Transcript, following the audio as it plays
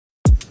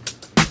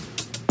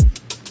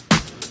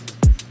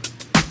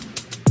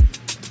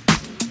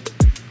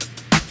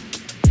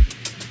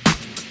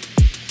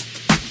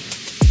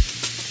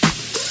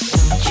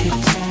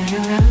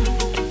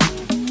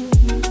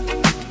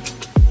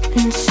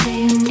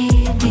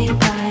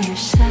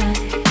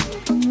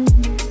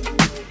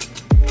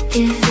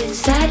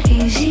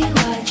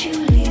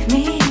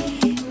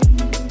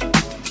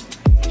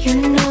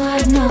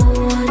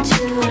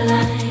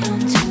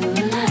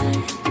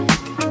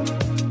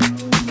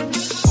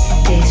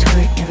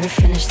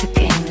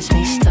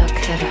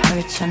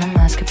trying to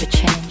mask up a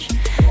change.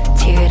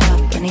 Teared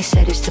up when he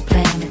said who's to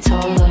blame. It's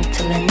all up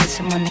till I need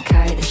someone to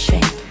carry the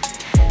shame.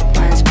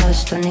 Mind's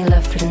bust, only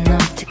left with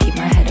enough to keep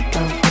my head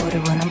above water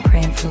when I'm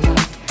praying for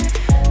love.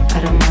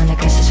 I don't mind, I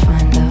guess it's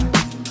fine though.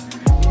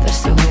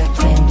 That's the way I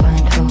play in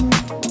blind hope.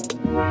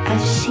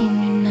 I've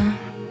seen you now,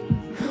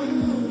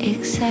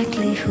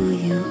 exactly who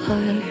you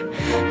are.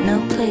 No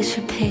place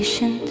for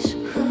patience,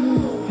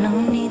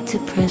 no need to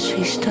press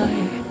restart.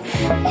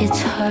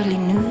 It's hardly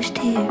news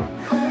to you.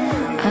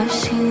 I've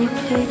seen you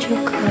played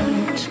your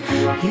cards.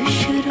 You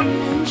should have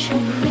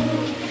mentioned me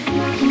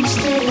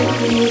instead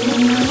of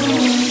leaving me.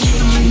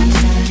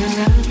 Turn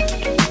around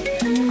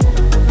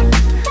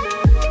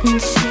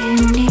and say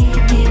you need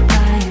me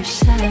by your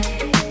side.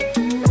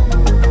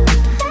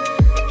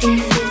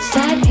 If it's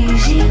that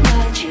easy,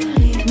 why'd you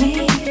leave me?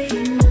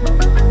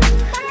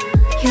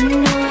 You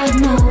know I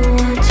know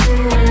one to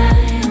rely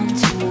on,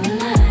 to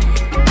rely.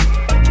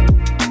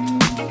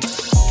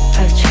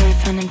 I've tried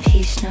finding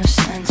peace, no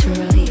signs of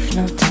relief,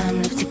 no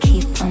time left to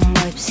keep on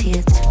wipe. See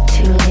it's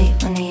too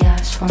late when the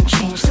ass won't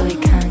change, so he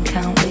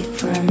can't wait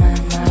for a man.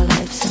 My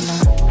life's in my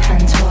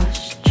hands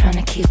washed, trying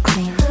to keep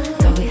clean.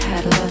 Thought we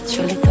had lots,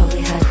 really thought we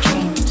had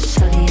dreams.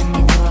 Silly in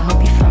me though, I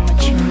hope you found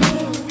what you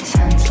need. His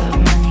hands love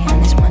money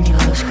and his money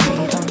loves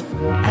greed.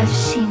 I've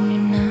seen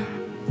you now,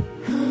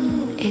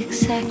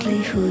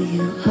 exactly who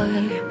you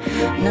are.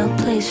 No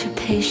place for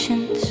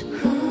patience,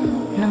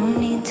 no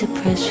need to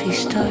press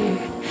restart.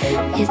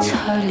 It's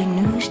hardly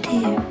news to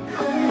you.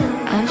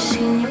 I've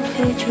seen you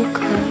played your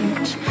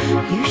cards.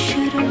 You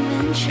should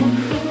have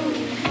mentioned me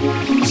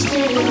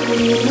instead of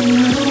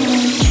leaving me.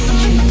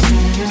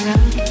 Turn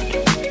around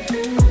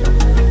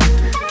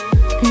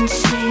and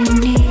say you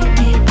need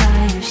me by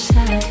your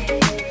side.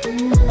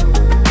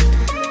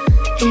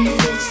 If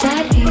it's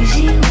that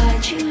easy,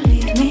 why'd you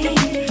leave me?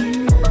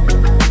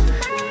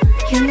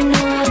 You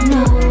know I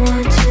know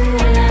one to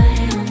rely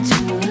on, to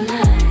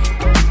rely.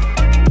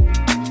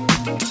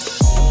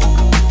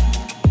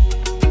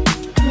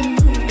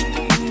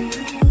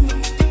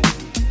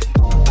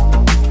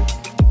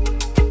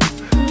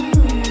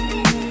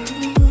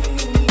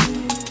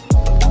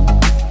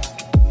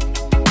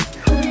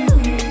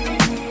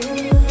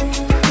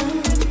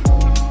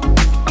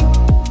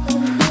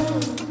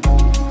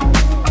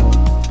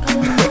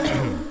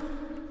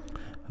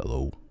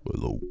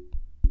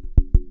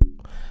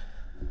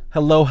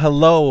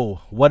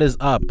 Hello. What is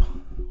up?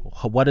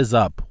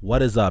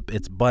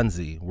 It's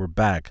Bunzy. We're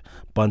back.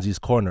 Bunzy's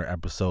Corner,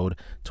 episode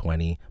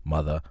 20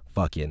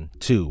 motherfucking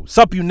 2.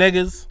 Sup, you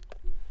niggas?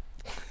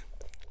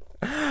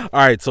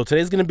 Alright, so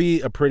today's going to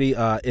be a pretty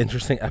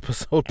interesting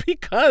episode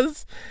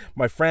because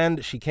my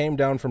friend, she came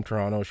down from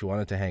Toronto. She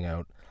wanted to hang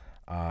out.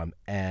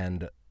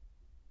 And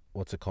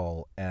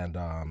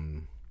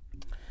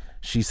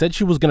she said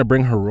she was going to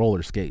bring her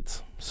roller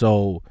skates.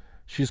 So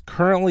she's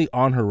currently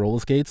on her roller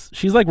skates.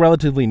 She's like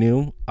relatively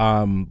new,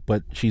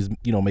 but she's,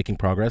 making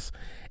progress.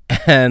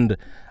 And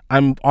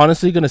I'm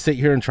honestly going to sit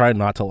here and try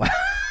not to laugh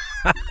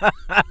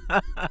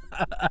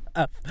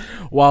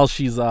while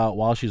she's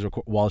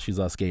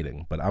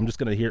skating. But I'm just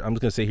going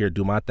to sit here,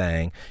 do my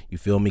thing. You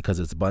feel me? Cuz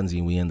it's Bunzy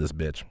and we in this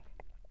bitch.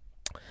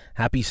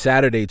 Happy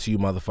Saturday to you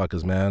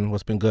motherfuckers, man.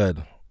 What's been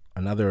good?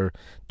 Another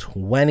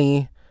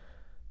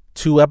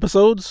 22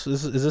 episodes.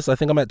 Is this? I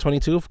think I'm at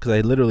 22 because I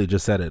literally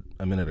just said it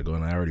a minute ago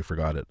and I already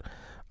forgot it.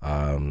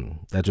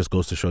 That just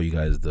goes to show you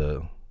guys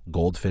the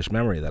goldfish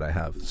memory that I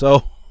have.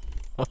 So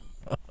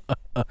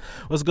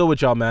what's good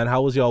with y'all, man?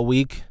 How was y'all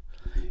week?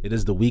 It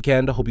is the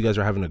weekend. I hope you guys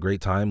are having a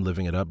great time,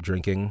 living it up,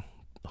 drinking,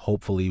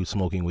 hopefully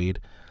smoking weed.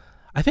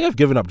 I think I've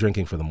given up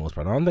drinking for the most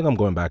part. I don't think I'm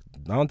going back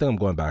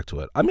to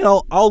it. I mean,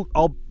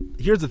 I'll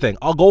here's the thing.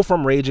 I'll go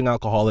from raging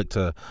alcoholic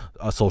to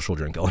a social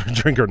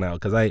drinker now.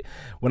 Cause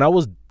when I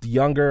was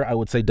younger, I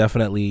would say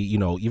definitely,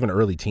 even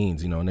early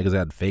teens, niggas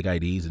had fake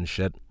IDs and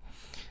shit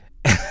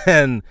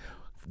and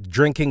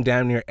drinking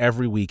damn near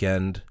every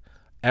weekend,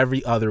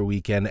 every other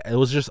weekend. It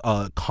was just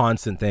a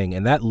constant thing.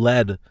 And that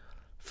led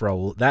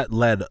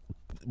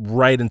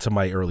right into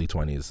my early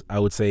 20s. I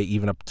would say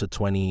even up to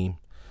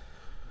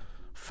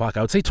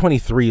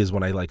 23 is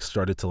when I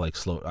started to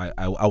slow.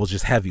 I was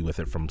just heavy with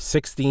it from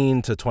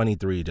 16 to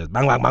 23, just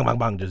bang, bang, bang, bang,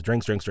 bang, just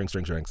drinks.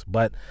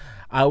 But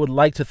I would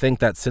like to think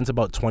that since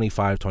about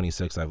 25,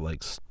 26, I've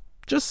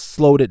just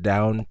slowed it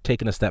down,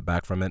 taken a step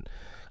back from it.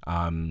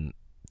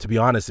 To be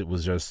honest, it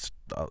was just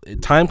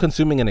time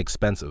consuming and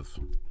expensive.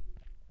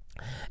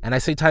 And I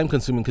say time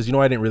consuming because,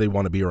 I didn't really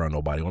want to be around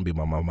nobody. I want to be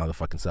my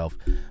motherfucking self.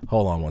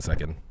 Hold on one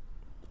second.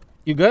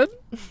 You good?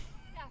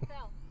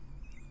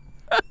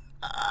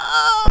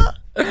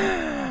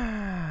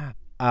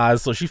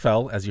 So she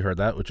fell, as you heard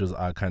that, which was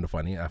kind of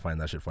funny. I find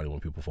that shit funny when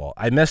people fall.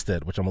 I missed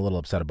it, which I'm a little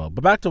upset about.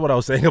 But back to what I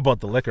was saying about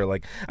the liquor. I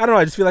don't know.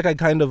 I just feel like I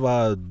kind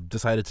of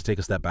decided to take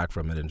a step back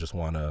from it and just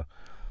want to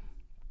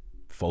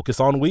focus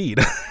on weed.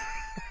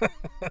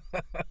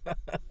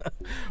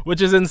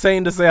 Which is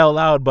insane to say out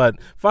loud, but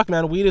fuck,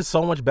 man, weed is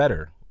so much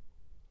better.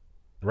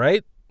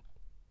 Right?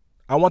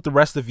 I want the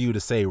rest of you to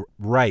say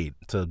right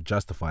to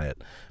justify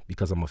it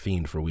because I'm a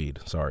fiend for weed.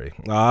 Sorry.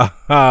 But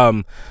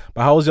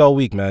how was y'all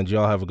week, man? Did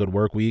y'all have a good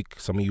work week?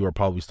 Some of you are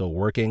probably still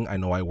working. I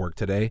know I work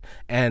today.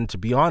 And to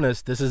be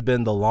honest, this has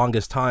been the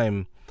longest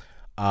time,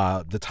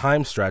 the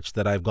time stretch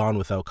that I've gone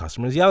without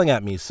customers yelling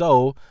at me.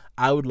 So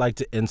I would like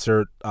to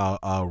insert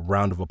a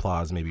round of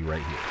applause maybe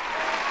right here.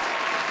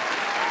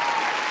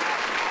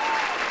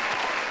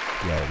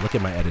 Yeah, look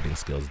at my editing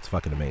skills. It's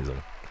fucking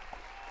amazing.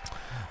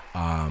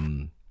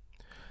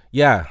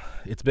 Yeah,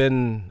 it's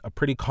been a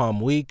pretty calm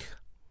week.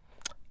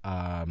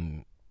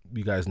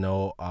 You guys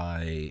know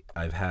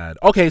I've had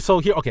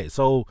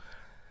so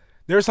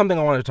there's something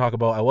I wanted to talk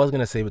about. I was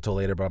gonna save it till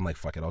later, but I'm like,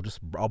 fuck it,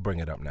 I'll bring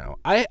it up now.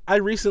 I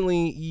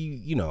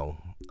recently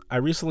I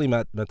recently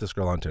met this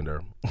girl on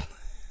Tinder.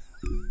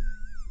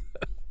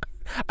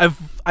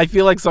 I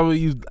feel like some of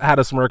you had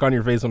a smirk on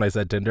your face when I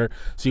said Tinder,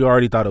 so you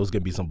already thought it was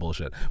gonna be some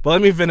bullshit. But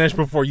let me finish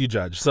before you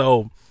judge.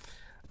 So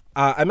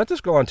I met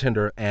this girl on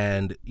Tinder,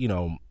 and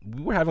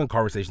we were having a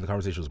conversation. The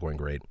conversation was going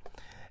great,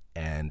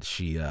 and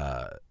she,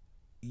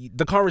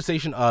 the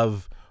conversation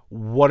of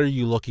what are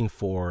you looking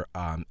for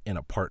in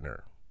a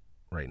partner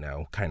right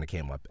now kind of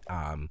came up.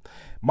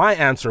 My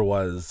answer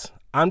was,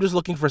 I'm just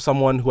looking for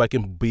someone who I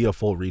can be a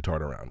full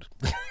retard around.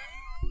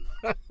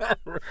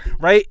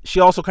 Right? She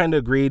also kind of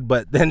agreed,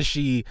 but then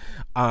she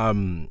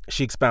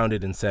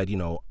expounded and said,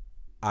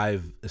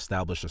 I've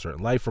established a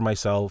certain life for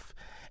myself,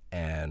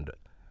 and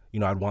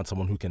I'd want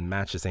someone who can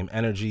match the same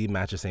energy,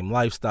 match the same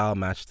lifestyle,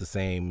 match the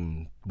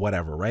same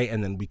whatever, right?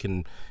 And then we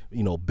can,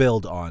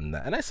 build on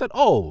that. And I said,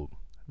 oh,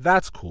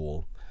 that's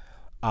cool.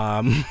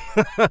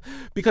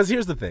 Because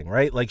here's the thing,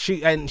 right? Like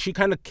she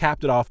kind of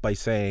capped it off by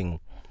saying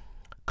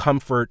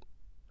comfort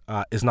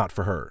is not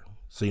for her.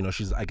 So,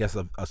 she's, I guess,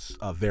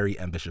 a very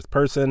ambitious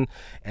person,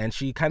 and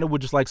she kind of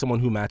would just like someone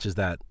who matches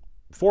that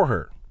for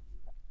her.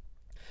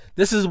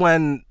 This is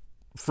when,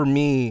 for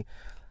me,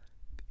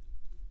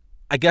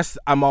 I guess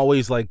I'm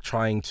always like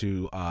trying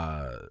to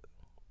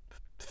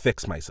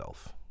fix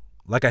myself.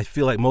 Like I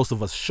feel like most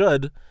of us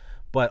should,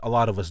 but a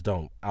lot of us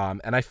don't.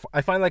 And I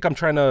find like I'm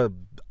trying to,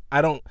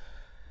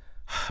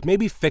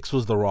 maybe fix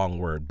was the wrong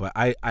word, but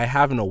I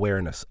have an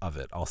awareness of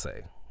it, I'll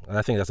say. And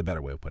I think that's a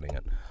better way of putting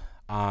it.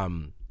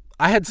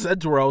 I had said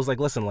to her, I was like,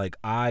 listen, like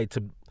I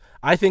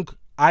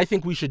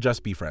think we should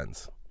just be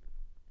friends.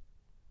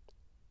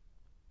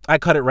 I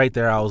cut it right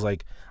there. I was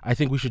like, I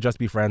think we should just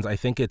be friends. I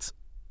think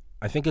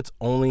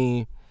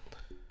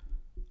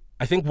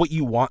what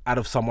you want out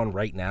of someone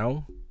right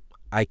now,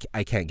 I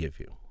can't give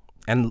you.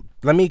 And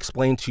let me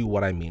explain to you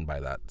what I mean by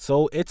that.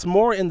 So it's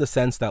more in the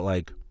sense that,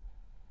 like,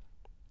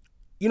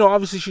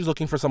 obviously she's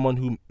looking for someone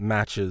who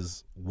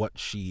matches what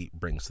she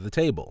brings to the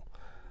table.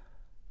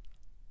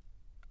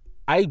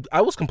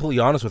 I was completely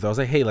honest with her. I was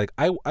like, hey, like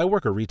I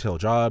work a retail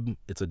job.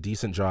 It's a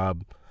decent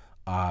job.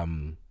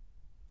 And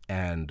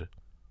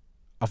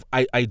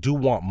I do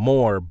want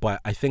more,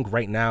 but I think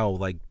right now,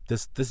 like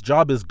this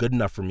job is good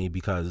enough for me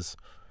because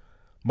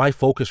my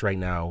focus right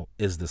now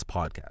is this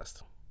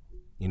podcast.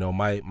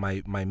 My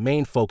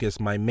main focus,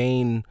 my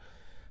main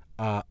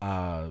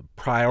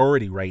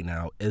priority right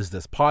now is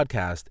this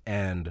podcast.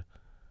 And,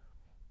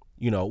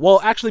 well,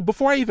 actually,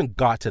 before I even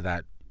got to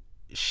that,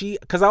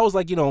 because I was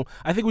like,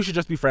 I think we should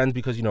just be friends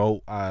because,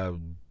 we're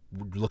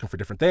looking for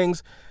different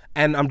things,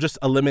 and I'm just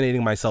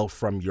eliminating myself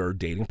from your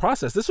dating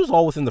process. This was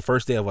all within the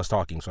first day of us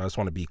talking, so I just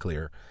want to be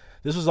clear.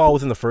 This was all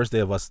within the first day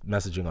of us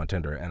messaging on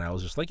Tinder, and I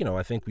was just like,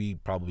 I think we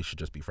probably should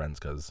just be friends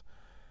because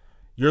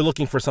you're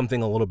looking for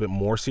something a little bit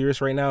more serious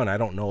right now, and I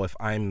don't know if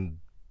I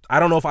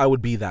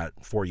would be that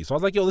for you. So I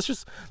was like,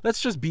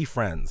 let's just be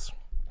friends.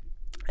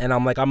 And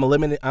I'm like, I'm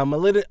eliminating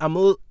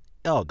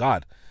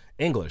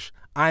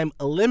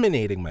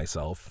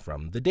myself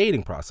from the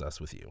dating process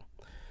with you.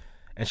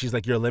 And she's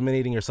like, you're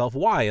eliminating yourself.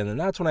 Why? And then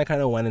that's when I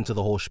kind of went into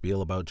the whole spiel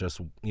about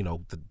just,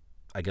 the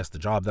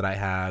job that I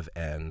have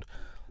and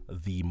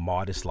the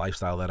modest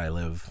lifestyle that I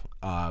live,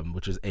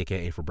 which is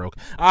AKA for broke.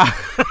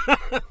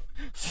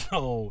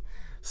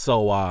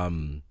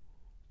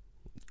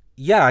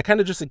 Yeah, I kind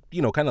of just,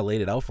 kind of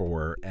laid it out for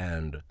her,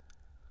 and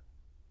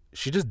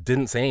she just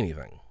didn't say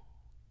anything.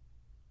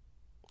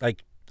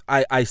 Like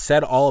I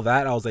said all of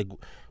that. I was like,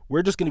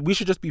 we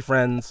should just be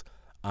friends.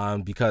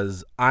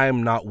 Because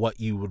I'm not what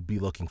you would be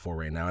looking for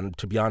right now. And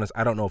to be honest,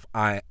 I don't know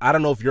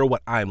if you're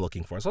what I'm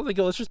looking for. So I was like,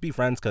 let's just be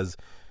friends because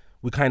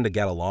we kind of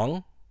get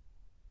along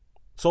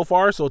so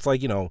far. So it's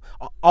like,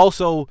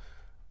 also,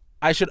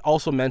 I should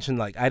also mention,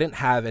 like, I didn't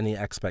have any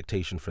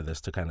expectation for this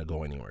to kind of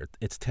go anywhere.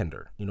 It's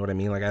Tinder. You know what I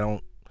mean? Like, I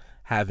don't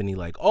have any,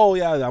 like, oh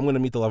yeah, I'm going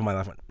to meet the love of my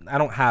life. I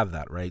don't have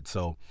that, right?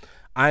 So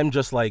I'm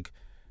just like,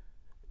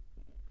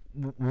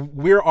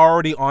 we're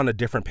already on a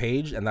different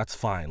page, and that's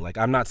fine. Like,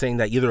 I'm not saying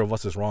that either of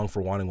us is wrong for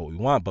wanting what we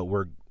want, but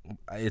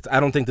I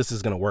don't think this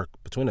is going to work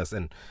between us.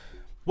 And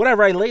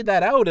whatever, I laid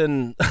that out,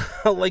 and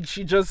like,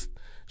 she just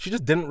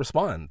didn't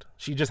respond.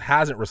 She just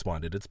hasn't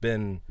responded. It's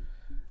been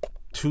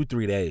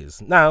 2-3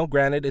 days. Now,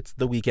 granted, it's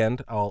the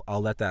weekend. I'll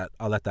let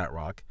that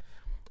rock.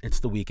 It's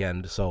the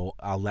weekend, so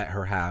I'll let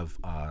her have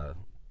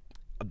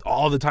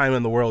all the time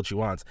in the world she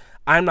wants.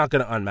 I'm not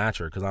gonna unmatch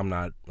her because I'm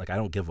not like, I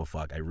don't give a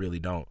fuck. I really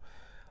don't.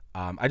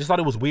 I just thought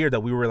it was weird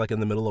that we were like in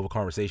the middle of a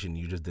conversation and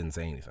you just didn't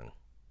say anything.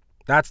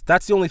 That's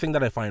the only thing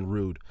that I find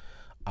rude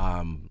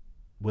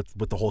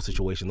with the whole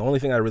situation. The only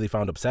thing I really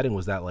found upsetting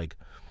was that, like,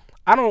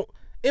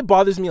 it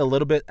bothers me a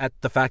little bit at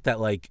the fact that,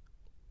 like,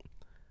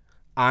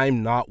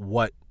 I'm not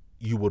what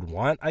you would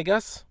want, I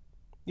guess.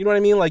 You know what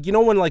I mean? Like, you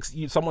know when, like,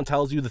 someone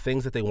tells you the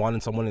things that they want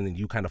in someone and then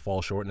you kind of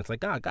fall short and it's like,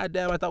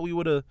 goddamn, I thought we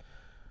would have.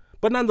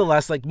 But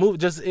nonetheless, like, it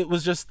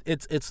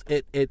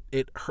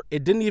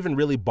didn't even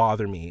really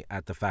bother me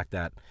at the fact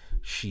that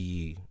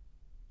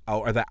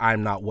or that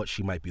I'm not what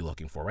she might be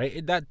looking for,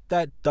 right? That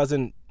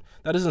doesn't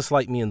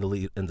slight me in the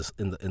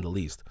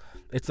least.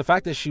 It's the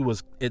fact that she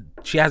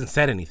hasn't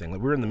said anything.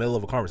 Like, we're in the middle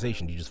of a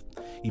conversation.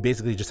 You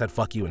basically just said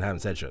fuck you and haven't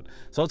said shit.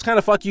 So it's kind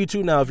of fuck you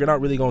too now if you're not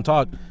really going to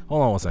talk.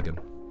 Hold on one second.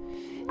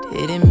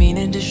 Didn't mean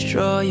to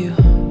destroy you.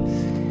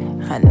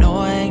 I know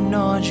I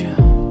ignored you,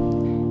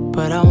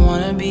 but I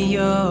wanna be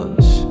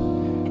yours,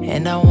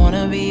 and I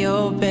wanna be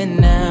open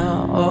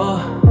now.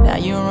 Oh, now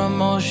you're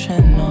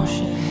emotional.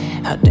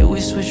 How did we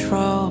switch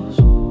roles?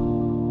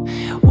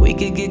 We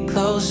could get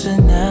closer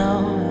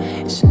now.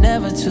 It's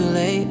never too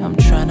late. I'm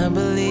trying to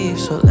believe,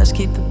 so let's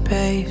keep the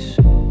pace.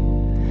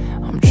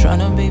 I'm trying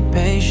to be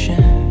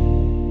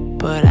patient,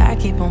 but I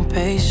keep on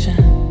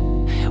pacing.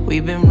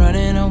 We've been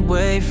running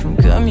away from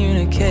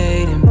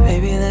communicating.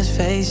 Baby, let's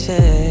face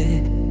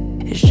it,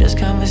 it's just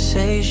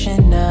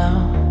conversation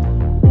now.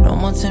 No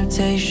more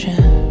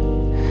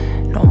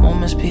temptation, no more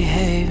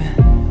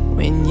misbehaving.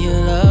 When you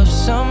love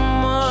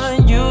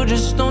someone, you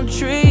just don't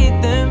treat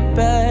them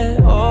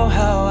bad. Oh,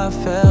 how I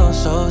felt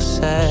so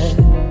sad.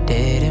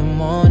 Didn't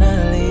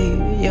wanna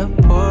leave, you're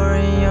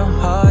pouring your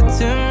heart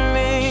to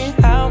me.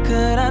 How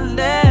could I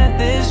let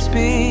this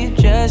be?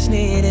 Just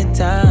needed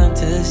time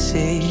to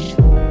see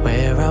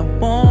where I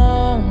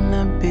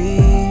wanna be.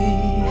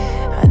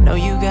 I know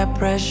you got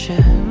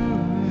pressure,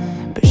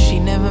 but she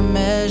never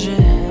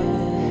measured.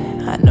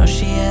 I know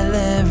she had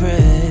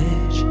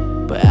leverage,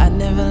 but I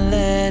never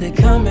let it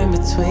come in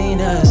between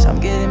us. I'm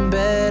getting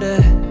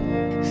better,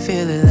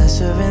 feeling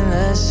lesser and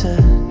lesser,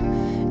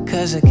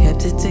 cause I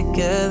kept it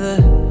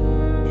together,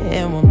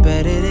 and we're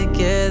better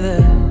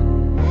together.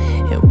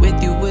 And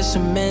with you it's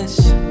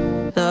immense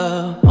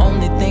love,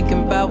 only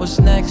thinking about what's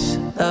next.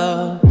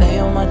 Love, lay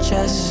on my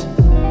chest.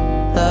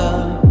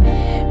 Love,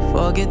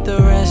 forget the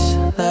rest.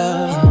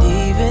 Love, and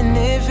even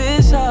if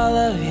it's all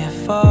of your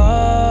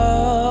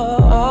fault,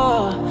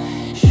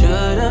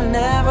 should've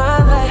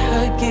never let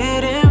her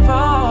get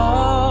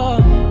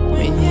involved.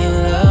 When you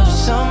love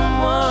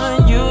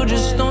someone, you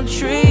just don't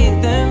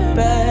treat them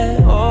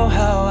bad. Oh,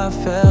 how I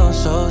felt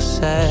so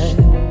sad.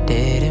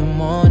 Didn't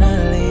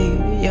wanna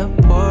leave, you're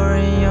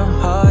pouring your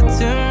heart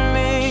to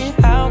me.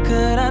 How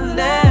could I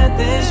let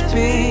this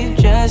be?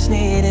 Just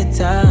needed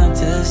time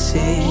to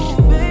see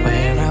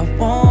where I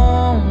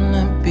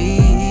wanna be.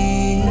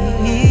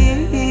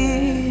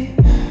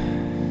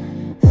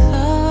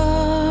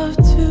 Love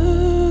to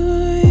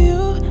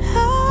you,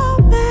 I'll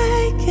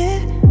make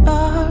it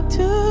up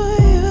to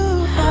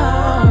you.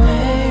 I'll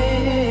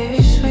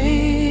make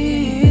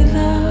sweet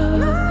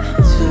love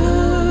to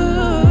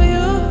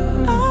you.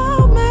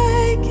 I'll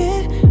make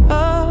it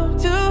up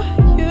to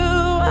you.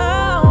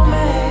 I'll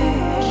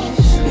make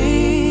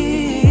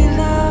sweet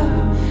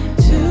love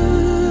to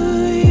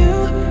you.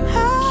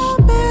 I'll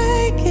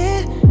make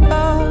it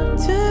up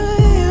to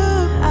you.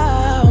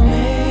 I'll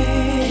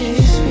make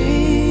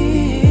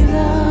sweet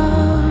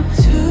love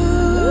to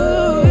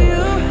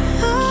you.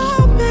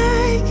 I'll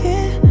make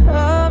it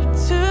up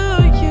to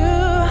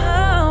you.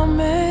 I'll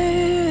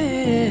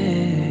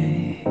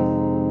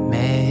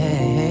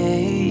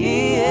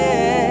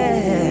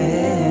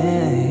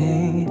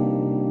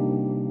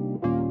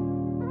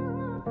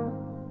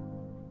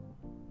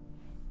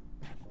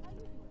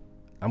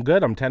I'm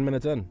good. I'm 10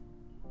 minutes in.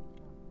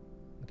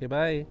 Okay,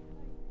 bye.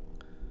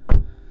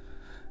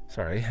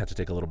 Sorry, had to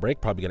take a little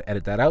break. Probably gonna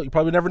edit that out. You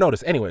probably never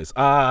noticed. Anyways,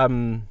 yeah,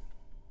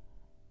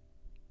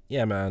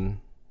 man.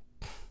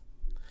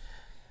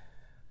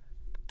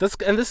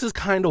 This is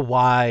kind of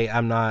why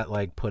I'm not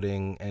like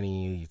putting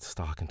any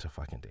stock into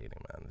fucking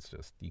dating, man. It's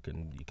just you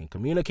can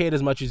communicate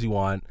as much as you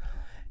want,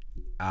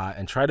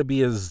 and try to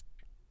be as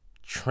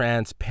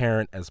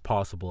transparent as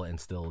possible, and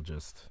still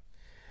just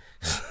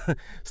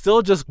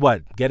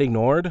what, get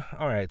ignored?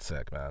 All right,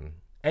 sick, man.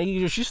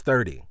 And she's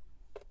 30.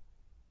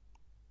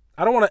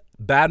 I don't want to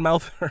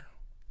badmouth her.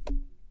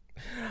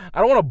 I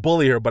don't want to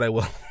bully her, but I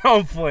will.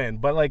 I'm playing.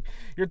 But like,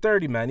 you're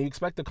 30, man. You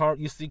expect the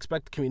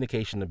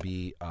communication to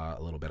be a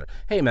little better.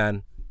 Hey,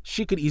 man,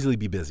 she could easily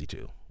be busy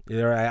too.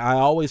 I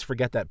always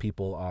forget that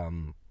people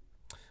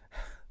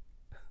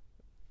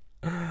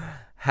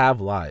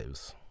have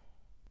lives.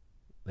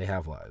 They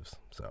have lives.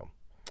 So,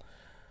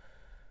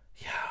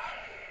 yeah.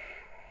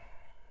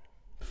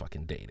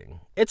 Fucking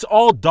dating. It's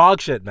all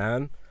dog shit,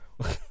 man.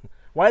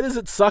 Why does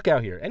it suck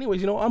out here?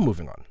 Anyways, I'm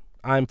moving on.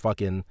 I'm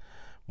fucking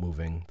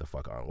moving the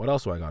fuck on. What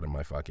else do I got in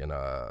my fucking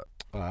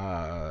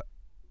I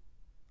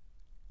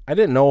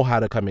didn't know how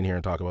to come in here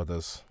and talk about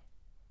this.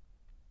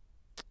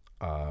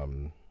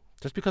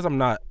 Just because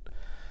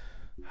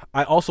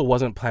I also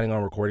wasn't planning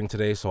on recording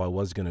today, so I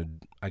was gonna,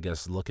 I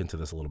guess, look into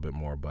this a little bit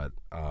more, but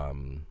I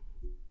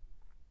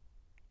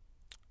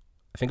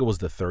think it was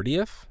the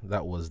 30th.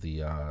 That was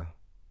the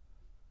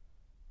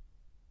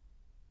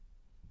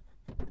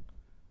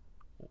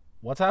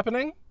what's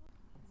happening?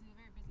 This is a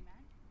very busy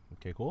man.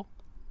 Okay, cool.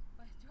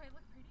 But do I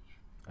look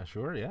pretty?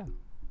 Sure, yeah.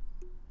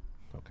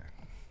 Okay.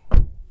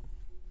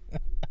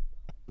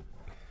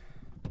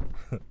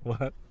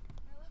 What? I left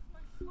my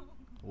phone.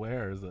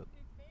 Where is it? It's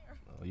there.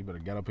 Oh, you better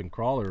get up and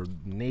crawl or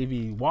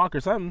Navy walk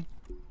or something.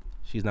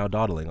 She's now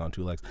dawdling on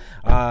 2 legs.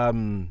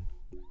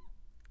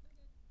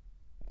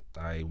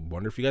 I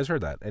wonder if you guys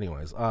heard that.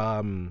 Anyways,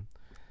 the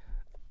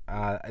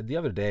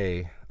other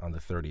day on the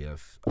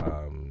 30th,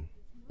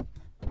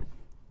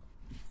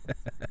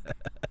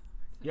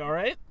 you all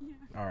right? Yeah.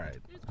 All right.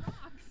 There's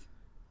rocks.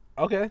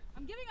 Okay.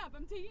 I'm giving up.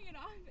 I'm taking it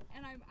off,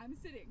 and I'm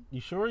sitting.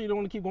 You sure you don't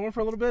want to keep going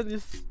for a little bit?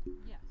 Yes.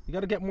 You got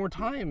to get more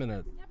time in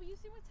it. Yeah, but you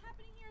see what's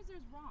happening here is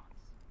there's rocks.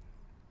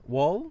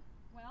 Well,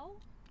 Well,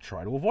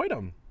 try to avoid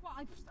them.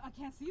 I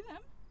can't see them.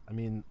 I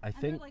mean, I And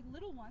think they're like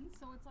little ones,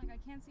 so it's like I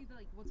can't see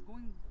what's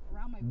going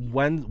around my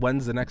wheel.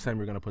 when's the next time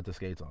you're gonna put the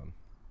skates on?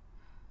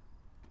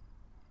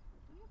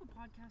 Do you have a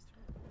podcast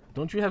for?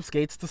 Don't you have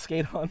skates to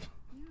skate on?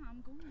 Yeah,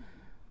 I'm going.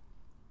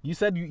 You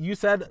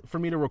said for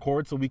me to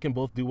record so we can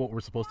both do what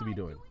we're supposed to be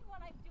doing. I'm doing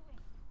what I'm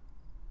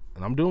doing.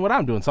 And I'm doing what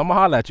I'm doing, so I'm gonna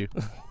holler at you.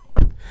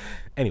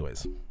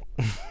 Anyways.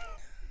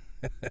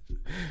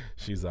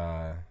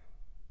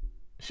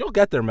 She'll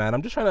get there, man.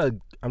 I'm trying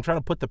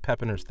to put the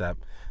pep in her step.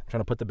 I'm trying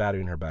to put the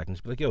battery in her back and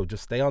just be like, yo,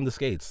 just stay on the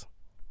skates.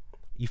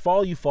 You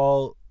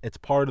fall. It's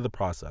part of the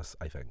process,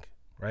 I think.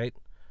 Right?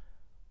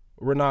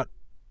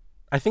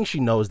 I think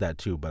she knows that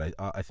too, but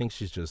I think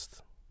she's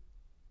just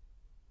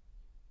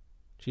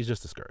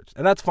discouraged.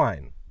 And that's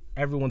fine.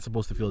 Everyone's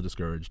supposed to feel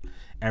discouraged.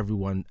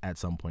 Everyone at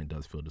some point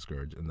does feel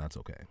discouraged, and that's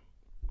okay.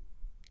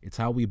 It's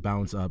how we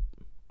bounce up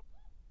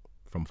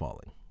from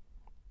falling.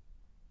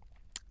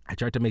 I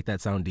tried to make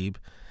that sound deep,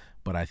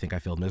 but I think I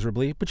failed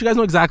miserably. But you guys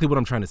know exactly what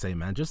I'm trying to say,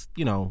 man. Just,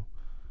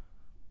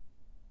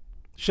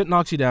 shit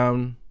knocks you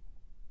down,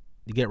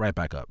 you get right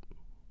back up.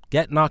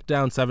 Get knocked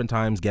down 7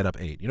 times, get up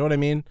 8. You know what I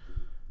mean?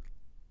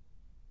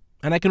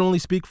 And I can only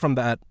speak from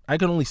that. I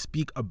can only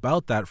speak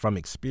about that from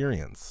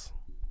experience.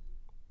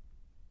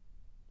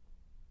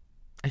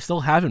 I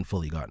still haven't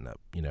fully gotten up,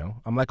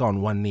 I'm like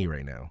on one knee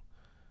right now.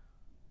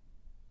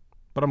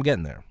 But I'm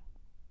getting there.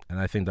 And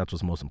I think that's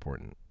what's most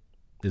important,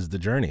 is the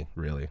journey,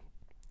 really.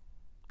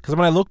 Because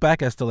when I look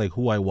back as to like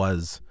who I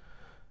was,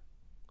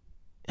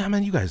 yeah,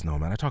 man, you guys know,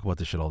 man, I talk about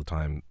this shit all the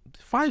time.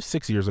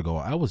 5-6 years ago,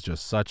 I was in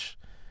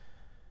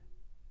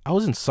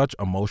such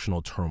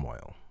emotional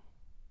turmoil.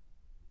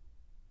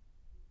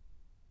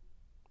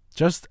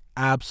 Just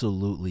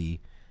absolutely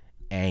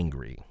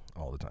angry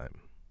all the time.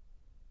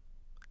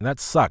 And that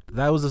sucked.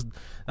 That was a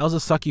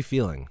sucky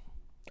feeling.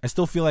 I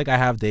still feel like I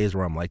have days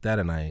where I'm like that,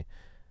 and I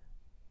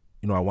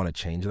want to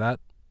change that.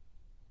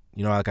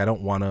 Like I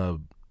don't want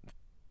to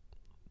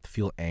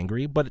feel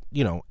angry, but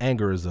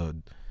anger is a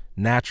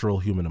natural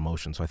human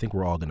emotion, so I think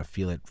we're all going to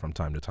feel it from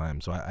time to time.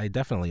 So I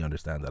definitely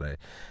understand that.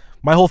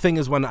 My whole thing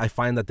is when I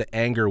find that the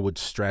anger would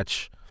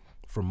stretch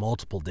for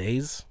multiple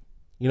days,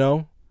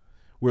 where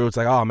it's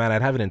like, oh man,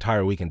 I'd have an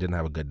entire week and didn't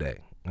have a good day.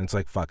 And it's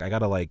like, fuck, I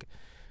gotta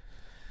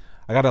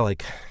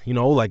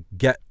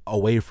get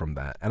away from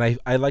that. And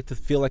I like to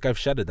feel like I've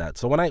shedded that.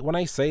 So when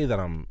I say that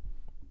I'm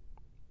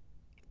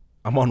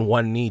on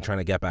one knee trying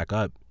to get back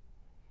up,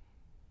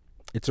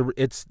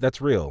 that's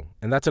real.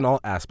 And that's in all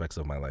aspects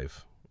of my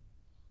life.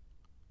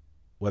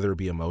 Whether it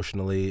be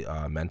emotionally,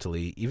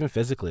 mentally, even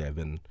physically, I've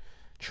been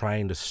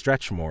trying to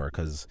stretch more,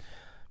 because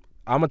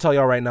I'm going to tell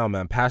y'all right now,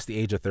 man, past the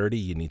age of 30,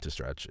 you need to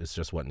stretch. It's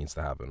just what needs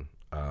to happen.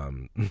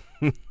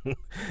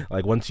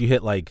 Like once you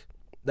hit like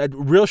that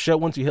real shit,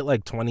 once you hit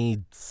like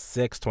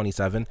 26,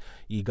 27,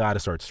 you got to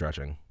start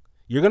stretching.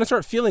 You're going to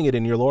start feeling it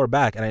in your lower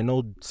back. And I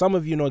know some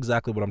of you know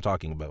exactly what I'm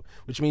talking about,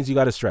 which means you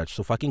got to stretch.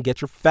 So fucking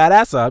get your fat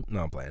ass up.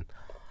 No, I'm playing.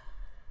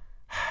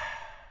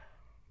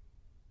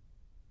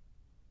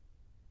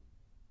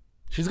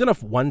 She's going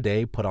to one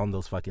day put on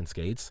those fucking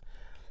skates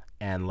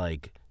and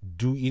like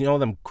do,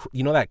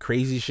 that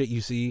crazy shit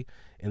you see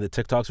in the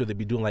TikToks where they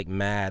be doing like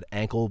mad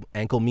ankle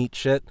meat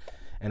shit.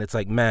 And it's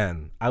like,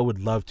 man, I would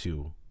love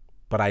to,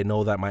 but I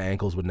know that my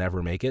ankles would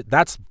never make it.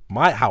 That's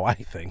how I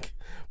think.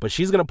 But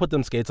she's going to put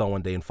them skates on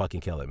one day and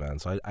fucking kill it, man.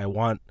 So I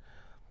want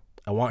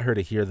her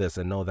to hear this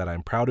and know that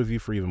I'm proud of you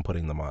for even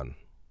putting them on.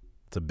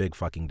 It's a big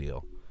fucking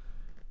deal.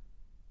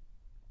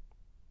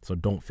 So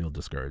don't feel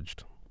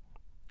discouraged.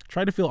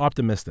 Try to feel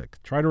optimistic.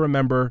 Try to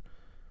remember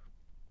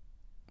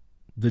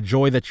the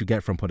joy that you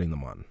get from putting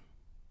them on.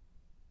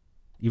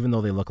 Even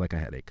though they look like a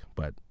headache,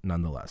 but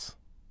nonetheless.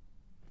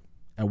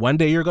 And one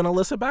day you're going to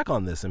listen back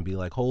on this and be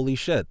like, holy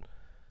shit,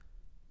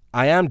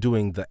 I am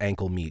doing the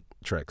ankle meat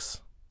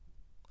tricks.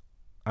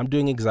 I'm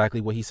doing exactly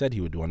what he said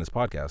he would do on his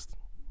podcast.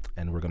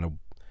 And we're going to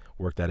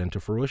work that into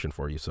fruition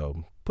for you.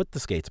 So put the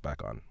skates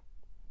back on.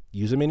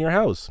 Use them in your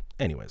house.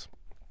 Anyways.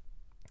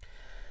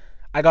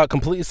 I got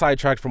completely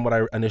sidetracked from what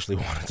I initially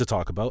wanted to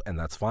talk about, and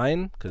that's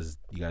fine, because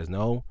you guys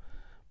know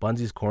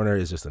Bunzy's Corner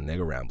is just a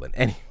nigga rambling.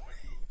 Anyways.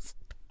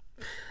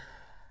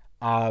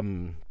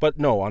 But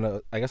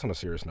no, I guess on a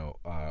serious note,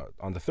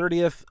 on the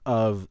 30th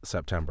of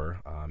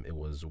September, it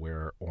was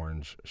Wear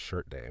Orange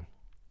Shirt Day.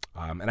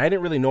 And I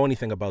didn't really know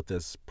anything about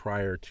this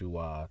prior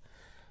to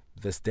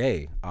this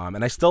day.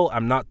 And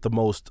I'm not the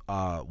most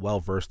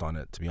well-versed on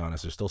it, to be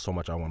honest. There's still so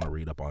much I want to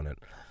read up on it.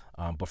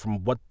 But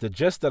from what the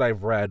gist that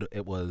I've read,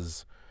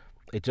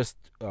 it just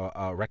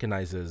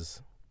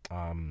recognizes,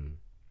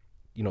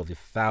 the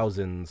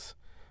thousands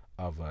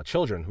of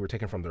children who were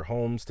taken from their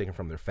homes, taken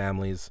from their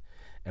families,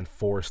 and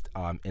forced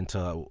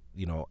into,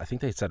 I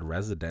think they said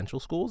residential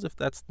schools, if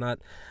that's not,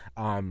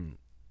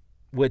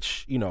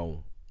 which,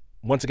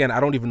 once again, I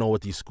don't even know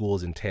what these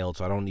schools entailed,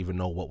 so I don't even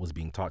know what was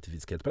being taught to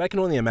these kids. But I can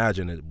only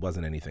imagine it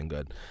wasn't anything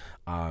good.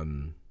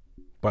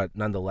 But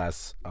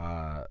nonetheless,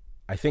 I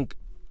think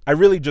I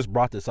really just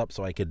brought this up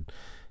so I could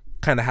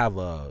kind of have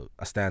a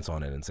stance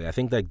on it and say I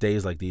think that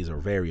days like these are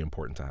very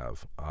important to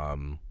have.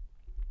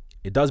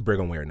 It does bring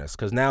awareness,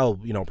 because now,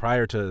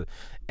 prior to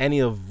any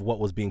of what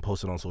was being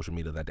posted on social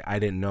media that day, I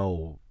didn't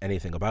know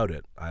anything about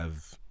it. I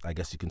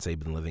guess you can say,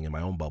 been living in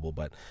my own bubble,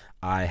 but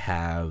I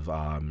have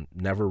I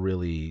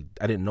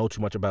didn't know too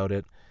much about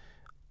it.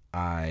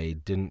 I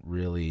didn't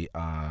really,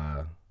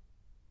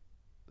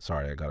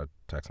 sorry, I got a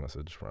text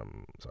message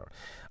from,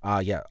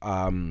 I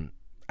didn't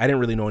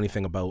really know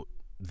anything about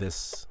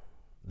this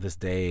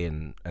day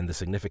and the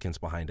significance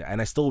behind it.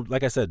 And I still,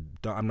 like I said,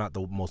 I'm not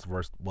the most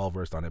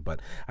well-versed on it, but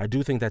I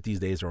do think that these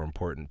days are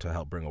important to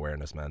help bring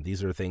awareness, man.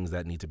 These are things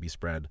that need to be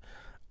spread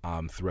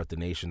throughout the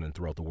nation and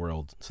throughout the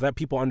world, so that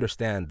people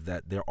understand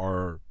that there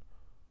are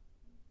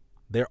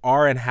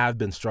and have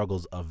been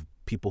struggles of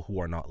people who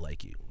are not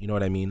like you. You know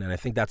what I mean? And I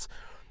think that's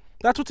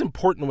what's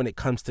important when it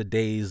comes to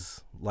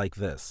days like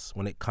this,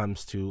 when it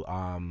comes to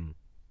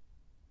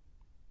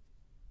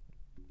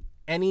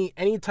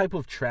any type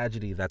of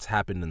tragedy that's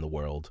happened in the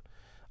world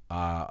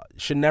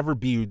should never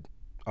be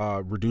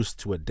reduced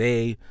to a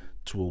day,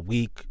 to a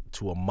week,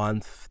 to a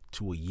month,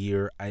 to a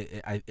year.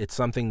 It's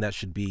something that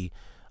should be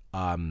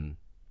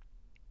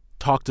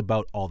talked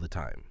about all the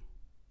time.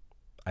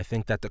 I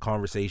think that the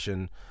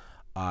conversation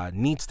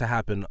needs to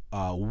happen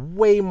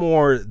way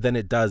more than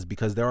it does,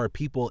 because there are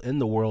people in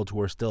the world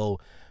who are still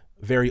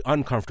very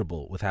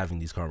uncomfortable with having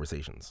these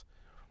conversations,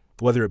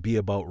 whether it be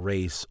about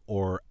race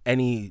or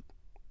any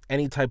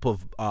type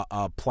of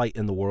plight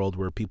in the world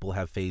where people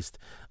have faced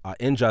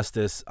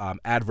injustice,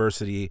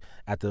 adversity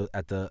at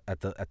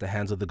the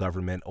hands of the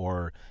government,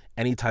 or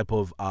any type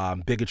of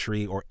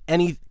bigotry or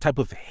any type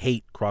of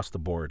hate across the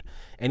board.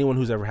 Anyone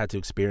who's ever had to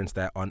experience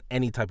that on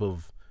any type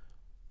of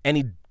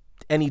any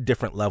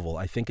different level,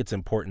 I think it's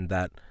important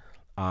that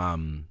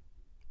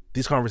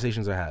these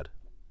conversations are had,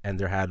 and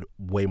they're had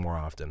way more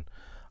often.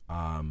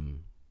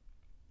 And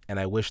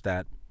I wish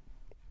that.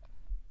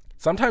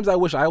 Sometimes I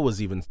wish I was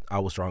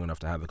strong enough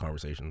to have the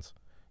conversations,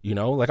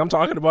 like I'm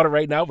talking about it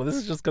right now, but this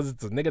is just because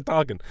it's a nigga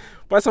talking.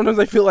 But sometimes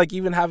I feel like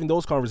even having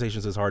those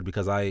conversations is hard,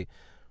 because I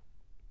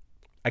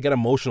get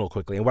emotional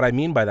quickly. And what I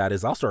mean by that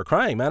is I'll start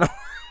crying, man.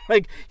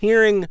 Like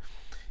hearing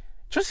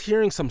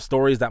some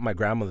stories that my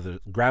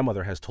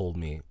grandmother has told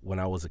me when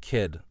I was a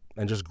kid,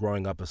 and just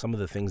growing up, and some of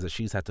the things that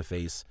she's had to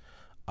face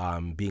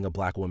being a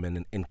black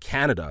woman in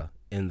Canada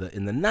in the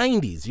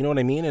 90s, you know what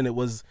I mean? And it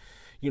was,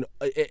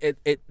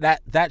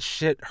 that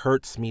shit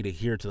hurts me to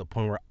hear, to the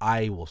point where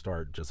I will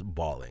start just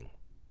bawling.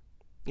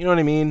 You know what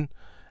I mean?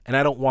 And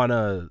I don't want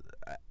to,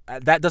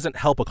 that doesn't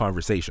help a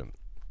conversation.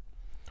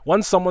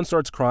 Once someone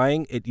starts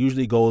crying, it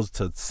usually goes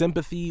to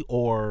sympathy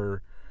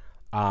or,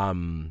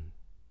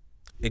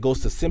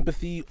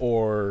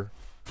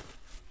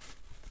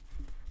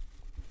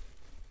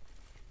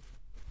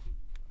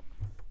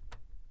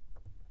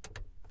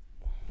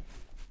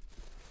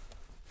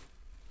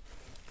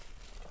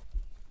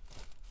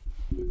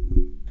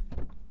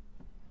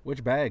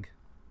 Which bag?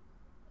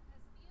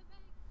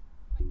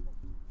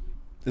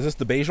 Is this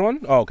the beige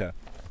one? Oh, okay. I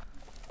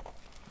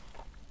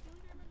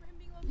remember him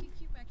being low-key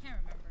cute, but I can't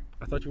remember.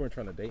 I thought you weren't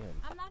trying to date him.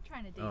 I'm not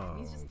trying to date him.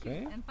 He's just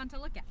cute and fun to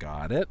look at.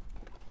 Got it.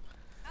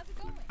 How's it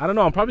going? I don't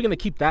know. I'm probably going to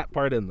keep that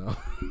part in, though.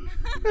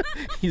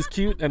 He's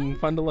cute and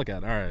fun to look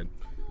at. All right.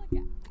 Fun to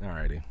look at. All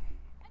righty. And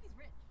he's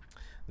rich.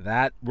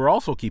 That we're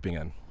also keeping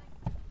in.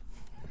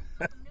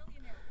 He's a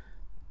millionaire.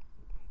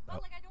 But, I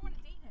don't want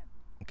to date him.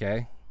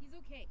 Okay. He's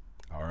okay.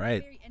 All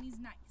right. And he's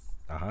nice.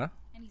 Uh-huh.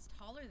 And he's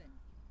taller than me.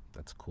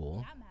 That's cool.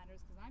 That matters,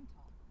 because I'm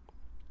tall.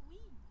 Wee.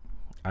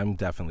 I'm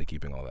definitely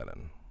keeping all that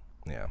in.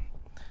 Yeah.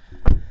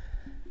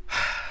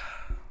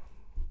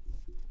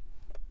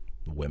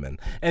 Women.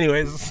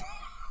 Anyways,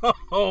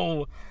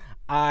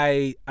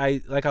 I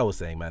like I was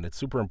saying, man, it's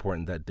super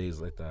important that days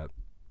like that.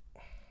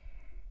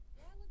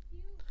 Do I look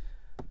cute?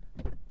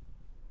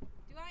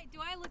 Do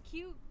I look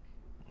cute?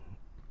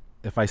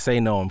 If I say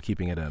no, I'm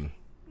keeping it in.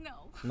 No.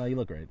 No, you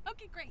look great.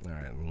 Okay, great. All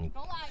right. Don't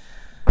lie.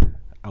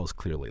 I was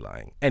clearly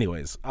lying.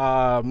 Anyways, she's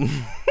gonna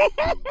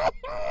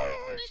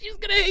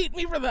hate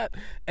me for that.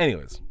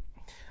 Anyways,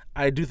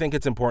 I do think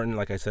it's important,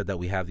 like I said, that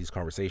we have these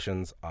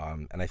conversations.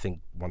 And I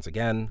think, once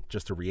again,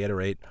 just to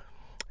reiterate,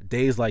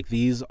 days like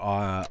these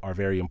are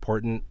very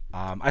important.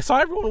 I saw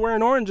everyone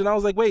wearing orange, and I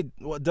was like, wait,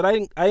 I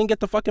didn't get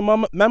the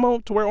fucking memo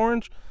to wear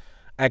orange?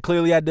 And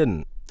clearly I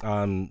didn't.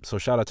 So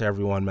shout out to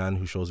everyone, man,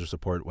 who shows their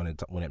support when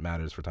it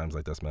matters for times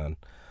like this, man.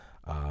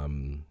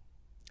 And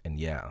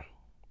yeah,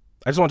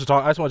 I just want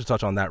to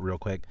touch on that real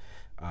quick,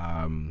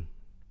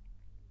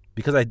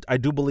 because I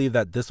do believe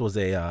that this was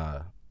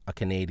a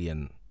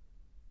Canadian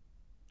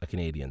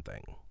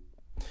thing.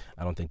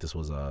 I don't think this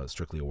was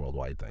strictly a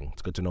worldwide thing.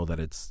 It's good to know that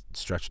it's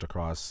stretched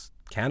across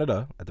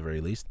Canada at the very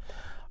least.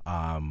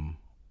 Or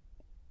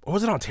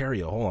was it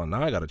Ontario? Hold on,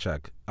 now I gotta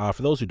check.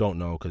 For those who don't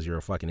know, because you're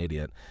a fucking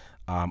idiot,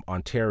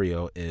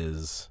 Ontario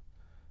is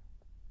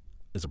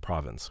a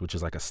province, which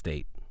is like a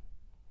state.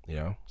 You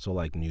know, so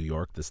like New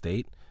York, the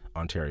state,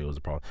 Ontario is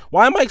a province.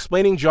 Why am I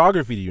explaining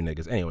geography to you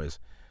niggas? Anyways,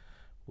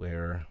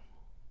 wear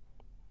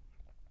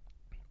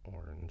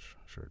orange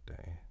shirt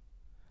day.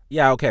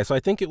 Yeah, okay. So I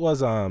think it was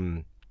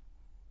so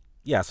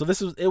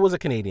it was a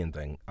Canadian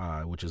thing,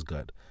 which is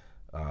good.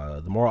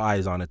 The more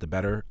eyes on it, the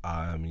better.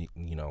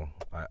 You know,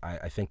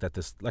 I think that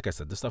this, like I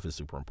said, this stuff is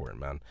super important,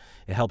 man.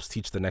 It helps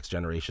teach the next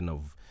generation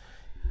of.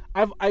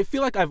 I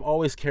feel like I've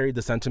always carried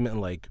the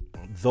sentiment like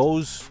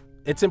those.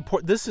 It's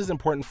important. This is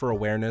important for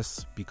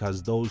awareness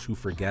because those who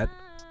forget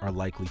are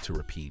likely to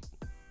repeat.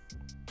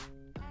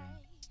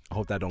 I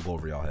hope that don't go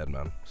over y'all head,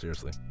 man.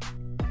 Seriously.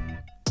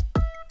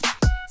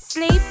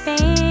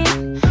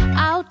 Sleeping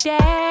all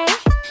day,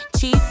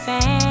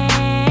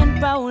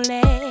 chiefin',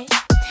 rollin',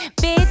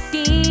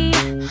 biddy,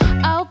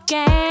 oh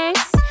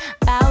gangs,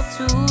 bout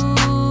to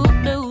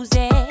lose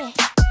it.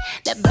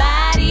 The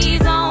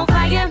body's on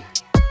fire.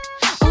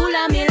 Ooh,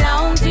 love me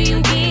long till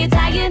you get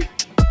tired.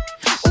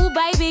 Ooh,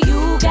 baby,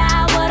 you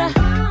got what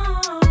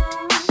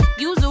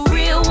you's a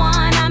real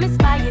one, I'm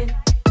inspired.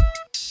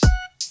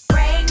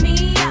 Break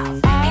me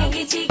off and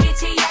get you,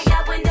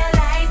 yeah, when the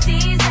lights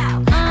is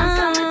out. I'm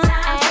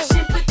summertime,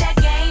 pushing, put that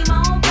game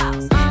on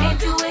pause. And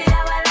do it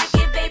how I like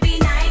it, baby,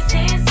 nice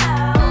and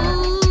slow.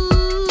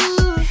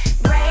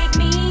 Break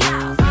me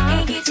off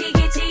and get you,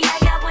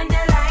 yeah, when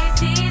the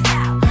lights is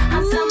out.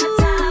 I'm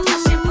summertime,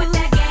 pushing, put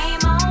that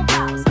game on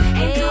pause.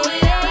 And do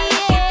it how I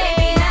like it,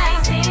 baby,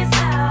 nice and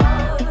slow.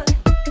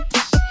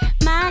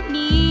 My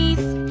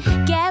knees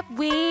get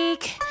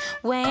weak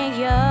when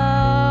you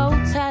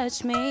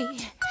touch me.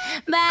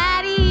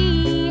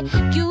 Body,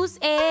 use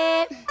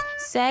it,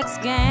 sex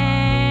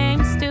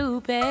game,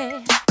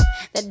 stupid.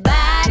 That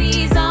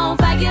body's on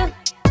fire.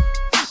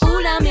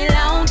 Ooh, love me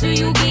long till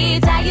you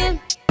get tired.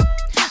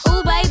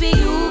 Ooh, baby,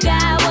 you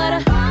got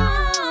what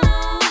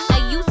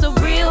you's a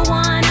real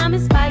one, I'm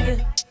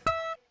inspired.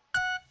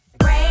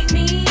 Break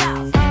me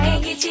off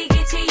and get you,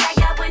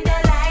 yeah, when the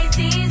lights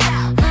is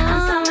out. I'm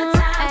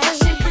summertime,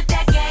 pushing, put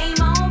that game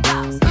on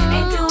pause.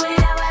 And do it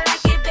how I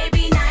like it,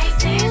 baby,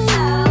 nice and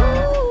slow.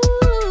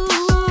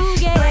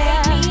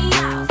 Break me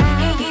off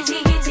and get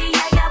you,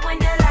 yeah, when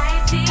the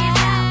lights is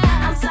out.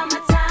 I'm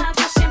summertime,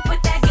 pushing, put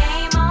that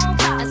game on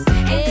pause.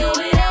 And do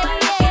it how I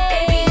like it,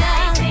 baby,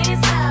 nice and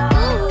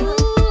slow.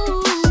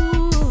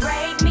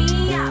 Break me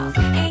off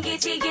and get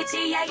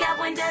you, yeah,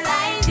 when the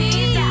lights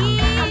is out.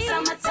 I'm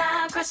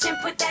summertime, crushing,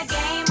 put that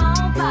game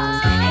on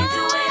pause. And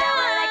do it how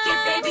I like it,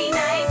 baby,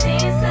 nice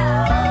and slow.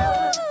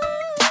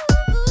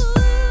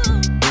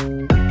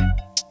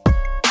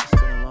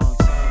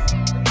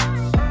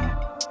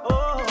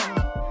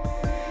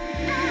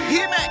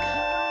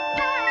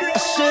 I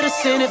should've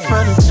seen it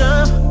from the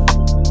jump.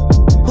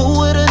 Who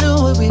would've knew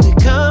what we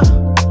become?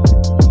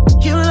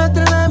 You love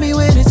to love me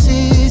when it's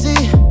easy,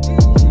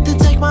 then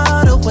take my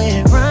heart away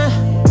and run.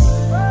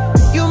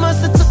 You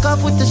must've took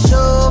off with the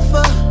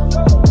chauffeur.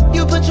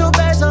 You put your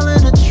bags all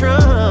in the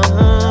trunk.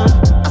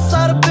 I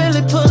saw the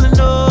Billy pulling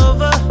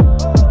over.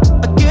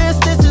 I guess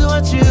this is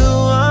what you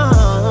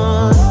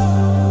want.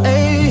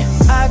 Hey,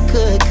 I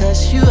could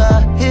cuss you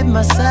out, hit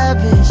my side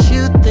bitch.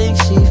 You think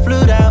she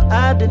flew out,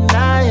 I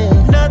deny it.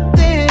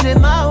 Nothing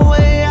in my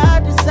way, I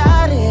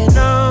decided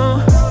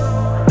no.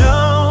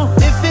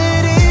 If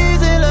it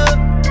isn't love,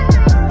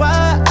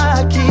 why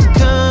I keep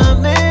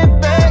coming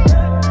back?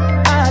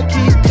 I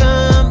keep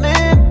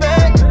coming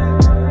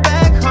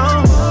back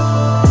home.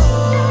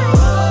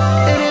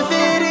 And if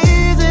it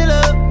isn't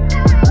love,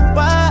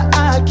 why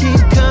I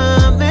keep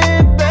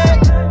coming back?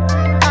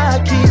 I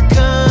keep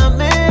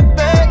coming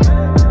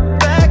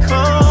back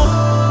home.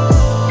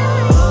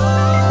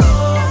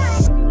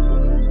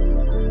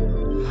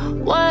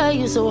 Why are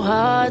you so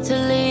hard to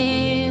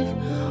leave?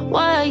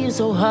 Why are you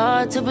so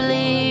hard to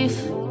believe?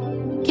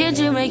 Can't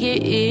you make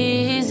it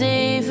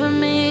easy for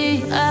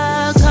me?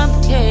 I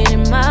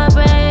complicated my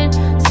brain.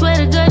 Swear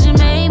to God, you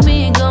made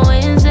me go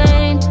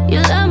insane.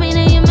 You love me,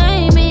 then you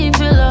made me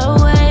feel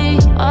away.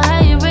 Or how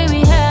you bring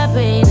me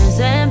happiness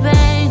and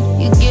pain.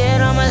 You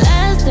get on my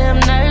last damn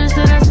nerves,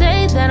 and I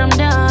say that I'm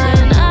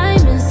done. I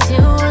miss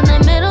you in the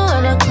middle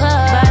of the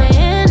club. By the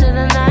end of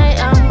the night,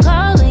 I'm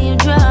calling you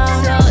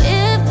drunk. So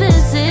if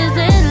this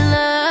isn't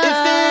love, If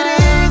it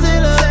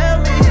isn't love, tell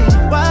me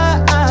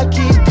why I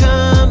keep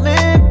coming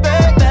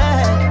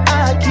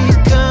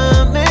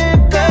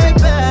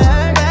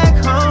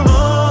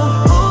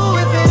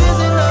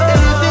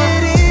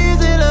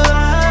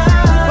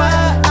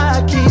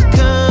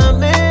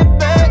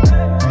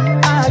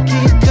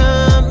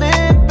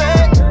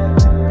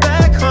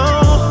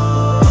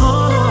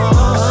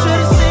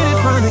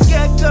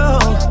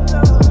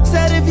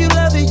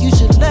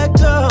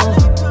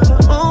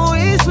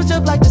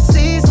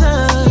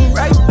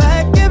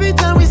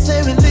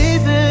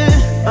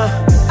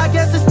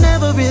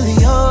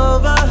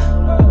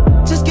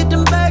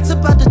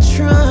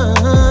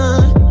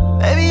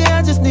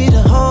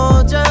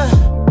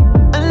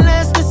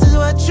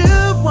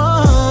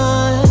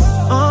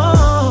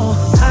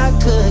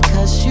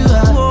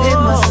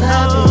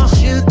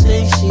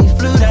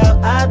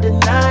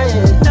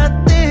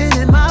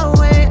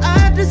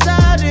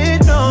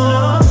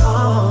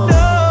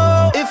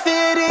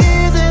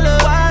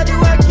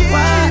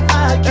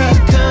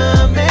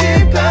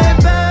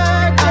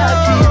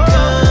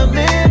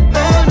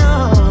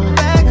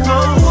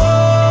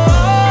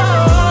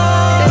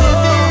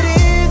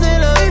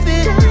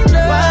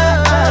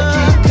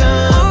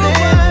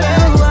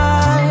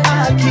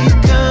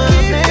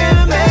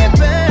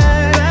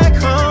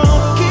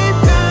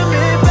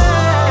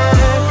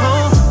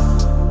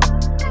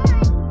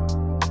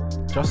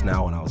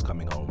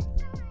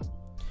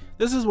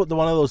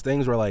one of those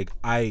things where like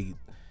I'd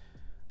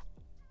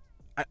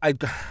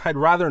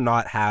rather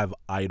not have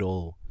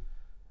idle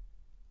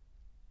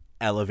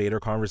elevator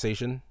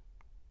conversation.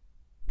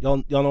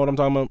 Y'all know what I'm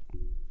talking about?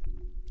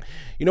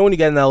 You know when you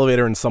get in the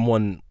elevator and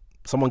someone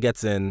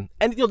gets in,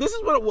 and this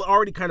is what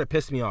already kind of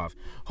pissed me off.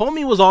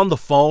 Homie was on the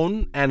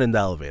phone and in the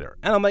elevator,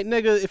 and I'm like,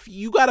 nigga, if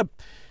you gotta,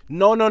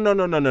 no,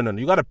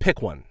 you gotta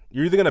pick one.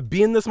 You're either gonna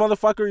be in this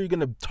motherfucker or you're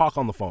gonna talk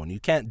on the phone. You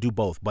can't do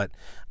both. But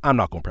I'm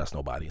not gonna press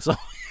nobody. So,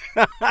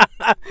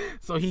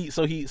 so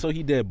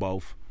he did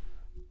both.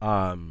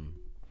 And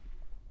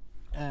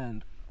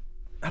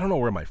I don't know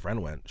where my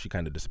friend went. She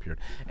kind of disappeared.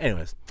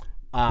 Anyways,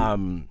 what's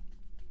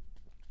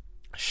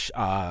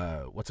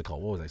it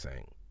called? What was I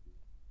saying?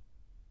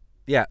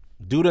 Yeah,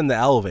 dude in the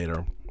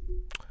elevator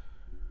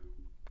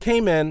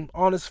came in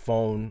on his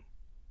phone,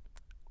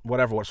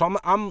 whatever. So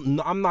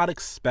I'm not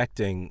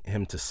expecting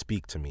him to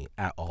speak to me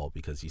at all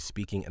because he's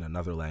speaking in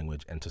another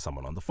language and to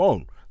someone on the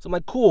phone. So I'm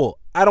like, cool.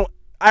 I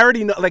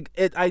already know, like,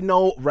 I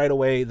know right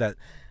away that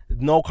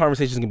no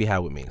conversations can be had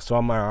with me. So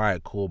I'm like, all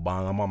right, cool,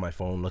 bong. I'm on my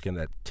phone looking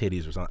at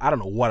titties or something. I don't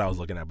know what I was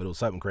looking at, but it was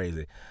something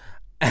crazy.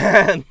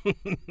 And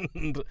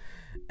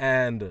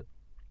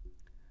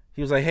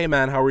he was like, hey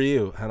man, how are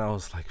you? And I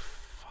was like,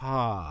 fuck.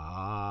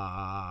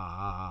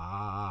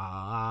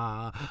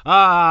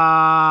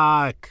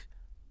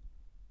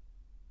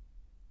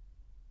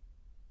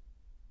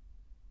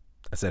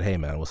 I said, hey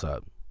man, what's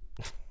up?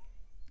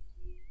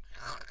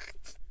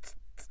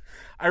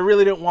 I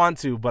really didn't want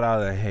to, but I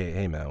was like,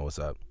 hey man, what's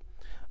up?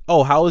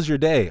 Oh, how was your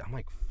day? I'm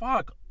like,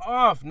 fuck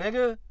off,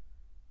 nigga.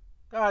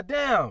 God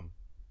damn.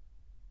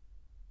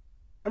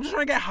 I'm just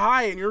trying to get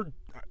high and you're...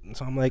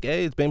 So I'm like,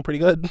 hey, it's been pretty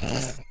good.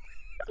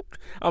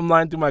 I'm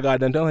lying through my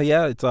goddamn tongue. Like,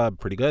 yeah, it's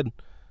pretty good.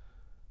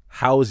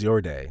 How was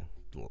your day?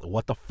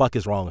 What the fuck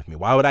is wrong with me?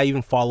 Why would I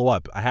even follow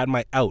up? I had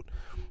my out.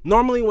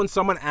 Normally when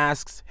someone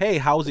asks, hey,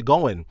 how's it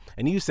going?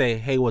 And you say,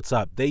 hey, what's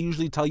up? They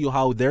usually tell you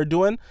how they're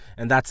doing,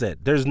 and that's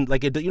it. There's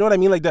like, you know what I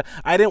mean? Like,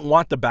 I didn't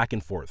want the back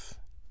and forth.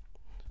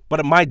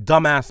 But my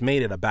dumbass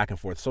made it a back and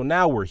forth. So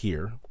now we're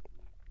here.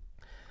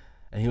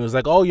 And he was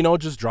like, oh,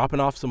 just dropping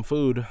off some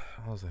food.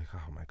 I was like,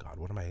 oh my God,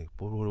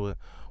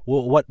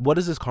 what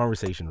is this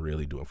conversation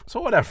really doing?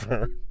 So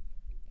whatever.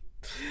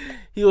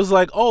 He was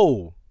like,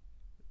 oh,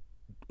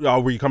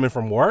 were you coming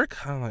from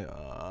work? I'm like,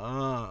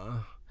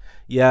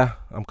 yeah,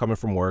 I'm coming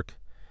from work.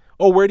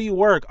 Oh, where do you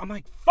work? I'm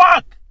like,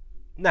 fuck.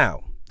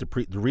 Now,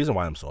 the reason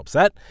why I'm so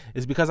upset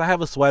is because I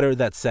have a sweater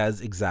that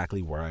says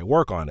exactly where I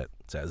work on it.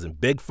 It says in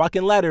big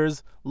fucking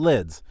letters,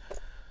 Lids.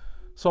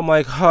 So I'm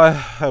like,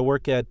 I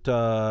work at,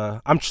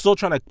 I'm still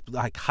trying to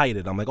like hide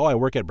it. I'm like, oh, I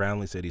work at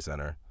Brownlee City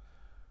Center.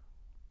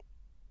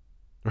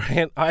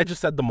 Right? I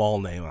just said the mall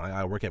name.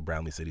 I work at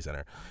Brownlee City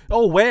Center.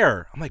 Oh,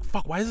 where? I'm like,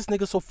 fuck, why is this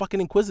nigga so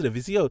fucking inquisitive?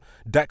 Is he a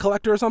debt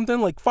collector or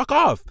something? Like, fuck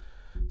off.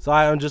 So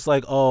I'm just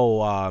like,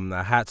 oh,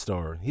 a hat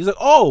store. He's like,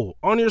 oh,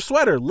 on your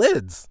sweater,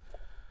 Lids.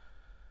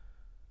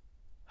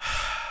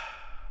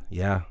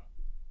 Yeah,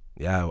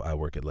 I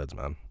work at Lids,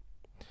 man.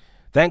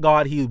 Thank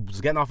God he was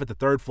getting off at the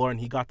 3rd floor and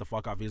he got the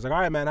fuck off. He's like, all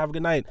right, man, have a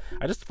good night.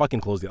 I just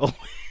fucking closed the elevator.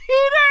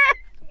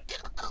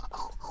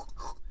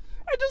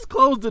 I just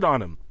closed it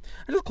on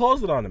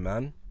him,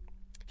 man.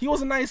 He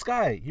was a nice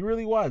guy. He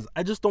really was.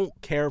 I just don't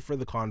care for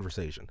the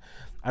conversation.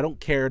 I don't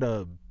care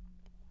to,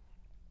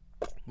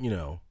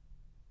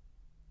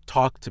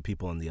 talk to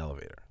people in the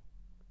elevator.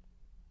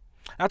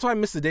 That's why I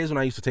miss the days when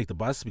I used to take the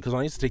bus, because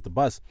when I used to take the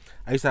bus,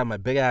 I used to have my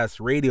big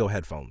ass radio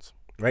headphones,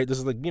 right? This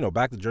is like,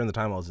 back during the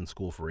time I was in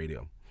school for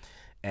radio.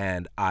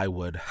 And I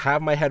would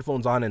have my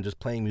headphones on and just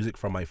playing music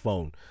from my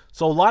phone.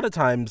 So a lot of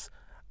times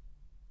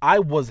I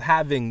was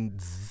having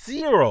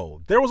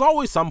zero. There was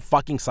always some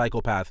fucking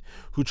psychopath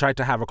who tried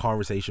to have a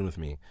conversation with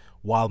me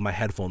while my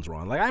headphones were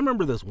on. Like, I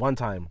remember this one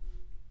time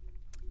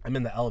I'm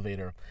in the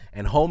elevator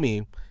and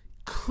homie,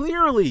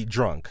 clearly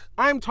drunk,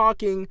 I'm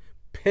talking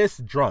piss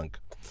drunk,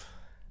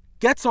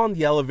 gets on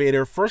the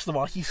elevator. First of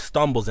all, he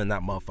stumbles in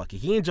that motherfucker.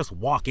 He ain't just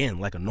walk in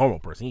like a normal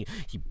person.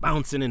 He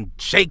bouncing and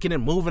shaking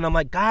and moving. I'm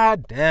like,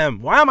 God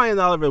damn, why am I in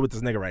the elevator with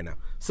this nigga right now?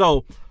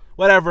 So,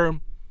 whatever.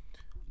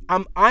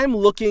 I'm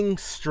looking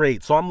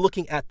straight. So I'm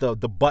looking at the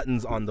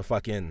buttons on the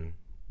fucking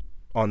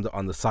on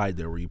the side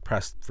there where you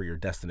press for your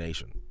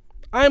destination.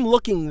 I'm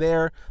looking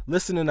there,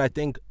 listening, I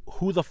think,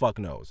 who the fuck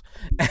knows?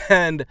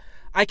 And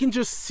I can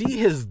just see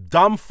his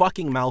dumb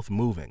fucking mouth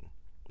moving.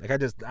 Like,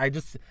 I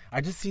just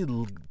see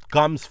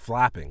gums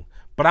flapping,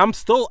 but I'm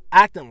still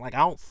acting like I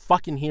don't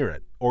fucking hear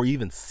it or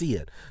even see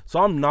it.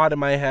 So I'm nodding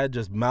my head,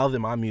 just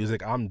mouthing my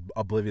music. I'm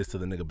oblivious to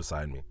the nigga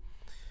beside me.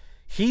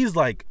 He's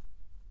like,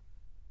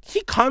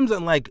 he comes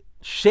and like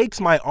shakes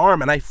my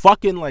arm, and I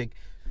fucking like,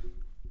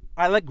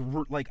 nigga,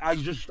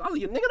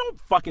 don't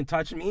fucking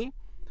touch me.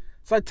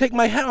 So I take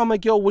my head. I'm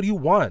like, yo, what do you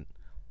want?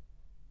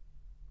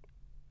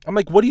 I'm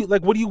like, what are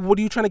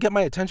you trying to get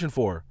my attention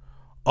for?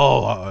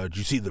 Oh, did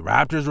you see the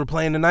Raptors were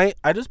playing tonight?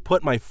 I just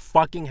put my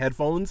fucking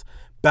headphones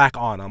back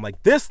on. I'm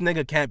like, this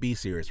nigga can't be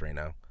serious right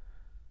now.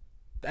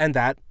 And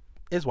that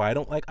is why I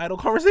don't like idle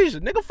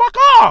conversation. Nigga, fuck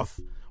off.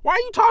 Why are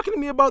you talking to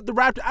me about the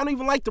Raptors? I don't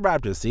even like the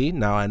Raptors. See,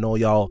 now I know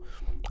y'all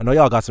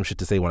got some shit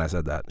to say when I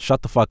said that.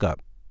 Shut the fuck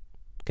up,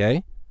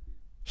 okay?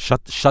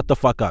 Shut the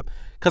fuck up.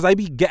 Cause I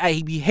be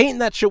hating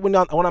that shit when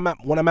I'm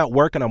at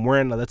work and I'm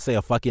wearing, let's say,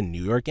 a fucking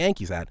New York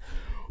Yankees hat.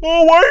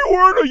 Oh, why are you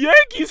wearing a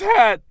Yankees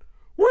hat?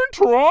 We're in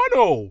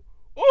Toronto.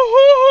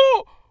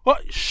 Oh.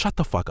 Shut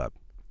the fuck up.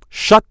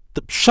 Shut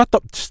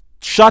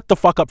the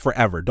fuck up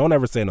forever. Don't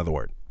ever say another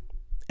word.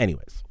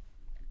 Anyways,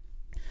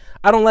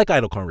 I don't like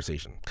idle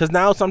conversation because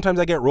now sometimes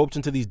I get roped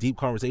into these deep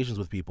conversations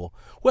with people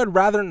who I'd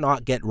rather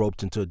not get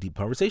roped into a deep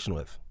conversation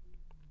with.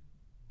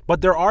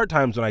 But there are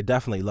times when I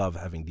definitely love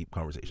having deep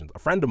conversations. A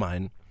friend of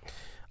mine,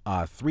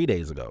 3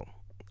 days ago,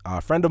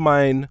 it's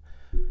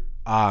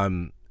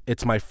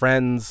my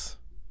friend's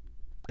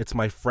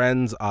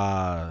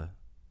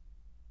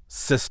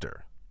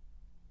sister.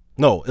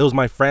 No, it was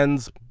my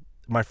friend's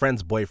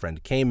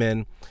boyfriend came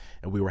in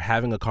and we were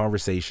having a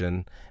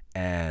conversation,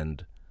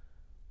 and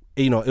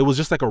you know, it was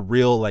just like a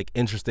real like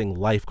interesting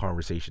life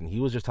conversation. He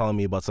was just telling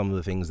me about some of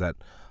the things that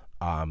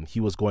he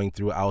was going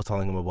through. I was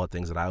telling him about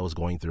things that I was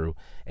going through,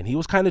 and he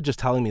was kind of just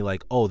telling me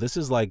like, oh, this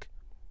is like,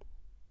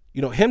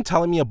 you know, him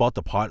telling me about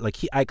the pot, like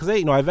I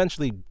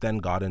eventually then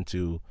got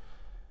into,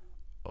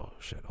 oh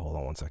shit, hold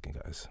on one second,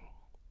 guys.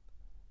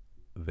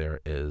 There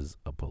is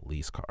a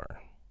police car.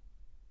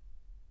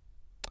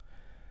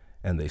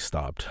 And they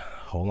stopped.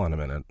 Hold on a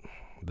minute.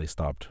 They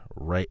stopped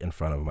right in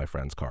front of my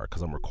friend's car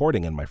because I'm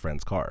recording in my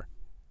friend's car.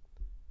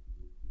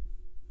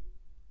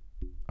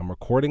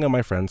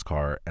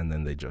 And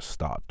then they just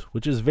stopped,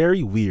 which is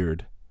very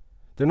weird.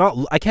 They're not,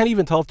 I can't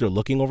even tell if they're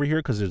looking over here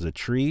because there's a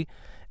tree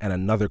and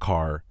another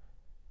car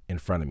in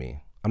front of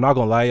me. I'm not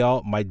gonna lie,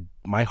 y'all.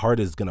 My heart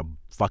is gonna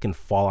fucking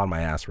fall on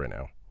my ass right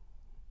now.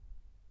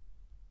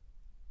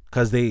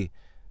 Because they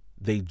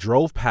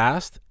drove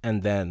past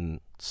and then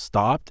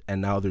stopped,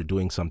 and now they're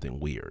doing something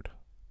weird.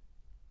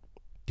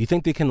 Do you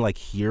think they can like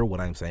hear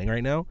what I'm saying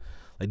right now?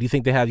 Like, do you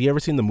think you ever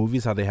seen the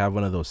movies how they have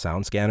one of those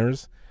sound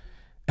scanners?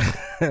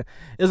 It's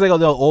like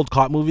the old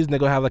cop movies, and they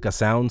go have like a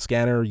sound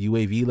scanner,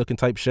 UAV looking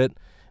type shit,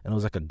 and it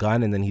was like a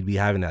gun, and then he'd be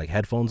having like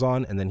headphones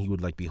on, and then he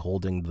would like be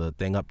holding the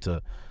thing up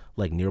to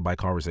like nearby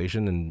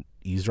conversation and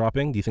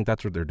eavesdropping. Do you think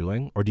that's what they're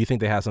doing? Or do you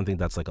think they have something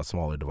that's like a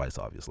smaller device,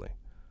 obviously?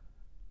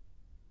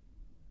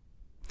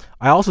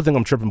 I also think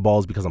I'm tripping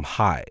balls because I'm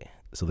high.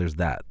 So there's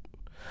that.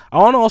 I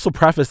want to also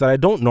preface that I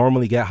don't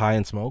normally get high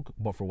and smoke,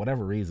 but for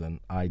whatever reason,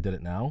 I did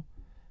it now.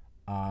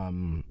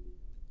 And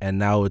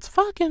now it's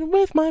fucking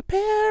with my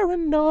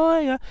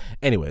paranoia.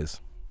 Anyways.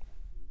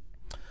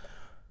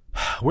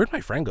 Where'd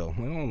my friend go?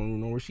 I don't even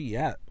know where she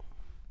at.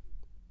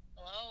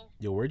 Hello?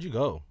 Yo, where'd you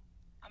go?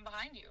 I'm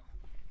behind you.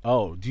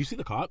 Oh, do you see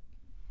the cop?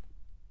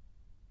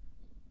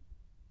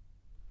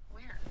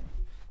 Where?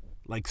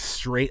 Like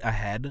straight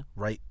ahead,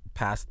 right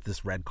past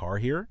this red car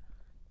here.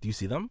 Do you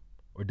see them?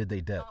 Or did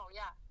they dip? Oh,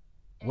 yeah.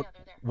 What, Yeah,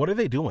 they're there. what are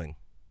they doing?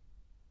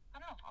 I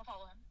don't know. I'll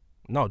follow him.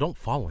 No, don't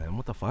follow him.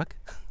 What the fuck?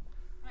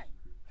 Right.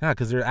 Yeah,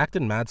 because they're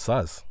acting mad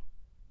sus.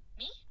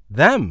 Me?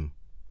 Them.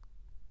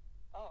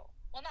 Oh.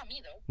 Well, not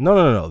me, though.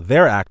 No.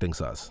 They're acting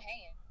sus. I'm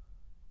hanging.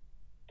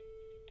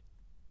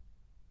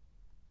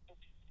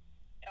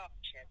 Oh,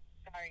 shit.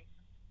 Sorry.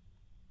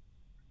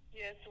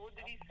 Yes, what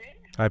did he say?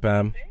 Hi,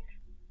 Pam.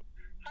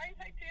 Hi,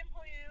 Tim,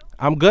 how are you?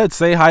 I'm good.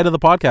 Say hi to the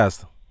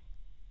podcast.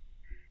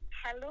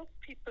 Hello,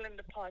 people in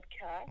the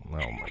podcast. Oh,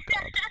 my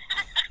God.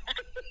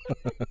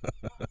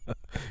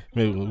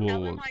 Maybe Tell them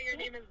we'll, how your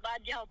name is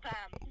Bad Gal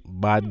Pam.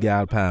 Bad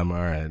gal Pam. All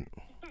right.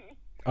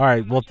 All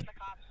right. Well,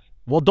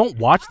 don't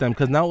watch them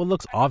because now it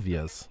looks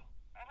obvious.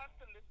 I have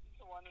to listen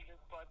to one of this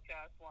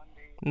podcast one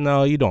day.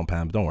 No, you don't,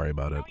 Pam. Don't worry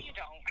about it. No, you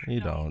don't. You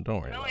don't.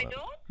 Don't worry No, about I it.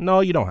 don't? No,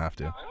 you don't have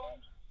to. Okay,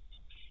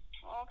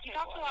 He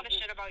talks a lot of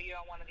shit about you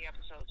on one of the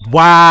episodes.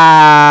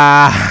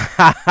 Wow.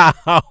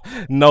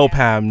 No,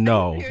 Pam.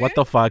 No. What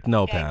the fuck?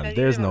 No, Pam.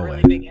 There's no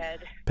way. Big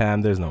head.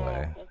 Pam, there's no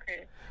way.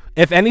 Okay.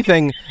 If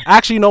anything,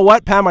 actually, you know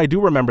what, Pam? I do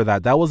remember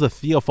that. That was a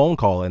Thea phone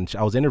call, and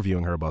I was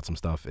interviewing her about some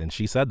stuff, and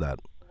she said that.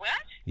 What?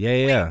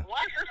 Yeah.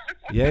 What?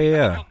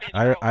 Yeah.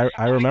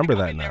 I remember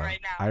that I'm now. right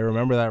now. I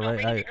remember that Don't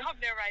right. make me come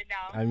there right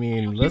now. I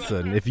mean,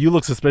 listen, if you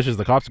look suspicious,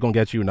 the cops are gonna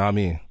get you, not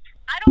me.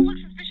 I don't look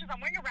suspicious. I'm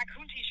wearing a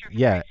raccoon t-shirt.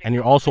 Yeah, and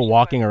you're also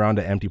walking around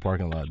an empty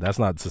parking lot. That's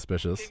not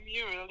suspicious. Tim,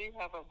 you really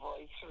have a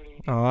voice,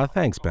 really. Aw,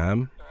 thanks,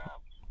 Pam.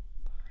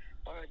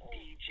 Or a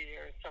DJ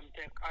or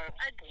something. Or a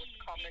sports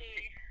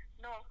commentator.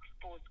 No,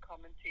 sports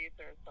commentator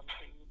or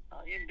something.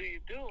 You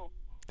do.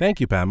 Thank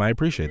you, Pam. I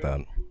appreciate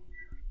that.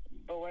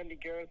 But when the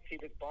girls see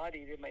the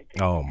body, they might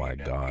think. Oh my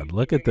God!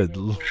 Look at the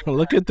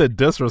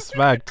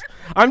disrespect.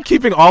 I'm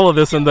keeping all of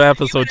this in the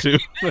episode too.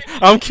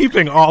 I'm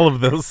keeping all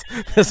of this.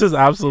 This is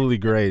absolutely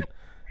great.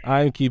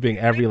 I'm keeping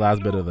every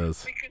last bit of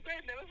this. Because I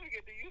never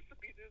forget, there used to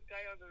be this guy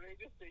on the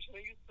radio station. I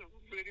used to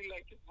really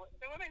like his voice.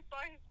 And when I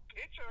saw his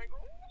picture, I go,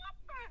 what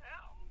the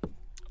hell?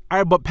 All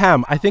right, but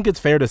Pam, I think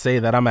it's fair to say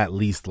that I'm at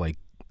least like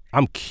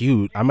I'm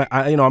cute. I'm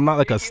not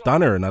like a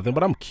stunner or nothing,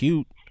 but I'm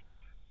cute.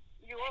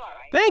 You are.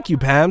 Thank you,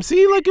 Pam.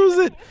 See, like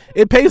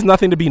it pays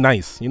nothing to be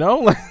nice, you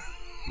know? I'm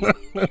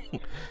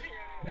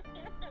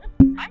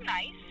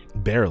nice.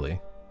 Barely.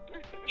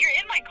 You're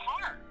in my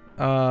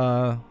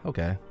car.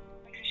 Okay.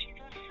 Because she's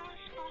a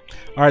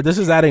suspect. All right, this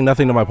is adding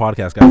nothing to my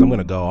podcast, guys. I'm going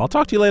to go. I'll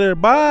talk to you later.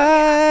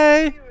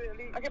 Bye.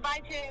 Okay,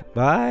 bye, Tim.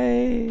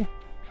 Bye.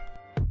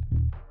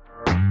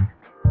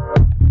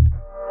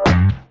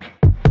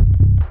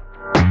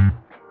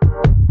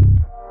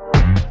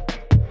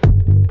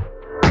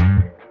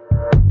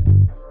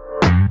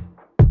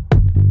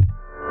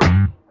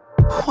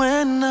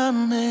 When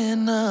I'm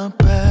in a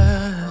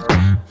bad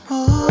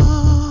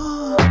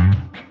mood,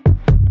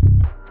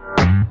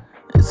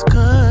 it's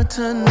good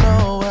to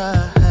know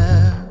I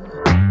have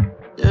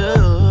you.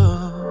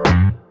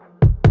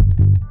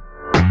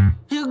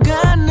 You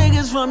got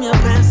niggas from your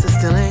past that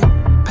still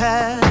ain't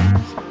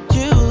past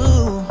you.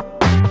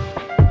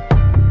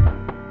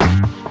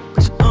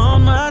 But you're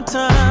on my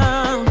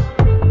time,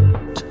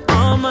 you're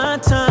on my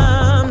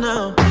time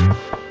now,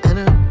 and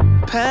it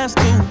past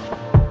due.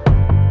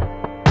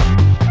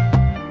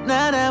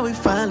 Now that we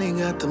finally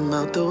got them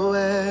out the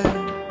way,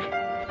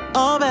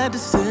 all bad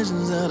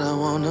decisions that I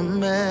wanna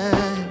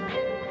make.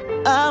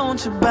 I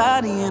want your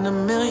body in a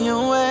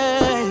million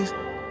ways.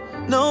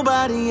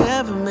 Nobody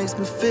ever makes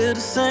me feel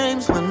the same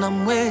as when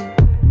I'm with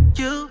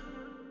you.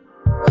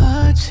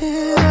 Arch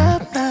it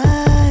up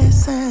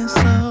nice and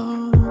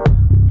slow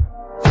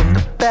from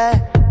the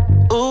back.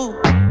 Ooh,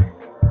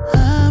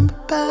 I'm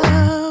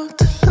about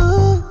to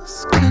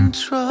lose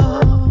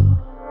control,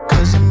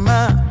 'cause you're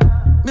my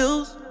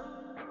muse.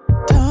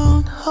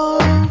 Don't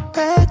hold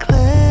back,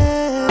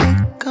 let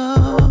it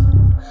go.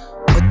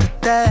 What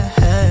did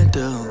that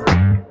do?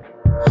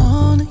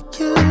 Only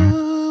you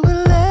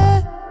will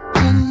let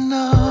me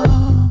know.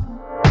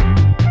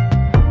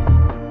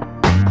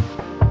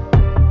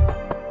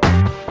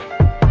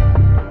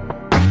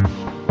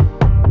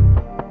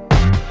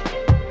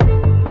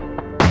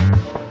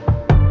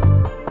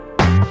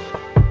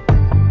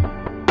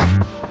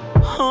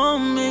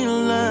 Hold me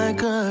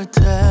like a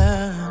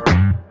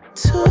tattoo.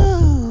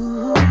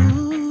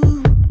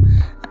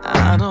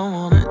 I don't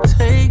wanna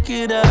take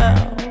it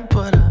out,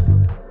 but I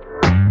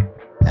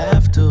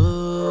have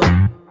to.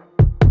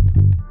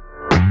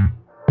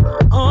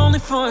 But only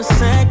for a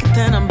second,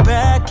 then I'm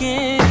back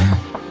in.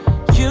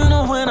 You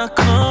know when I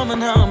come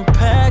and how I'm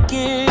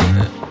packing.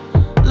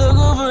 Look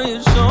over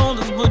your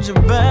shoulders, put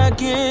your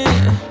back in.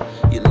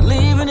 You're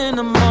leaving in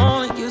the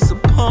morning, you're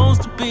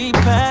supposed to be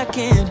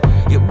packing.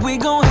 Yeah, we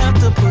gon' have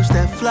to push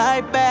that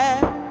flight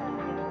back.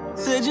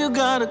 Said you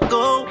gotta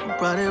go,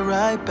 brought it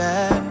right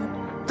back.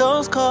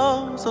 Those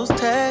calls, those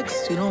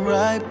texts, you don't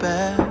write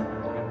back.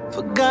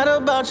 Forgot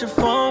about your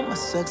phone, my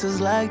sex is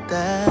like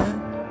that,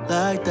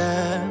 like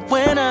that.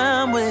 When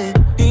I'm with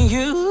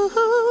you,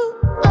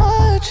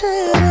 arch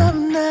it up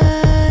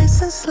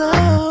nice and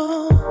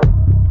slow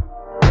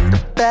in the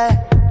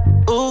back.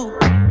 Ooh,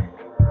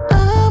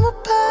 I'm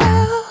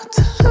about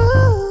to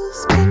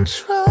lose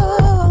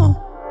control,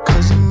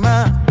 'cause you're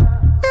my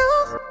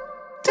muse.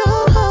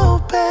 Don't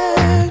hold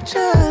back,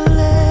 just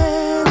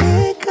let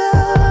it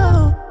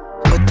go.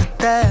 What did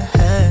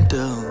that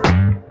do?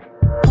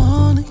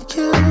 Only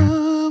you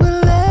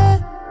will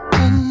let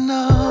me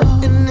know.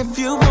 And if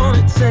you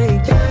wanna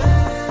take it,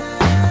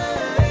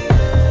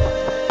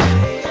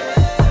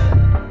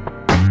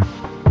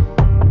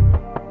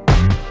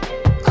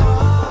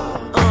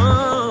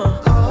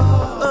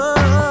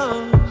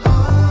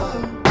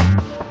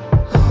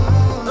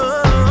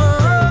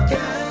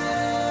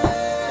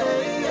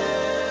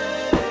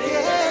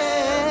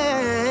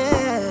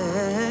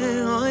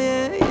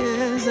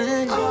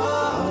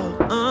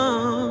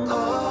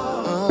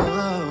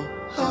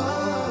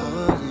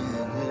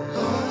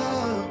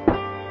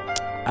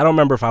 I don't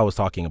remember if I was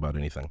talking about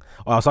anything.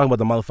 Oh, I was talking about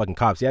the motherfucking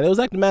cops. Yeah, it was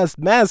like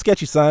mad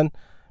sketchy, son.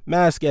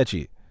 Mad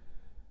sketchy.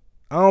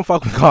 I don't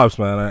fuck with cops,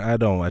 man. I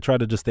don't. I try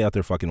to just stay out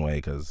their fucking way,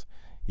 because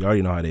you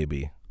already know how they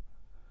be.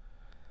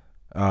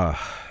 What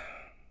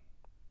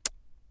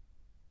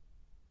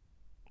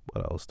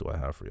else do I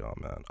have for y'all,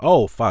 man?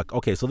 Oh, fuck.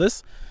 Okay, so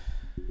this,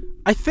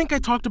 I think I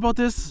talked about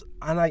this,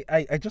 and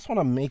I just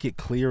want to make it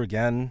clear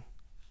again,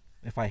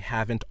 if I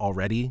haven't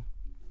already.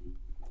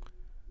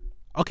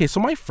 Okay, so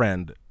my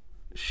friend,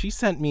 she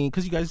sent me,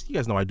 because you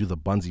guys know I do the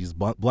Bunsies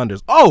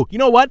blunders. Oh, you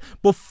know what?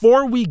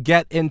 Before we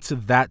get into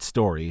that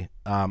story,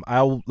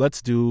 let's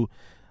do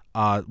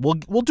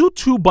we'll do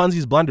 2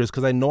 Bunsies blunders,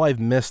 because I know I've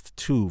missed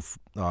 2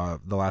 the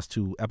last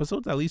 2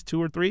 episodes, at least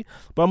 2 or 3,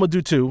 but I'm gonna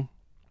do 2.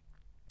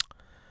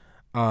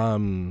 Yeah,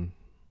 I'm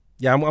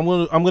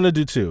gonna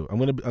do 2. I'm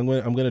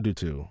gonna do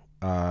 2.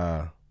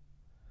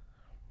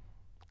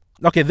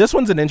 Okay, this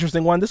one's an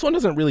interesting one. This one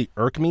doesn't really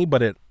irk me,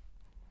 but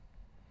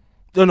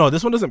no,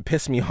 this one doesn't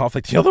piss me off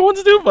like the other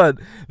ones do, but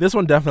this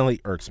one definitely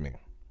irks me.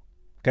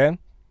 Okay?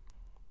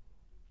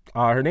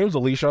 Her name's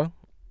Alicia.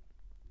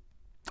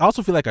 I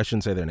also feel like I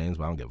shouldn't say their names,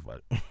 but I don't give a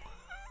fuck.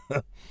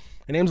 Her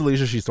name's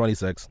Alicia. She's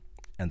 26,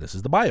 and this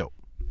is the bio.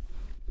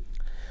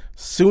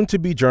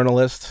 Soon-to-be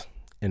journalist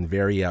and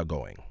very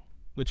outgoing,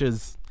 which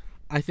is,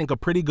 I think, a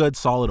pretty good,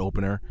 solid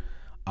opener.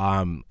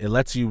 It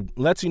lets you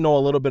know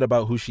a little bit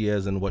about who she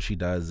is and what she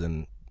does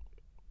and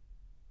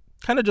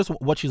kind of just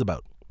what she's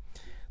about.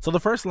 So the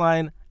first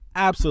line,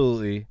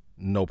 absolutely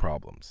no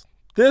problems.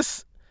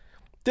 This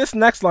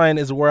next line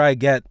is where I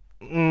get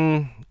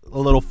a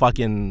little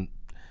fucking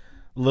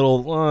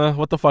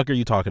what the fuck are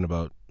you talking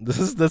about? This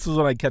is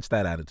when I catch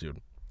that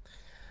attitude.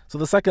 So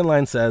the second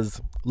line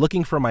says,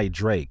 looking for my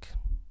Drake.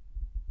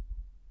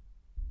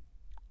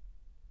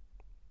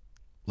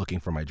 Looking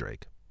for my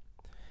Drake.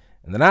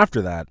 And then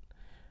after that,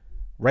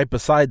 right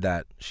beside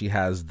that, she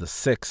has the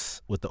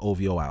 6 with the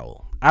OVO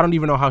owl. I don't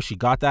even know how she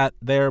got that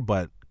there,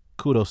 but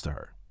kudos to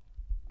her.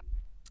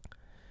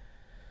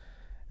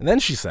 And then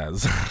she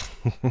says,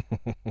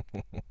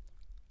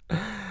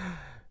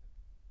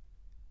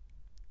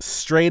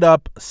 straight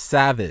up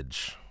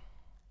savage.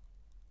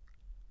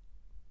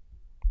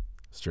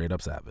 Straight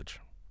up savage.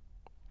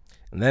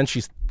 And then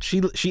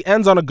she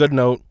ends on a good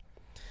note,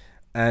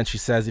 and she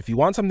says, if you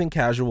want something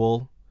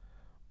casual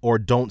or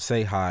don't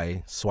say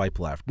hi, swipe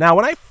left. Now,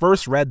 when I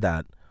first read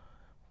that,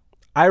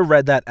 I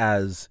read that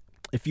as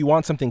if you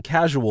want something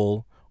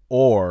casual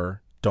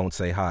or don't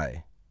say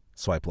hi,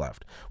 swipe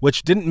left,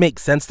 which didn't make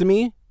sense to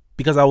me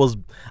because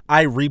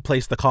I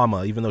replaced the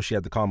comma, even though she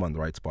had the comma on the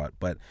right spot.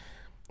 But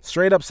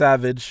straight up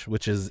savage,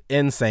 which is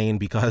insane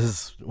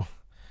because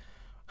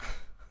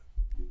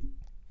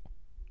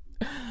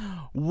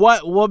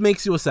what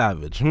makes you a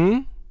savage?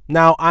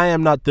 Now, I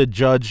am not the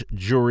judge,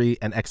 jury,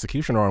 and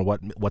executioner on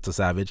what's a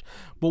savage,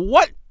 but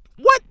what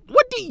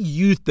do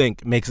you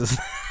think makes a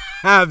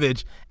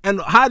savage?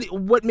 And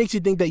what makes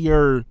you think that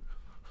you're?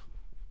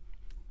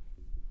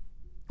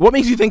 What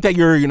makes you think that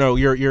you're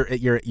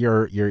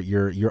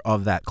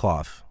of that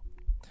cloth?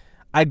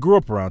 I grew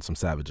up around some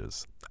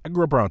savages. I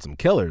grew up around some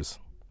killers.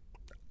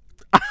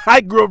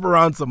 I grew up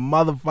around some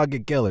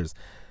motherfucking killers.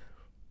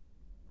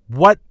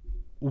 What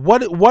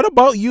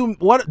about you?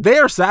 They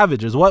are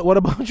savages. What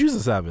about you's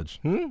a savage?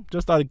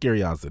 Just out of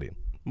curiosity.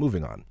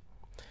 Moving on.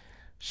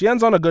 She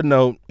ends on a good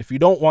note. If you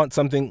want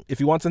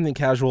something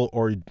casual,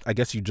 or I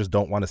guess you just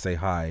don't want to say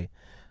hi,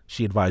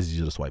 she advises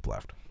you to swipe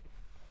left.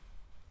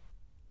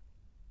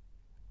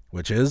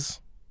 Which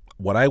is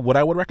what I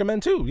would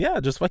recommend too. Yeah,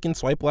 just fucking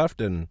swipe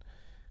left and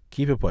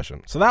keep it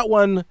pushing. So that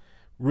one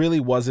really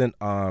wasn't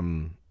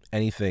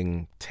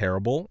anything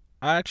terrible.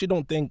 I actually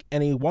don't think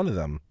any one of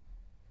them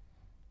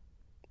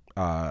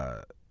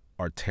are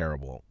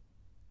terrible.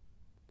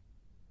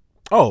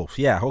 Oh,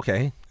 yeah,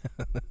 okay.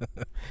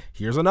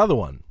 Here's another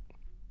one.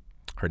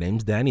 Her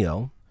name's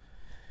Danielle.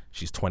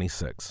 She's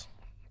 26.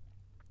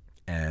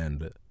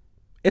 And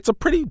it's a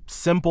pretty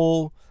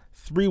simple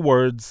 3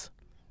 words.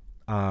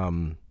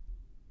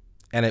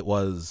 And it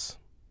was,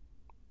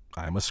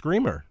 I'm a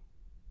screamer.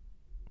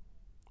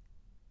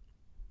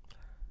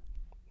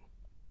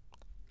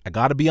 I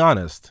gotta be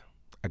honest.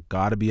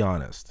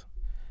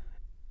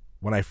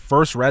 When I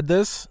first read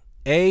this,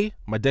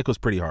 my dick was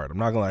pretty hard. I'm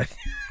not gonna lie.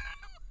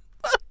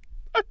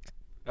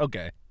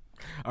 Okay.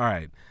 All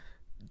right.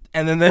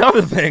 And then the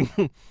other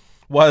thing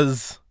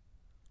was,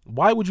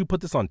 why would you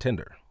put this on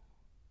Tinder?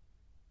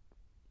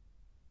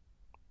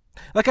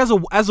 Like as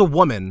a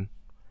woman,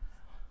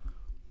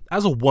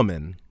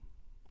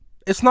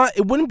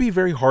 it wouldn't be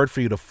very hard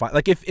for you to find,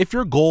 like if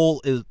your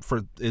goal is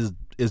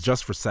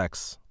just for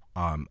sex,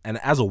 and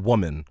as a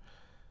woman,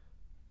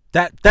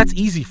 that's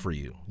easy for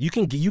you. You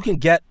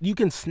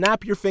can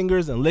snap your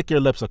fingers and lick your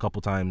lips a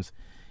couple times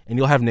and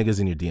you'll have niggas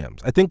in your DMs.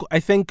 I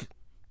think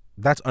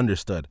that's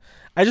understood.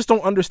 I just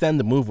don't understand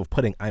the move of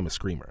putting I'm a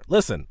screamer.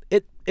 Listen,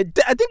 I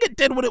think it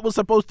did what it was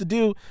supposed to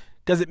do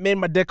because it made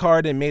my dick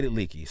hard and made it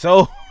leaky.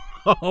 So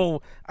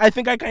I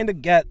think I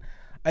get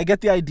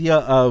the idea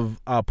of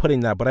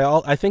putting that, but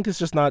I think it's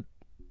just not.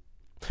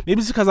 Maybe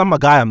it's because I'm a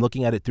guy. I'm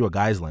looking at it through a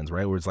guy's lens,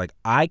 right? Where it's like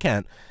I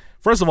can't.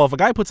 First of all, if a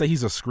guy puts that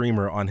he's a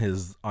screamer on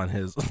his on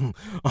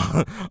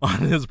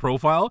his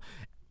profile,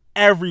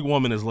 every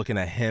woman is looking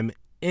at him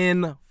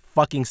in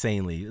fucking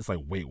sanely. It's like,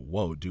 wait,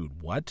 whoa,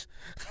 dude, what?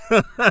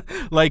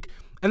 Like,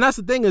 and that's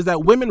the thing, is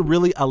that women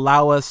really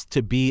allow us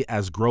to be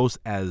as gross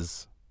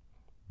as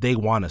they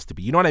want us to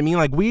be. You know what I mean?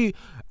 Like, we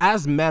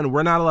as men,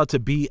 we're not allowed to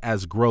be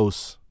as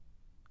gross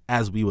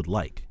as we would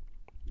like,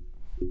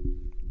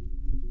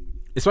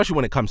 especially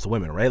when it comes to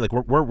women, right? Like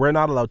we're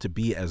not allowed to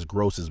be as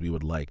gross as we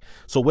would like.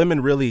 So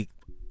women really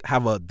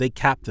they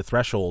cap the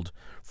threshold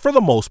for the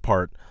most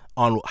part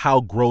on how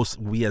gross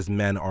we as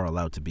men are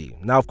allowed to be.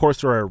 Now, of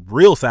course, there are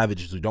real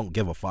savages who don't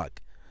give a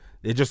fuck.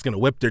 They're just gonna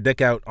whip their dick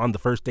out on the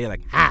first day,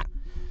 like, ha.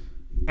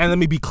 And let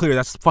me be clear,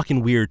 that's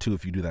fucking weird too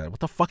if you do that.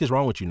 What the fuck is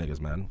wrong with you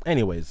niggas, man?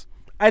 Anyways,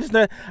 I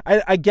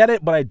get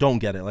it, but I don't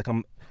get it. Like,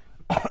 I'm,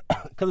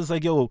 because it's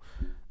like, yo,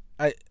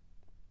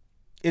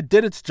 it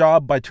did its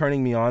job by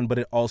turning me on, but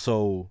it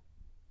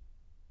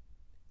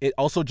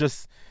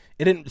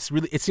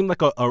seemed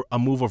like a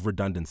move of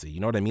redundancy. You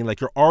know what I mean?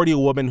 Like, you're already a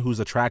woman who's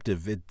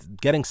attractive.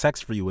 Getting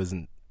sex for you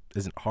isn't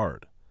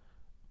hard.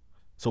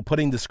 So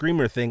putting the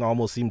screamer thing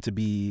almost seemed to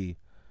be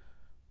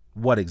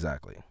what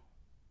exactly?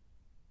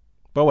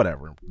 But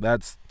whatever.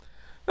 That's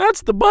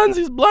the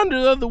Bunsies blunder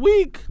of the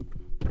week.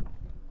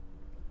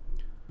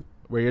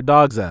 Where your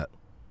dog's at?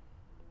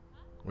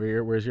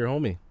 Where's your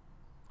homie?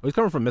 Oh, he's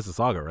coming from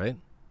Mississauga, right?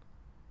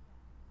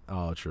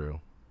 Oh,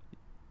 true.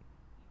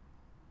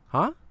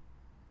 Huh?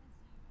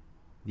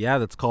 Yeah,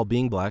 that's called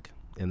being black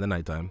in the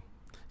nighttime.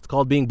 It's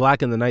called being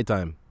black in the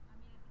nighttime.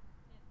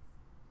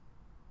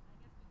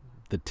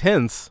 The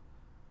tints?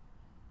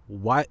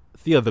 Why?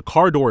 Thea, the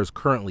car door is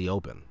currently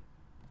open.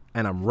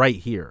 And I'm right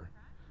here.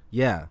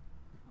 Yeah.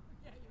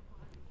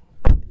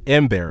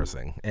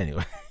 Embarrassing.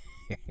 Anyway.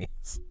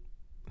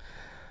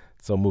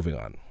 So moving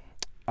on.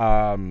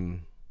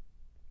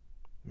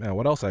 Man,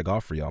 what else I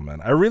got for y'all,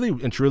 man? I really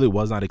and truly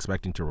was not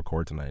expecting to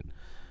record tonight.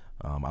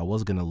 I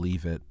was going to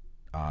leave it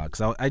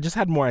because I just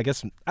had more, I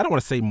guess, I don't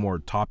want to say more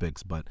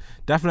topics, but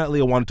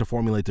definitely I wanted to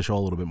formulate the show a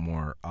little bit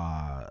more.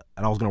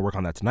 And I was going to work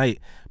on that tonight.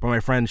 But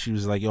my friend, she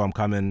was like, yo, I'm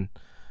coming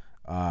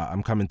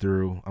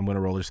through. I'm going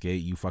to roller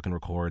skate. You fucking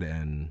record.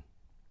 And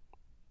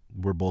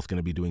we're both going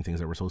to be doing things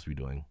that we're supposed to be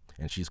doing.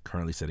 And she's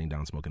currently sitting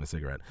down smoking a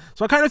cigarette.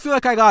 So I kind of feel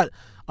like I got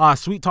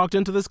sweet talked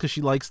into this because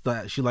she likes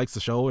the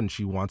show and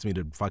she wants me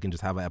to fucking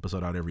just have an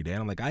episode out every day.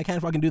 And I'm like, I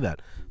can't fucking do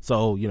that.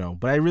 So, you know,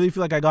 but I really feel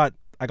like I got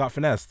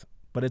finessed.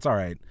 But it's all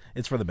right.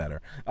 It's for the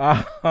better.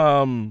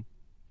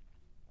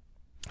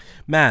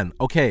 Man,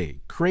 okay.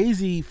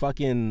 Crazy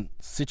fucking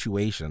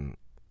situation.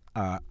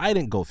 I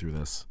didn't go through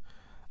this,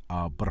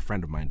 but a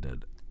friend of mine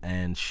did.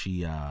 And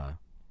she,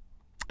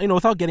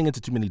 without getting into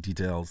too many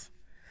details,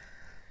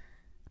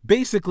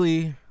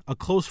 basically a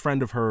close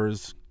friend of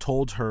hers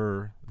told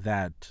her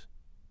that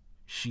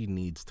she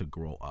needs to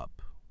grow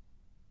up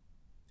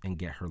and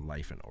get her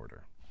life in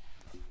order.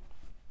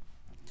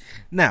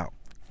 Now,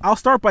 I'll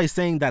start by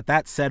saying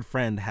that said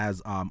friend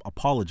has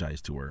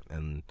apologized to her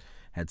and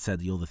had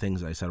said, the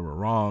things I said were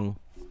wrong.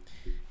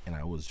 And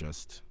I was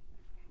just,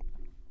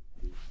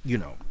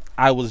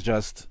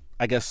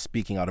 I guess,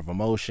 speaking out of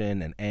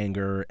emotion and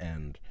anger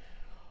and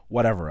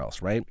whatever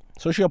else, right?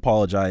 So she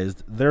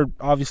apologized. They're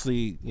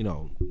obviously,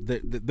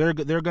 they're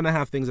going to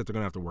have things that they're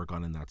going to have to work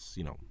on, and that's,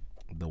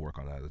 they'll work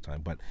on that at the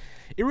time. But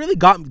it really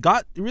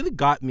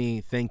got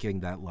me thinking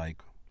that,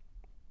 like,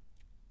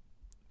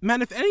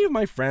 man, if any of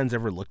my friends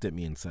ever looked at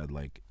me and said,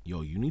 like,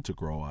 yo, you need to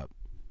grow up,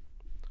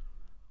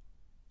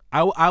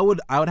 I would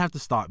have to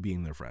stop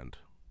being their friend.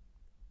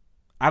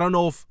 I don't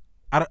know if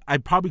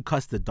I'd probably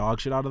cuss the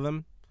dog shit out of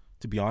them,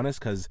 to be honest,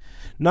 because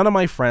none of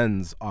my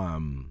friends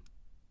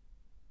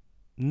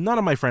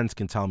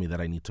can tell me that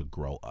I need to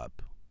grow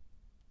up.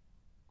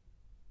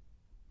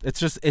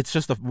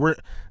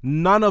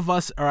 None of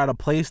us are at a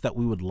place that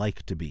we would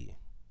like to be.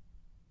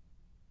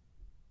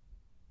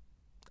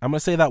 I'm going to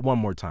say that one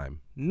more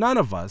time. None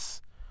of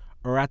us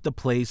are at the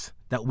place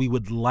that we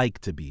would like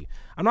to be.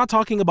 I'm not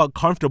talking about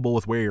comfortable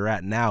with where you're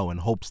at now and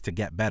hopes to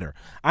get better.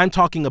 I'm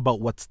talking about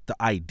what's the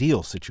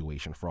ideal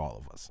situation for all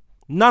of us.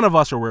 None of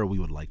us are where we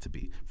would like to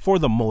be, for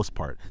the most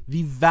part.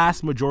 The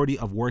vast majority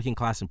of working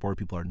class and poor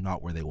people are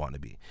not where they want to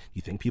be. Do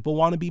you think people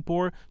want to be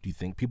poor? Do you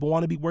think people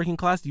want to be working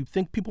class? Do you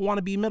think people want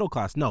to be middle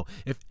class? No.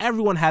 If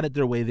everyone had it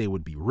their way, they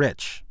would be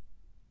rich.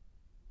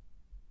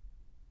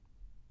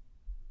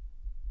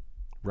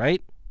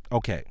 Right?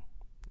 Okay.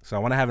 So I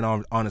want to have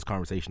an honest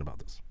conversation about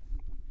this.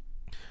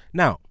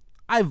 Now,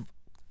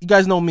 you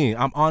guys know me.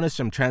 I'm honest,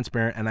 I'm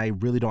transparent, and I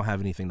really don't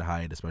have anything to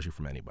hide, especially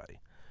from anybody.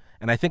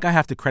 And I think I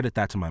have to credit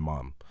that to my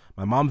mom.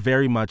 My mom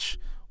very much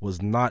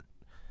was not,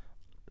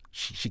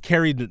 she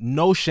carried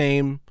no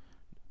shame,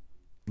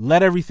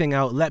 let everything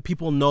out, let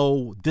people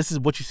know this is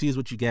what you see is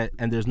what you get,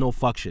 and there's no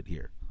fuck shit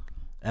here.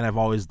 And I've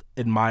always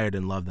admired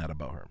and loved that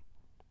about her.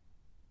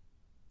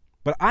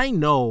 But I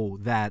know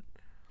that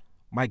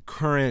my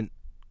current,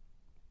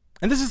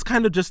 and this is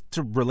kind of just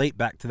to relate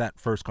back to that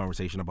first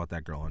conversation about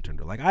that girl on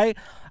Tinder. Like,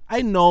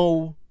 I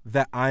know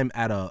that I'm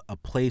at a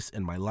place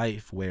in my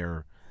life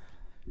where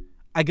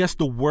I guess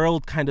the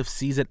world kind of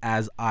sees it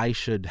as I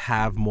should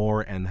have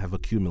more and have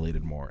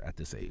accumulated more at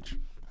this age.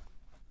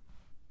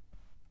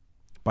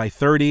 By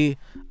 30,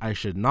 I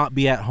should not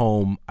be at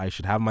home. I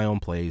should have my own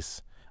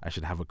place. I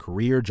should have a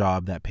career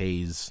job that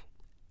pays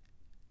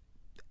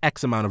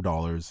X amount of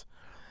dollars.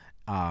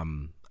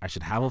 I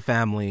should have a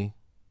family.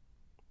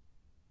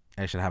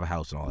 I should have a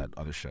house and all that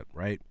other shit,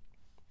 right?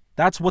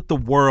 That's what the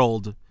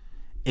world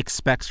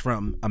expects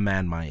from a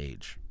man my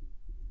age.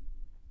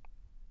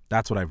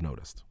 That's what I've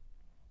noticed.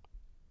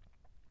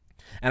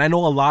 And I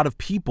know a lot of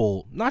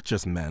people, not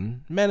just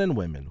men and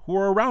women, who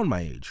are around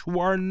my age, who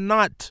are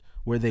not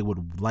where they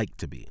would like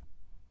to be.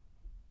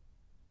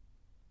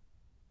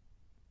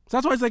 So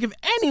that's why it's like, if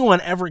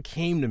anyone ever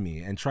came to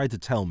me and tried to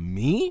tell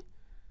me,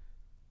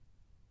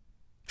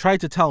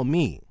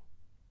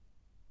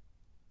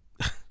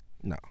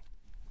 no.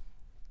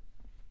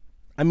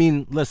 I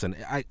mean, listen,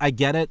 I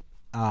get it.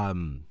 I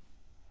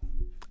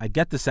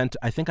get the sense.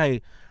 I think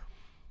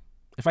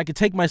if I could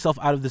take myself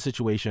out of the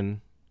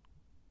situation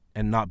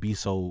and not be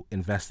so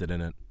invested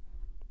in it,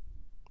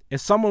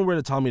 if someone were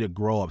to tell me to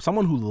grow up,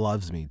 someone who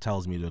loves me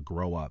tells me to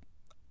grow up,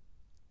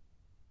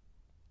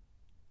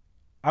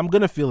 I'm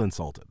going to feel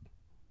insulted.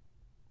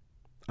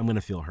 I'm going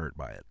to feel hurt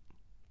by it.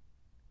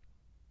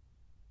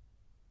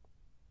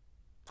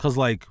 Cause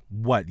like,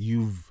 what,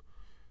 you're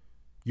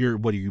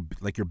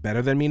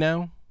better than me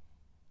now?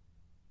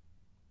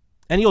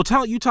 And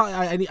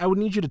I would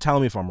need you to tell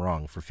me if I'm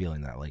wrong for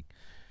feeling that. Like,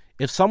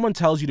 If someone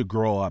tells you to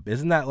grow up,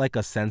 isn't that like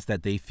a sense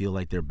that they feel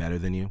like they're better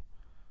than you?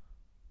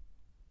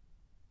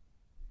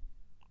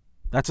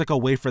 That's like a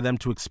way for them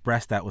to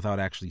express that without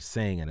actually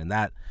saying it. And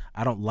that,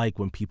 I don't like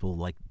when people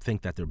like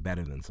think that they're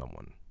better than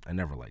someone. I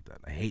never like that.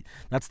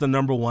 That's the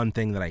number one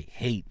thing that I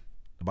hate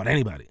about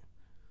anybody.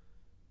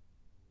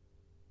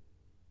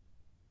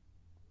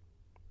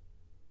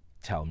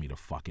 Tell me to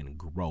fucking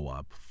grow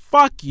up.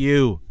 Fuck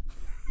you.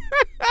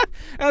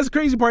 That's the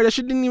crazy part. It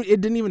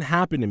didn't even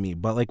happen to me.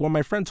 But like when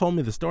my friend told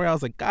me the story, I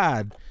was like,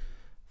 God,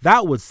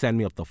 that would send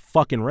me up the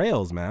fucking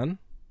rails, man.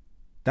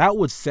 That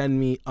would send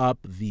me up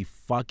the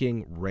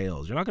fucking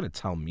rails. You're not going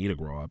to tell me to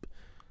grow up.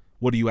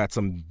 What are you at,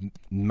 some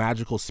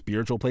magical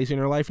spiritual place in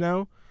your life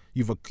now?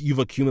 You've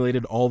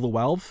accumulated all the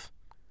wealth.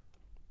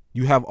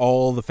 You have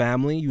all the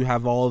family. You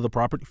have all the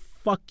property.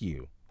 Fuck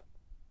you.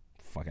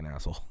 Fucking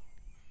asshole.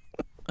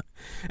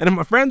 And if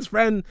my friend's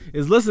friend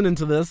is listening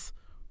to this,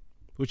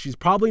 which she's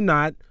probably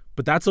not,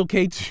 but that's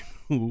okay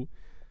too,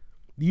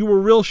 you were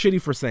real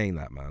shitty for saying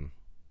that, man.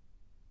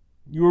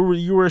 You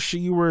were a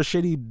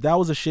shitty, that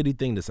was a shitty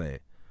thing to say.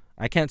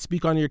 I can't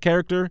speak on your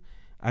character.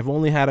 I've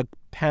only had a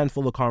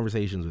handful of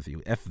conversations with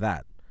you, if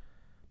that.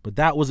 But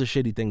that was a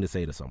shitty thing to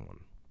say to someone.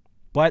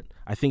 But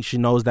I think she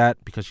knows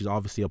that because she's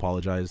obviously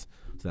apologized,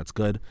 so that's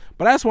good.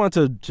 But I just wanted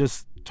to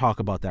just talk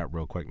about that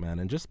real quick, man,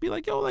 and just be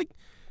like, yo, like,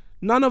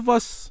 none of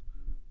us,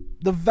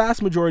 the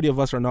vast majority of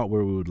us are not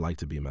where we would like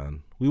to be,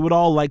 man. We would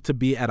all like to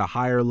be at a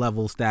higher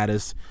level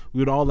status. We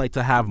would all like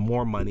to have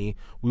more money.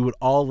 We would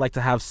all like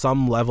to have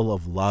some level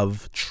of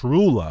love,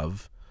 true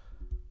love.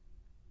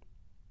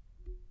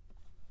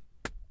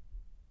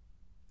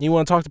 You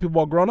want to talk to people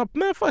while growing up?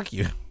 Man, fuck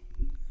you.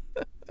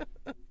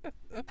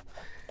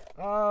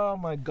 Oh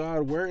my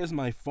God, where is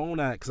my phone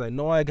at? Because I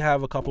know I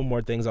have a couple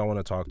more things I want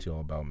to talk to you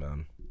all about,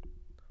 man.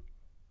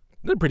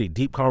 This is a pretty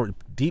deep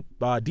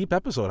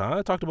episode, huh?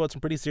 I talked about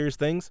some pretty serious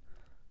things.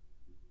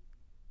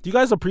 Do you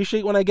guys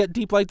appreciate when I get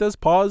deep like this?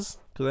 Pause,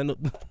 because I know.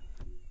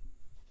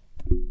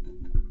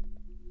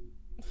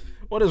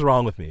 What is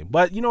wrong with me?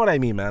 But you know what I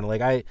mean, man.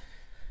 Like I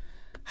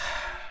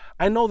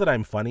know that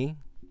I'm funny.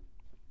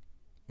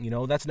 You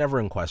know, that's never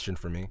in question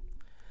for me.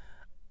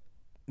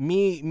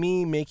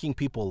 Me making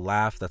people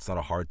laugh, that's not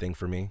a hard thing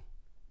for me.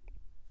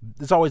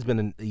 It's always been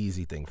an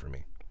easy thing for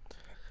me.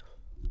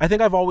 I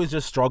think I've always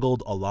just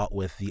struggled a lot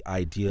with the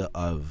idea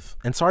of,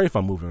 and sorry if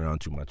I'm moving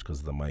around too much because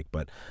of the mic,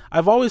 but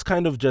I've always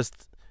kind of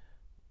just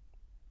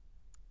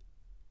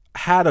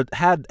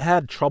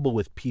had trouble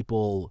with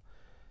people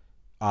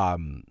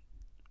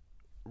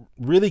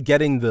really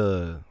getting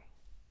the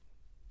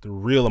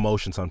real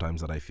emotion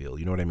sometimes that I feel.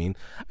 You know what I mean?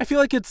 I feel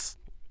like it's,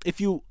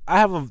 I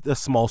have a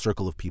small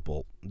circle of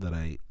people that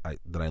I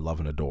love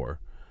and adore.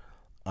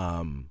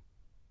 And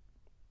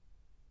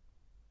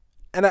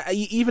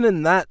even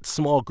in that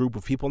small group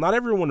of people, not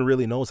everyone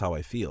really knows how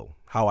I feel,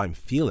 how I'm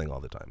feeling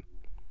all the time.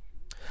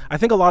 I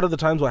think a lot of the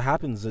times what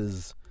happens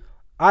is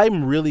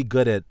I'm really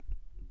good at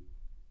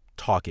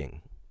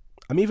talking.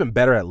 I'm even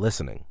better at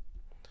listening.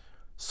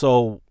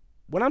 So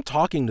when I'm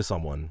talking to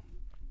someone,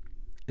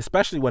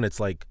 especially when it's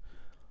like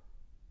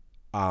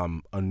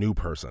a new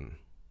person,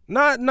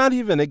 not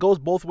even, it goes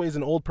both ways,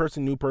 an old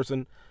person, new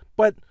person.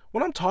 But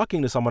when I'm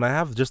talking to someone, I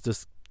have just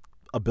this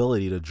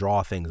ability to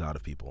draw things out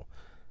of people.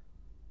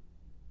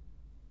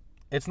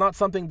 It's not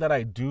something that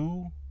I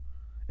do.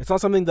 It's not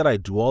something that I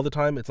do all the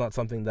time. It's not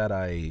something that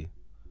I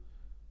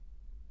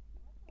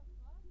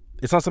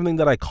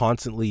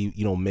constantly,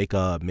 you know, make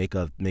a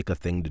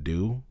thing to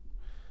do.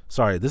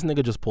 Sorry, this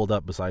nigga just pulled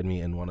up beside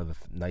me in one of the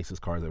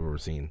nicest cars I've ever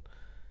seen,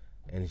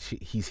 and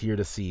he's here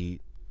to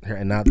see her.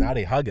 And now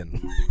they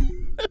hugging.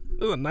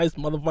 This is a nice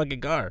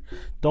motherfucking car.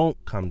 Don't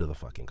come to the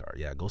fucking car.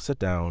 Yeah, go sit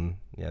down.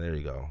 Yeah, there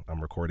you go. I'm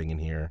recording in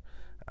here.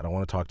 I don't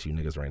want to talk to you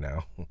niggas right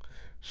now.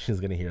 She's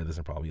gonna hear this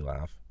and probably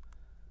laugh.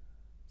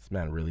 This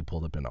man really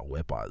pulled up in a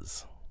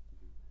whip-az.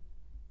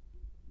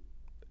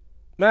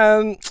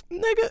 Man,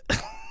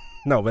 nigga.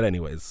 No, but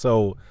anyways,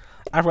 so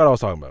I forgot what I was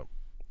talking about.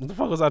 What the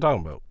fuck was I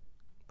talking about?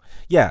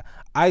 Yeah,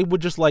 I would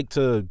just like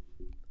to,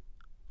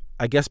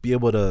 I guess, be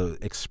able to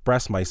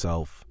express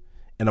myself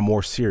in a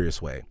more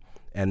serious way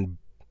and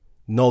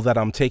know that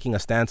I'm taking a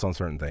stance on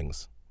certain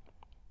things,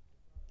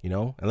 you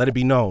know, and let it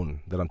be known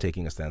that I'm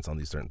taking a stance on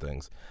these certain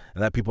things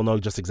and that people know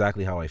just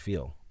exactly how I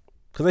feel,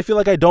 because I feel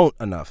like I don't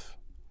enough,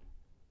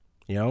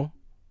 you know.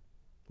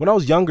 When I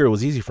was younger, it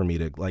was easy for me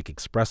to like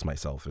express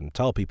myself and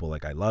tell people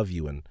like I love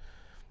you and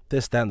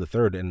this, that, and the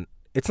third. And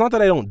it's not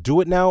that I don't do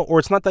it now, or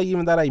it's not that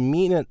even that I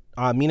mean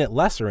it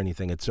less or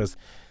anything. It's just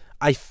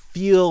I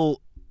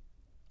feel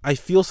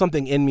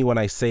something in me when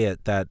I say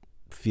it that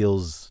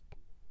feels,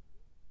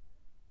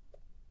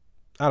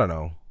 I don't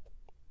know,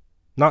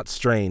 not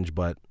strange,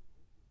 but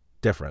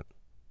different.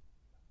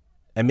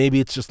 And maybe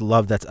it's just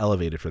love that's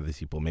elevated for these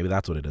people. Maybe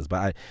that's what it is.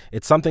 But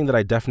it's something that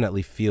I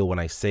definitely feel when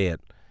I say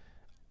it,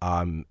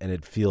 and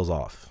it feels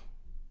off.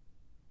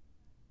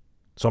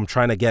 So I'm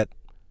trying to get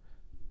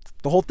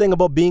the whole thing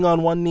about being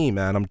on one knee,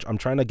 man. I'm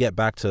trying to get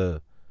back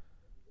to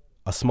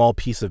a small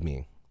piece of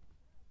me.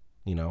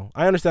 You know,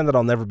 I understand that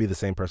I'll never be the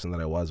same person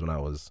that I was when I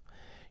was,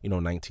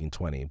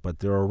 1920. But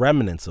there are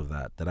remnants of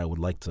that I would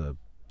like to,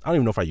 I don't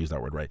even know if I use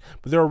that word right,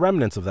 but there are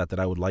remnants of that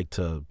I would like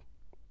to,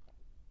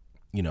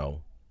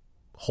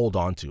 hold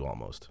on to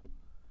almost.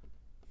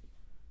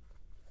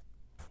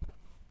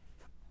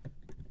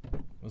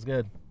 What's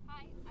good?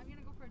 Hi, I'm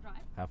gonna go for a drive.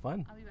 Have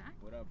fun. I'll be back.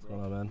 What up, What's bro?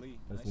 going on, man? Lee,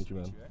 Nice to meet you,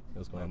 man.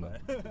 What's going on, man?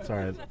 man?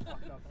 Sorry.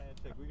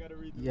 We gotta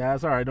read this. Yeah,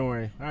 it's all right. Don't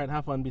worry. All right,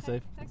 have fun. Be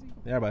safe. Text me.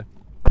 Yeah, bye.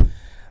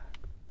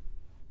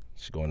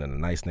 She's going in a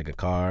nice nigga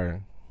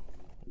car.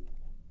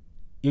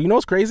 You know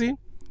what's crazy?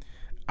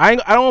 I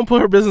don't want to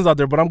put her business out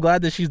there, but I'm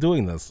glad that she's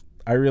doing this.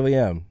 I really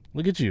am.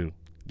 Look at you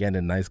getting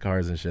in nice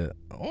cars and shit.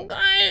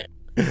 Okay.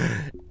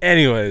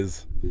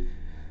 Anyways,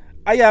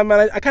 yeah,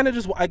 man. I kind of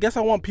just, I guess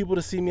I want people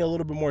to see me a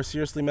little bit more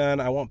seriously,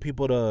 man. I want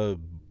people to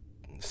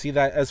see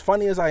that as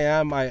funny as I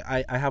am,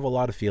 I have a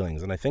lot of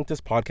feelings, and I think this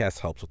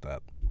podcast helps with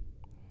that.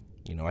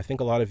 I think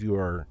a lot of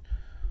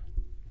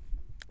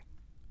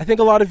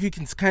you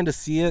can kind of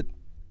see it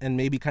and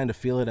maybe kind of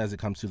feel it as it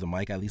comes through the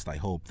mic. At least I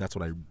hope. That's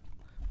what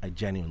I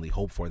genuinely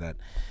hope for, that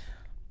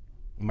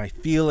my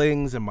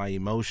feelings and my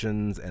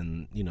emotions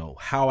and,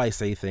 how I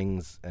say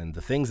things and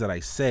the things that I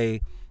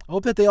say, I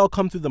hope that they all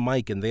come through the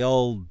mic and they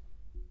all,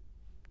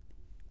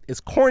 as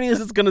corny as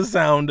it's going to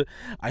sound,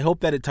 I hope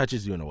that it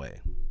touches you in a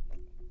way.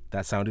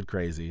 That sounded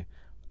crazy.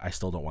 I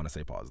still don't want to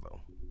say pause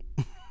though.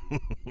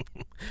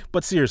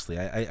 But seriously,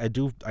 I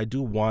do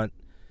want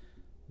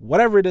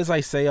whatever it is I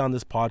say on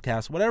this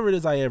podcast, whatever it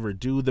is I ever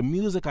do, the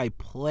music I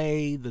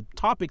play, the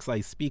topics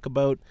I speak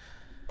about,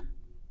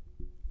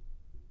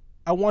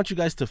 I want you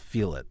guys to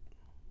feel it.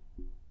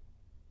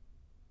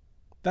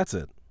 That's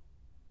it.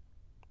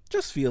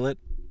 Just feel it.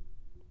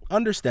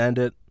 Understand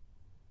it.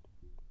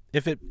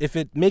 If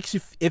it makes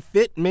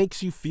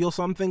you feel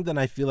something, then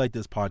I feel like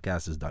this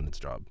podcast has done its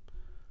job.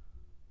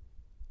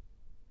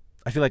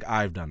 I feel like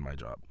I've done my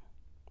job.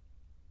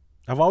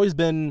 I've always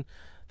been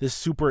this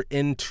super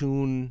in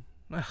tune.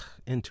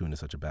 In tune is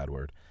such a bad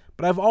word.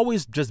 But I've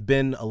always just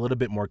been a little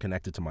bit more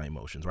connected to my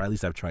emotions, or at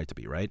least I've tried to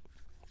be, right?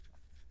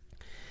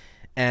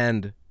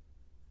 And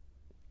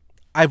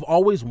I've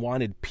always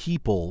wanted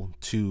people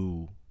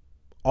to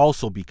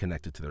also be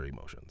connected to their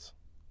emotions.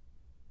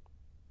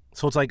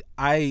 So it's like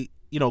kind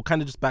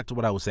of just back to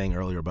what I was saying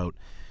earlier about,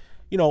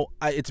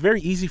 it's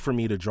very easy for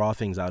me to draw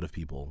things out of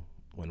people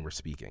when we're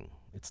speaking.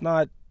 It's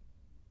not,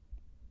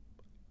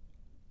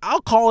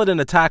 I'll call it an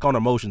attack on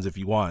emotions if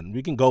you want.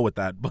 We can go with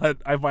that,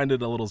 but I find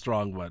it a little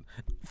strong, but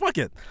fuck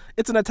it.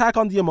 It's an attack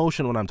on the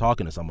emotion when I'm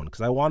talking to someone,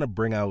 because I want to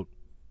bring out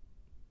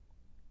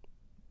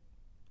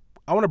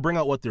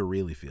what they're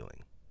really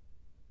feeling.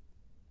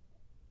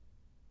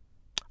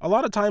 A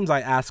lot of times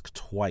I ask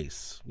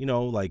twice,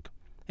 like,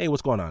 hey,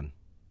 what's going on?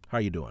 How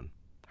are you doing?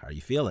 How are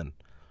you feeling?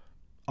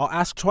 I'll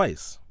ask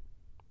twice.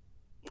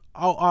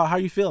 Oh, how are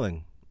you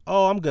feeling?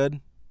 Oh, I'm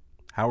good.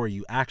 How are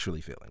you actually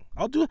feeling?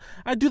 I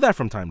do that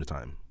from time to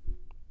time.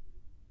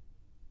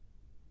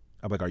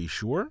 I'm like, are you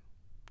sure?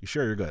 You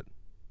sure you're good?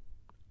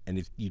 And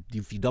if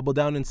you double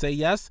down and say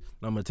yes,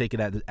 I'm going to take it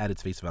at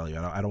its face value.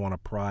 I don't want to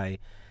pry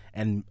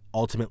and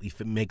ultimately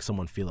make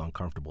someone feel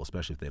uncomfortable,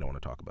 especially if they don't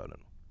want to talk about it.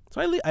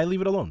 So I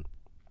leave it alone.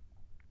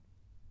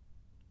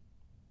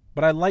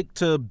 But I like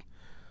to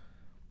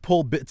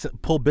pull bits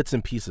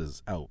and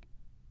pieces out.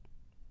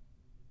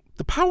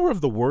 The power of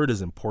the word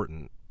is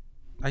important.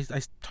 I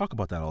talk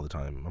about that all the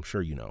time. I'm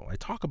sure you know. I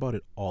talk about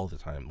it all the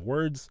time.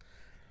 Words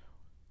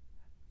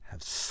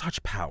have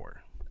such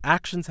power.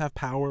 Actions have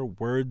power.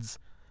 Words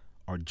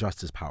are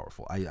just as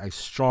powerful. I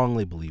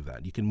strongly believe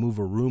that. You can move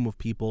a room of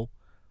people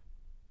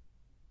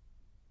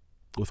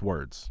with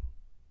words.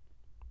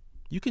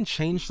 You can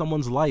change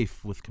someone's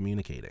life with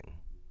communicating.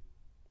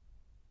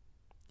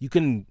 You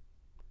can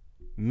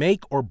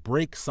make or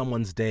break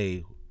someone's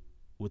day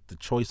with the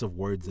choice of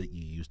words that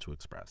you use to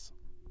express.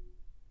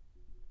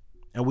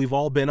 And we've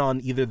all been on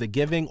either the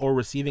giving or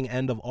receiving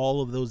end of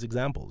all of those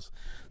examples.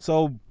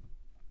 So,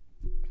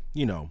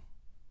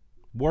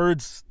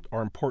 words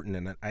are important.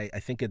 And I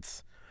think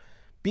it's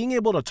being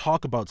able to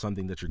talk about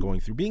something that you're going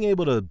through, being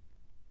able to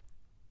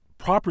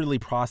properly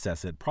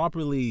process it,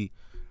 properly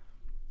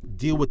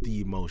deal with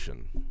the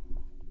emotion.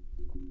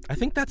 I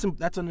think that's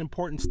an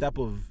important step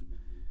of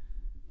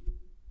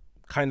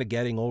kind of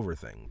getting over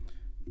things.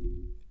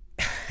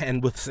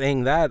 And with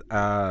saying that,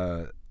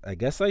 I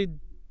guess I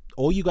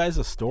owe you guys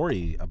a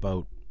story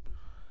about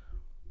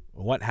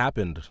what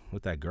happened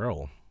with that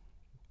girl.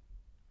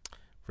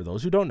 For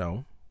those who don't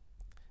know,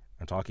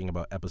 I'm talking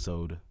about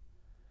episode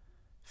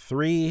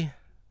 3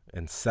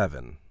 and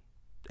 7.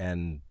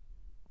 And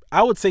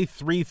I would say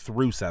 3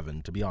 through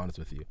 7, to be honest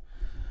with you.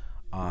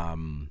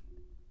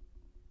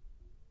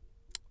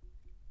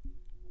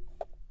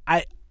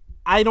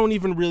 I don't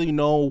even really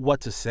know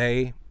what to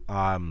say.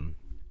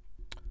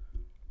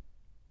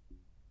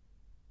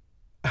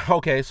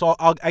 Okay, so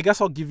I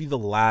guess I'll give you the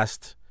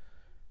last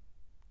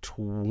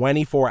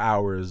 24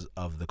 hours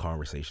of the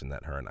conversation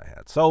that her and I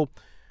had. So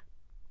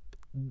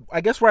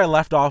I guess where I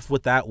left off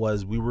with that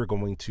was we were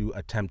going to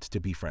attempt to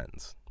be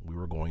friends. We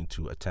were going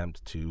to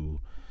attempt to,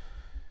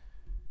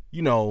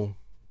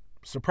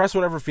 suppress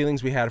whatever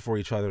feelings we had for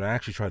each other and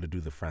actually try to do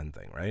the friend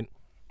thing, right?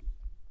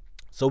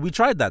 So we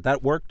tried that.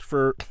 That worked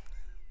for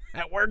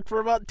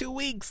about 2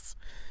 weeks.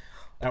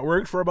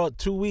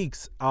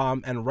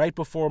 And right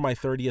before my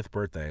 30th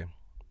birthday,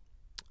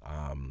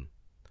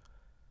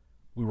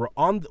 we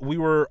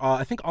were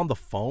I think on the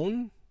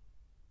phone.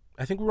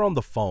 I think we were on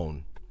the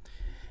phone,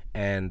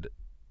 and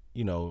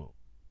you know,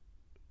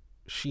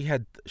 she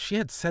had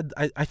said,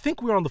 I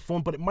think we were on the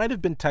phone, but it might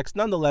have been text.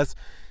 Nonetheless,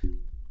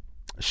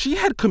 she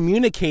had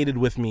communicated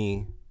with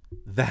me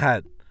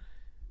that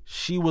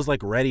she was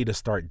like ready to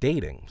start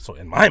dating. So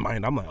in my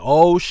mind, I'm like,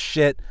 oh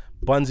shit,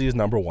 Bunzi is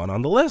number one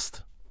on the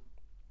list.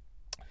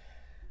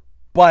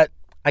 But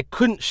I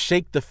couldn't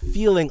shake the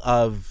feeling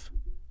of,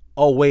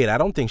 oh wait, I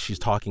don't think she's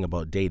talking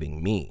about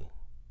dating me.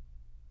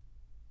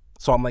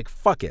 So I'm like,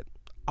 fuck it,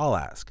 I'll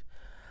ask.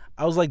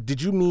 I was like,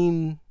 did you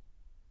mean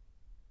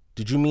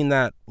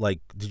that, like,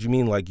 did you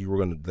mean like you were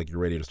gonna, like, you're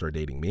ready to start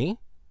dating me?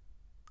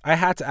 I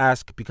had to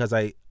ask because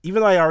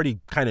even though I already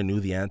kind of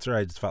knew the answer,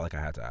 I just felt like I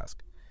had to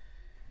ask.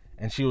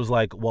 And she was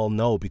like, well,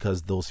 no,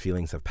 because those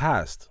feelings have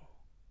passed.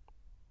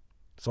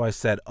 So I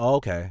said, oh,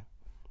 okay.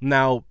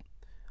 Now,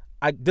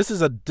 this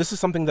is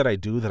something that I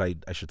do that I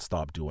should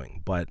stop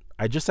doing. But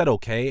I just said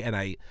okay, and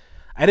I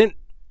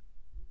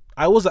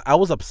was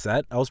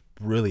upset. I was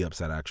really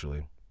upset,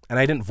 actually. And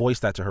I didn't voice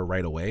that to her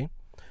right away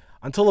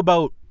until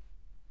about,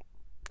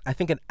 I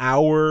think, an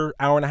hour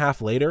and a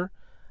half later.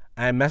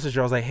 I messaged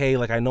her. I was like, hey,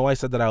 like, I know I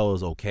said that I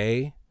was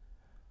okay.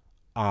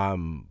 But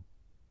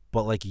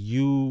like,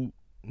 you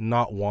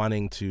not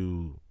wanting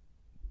to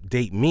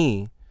date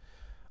me,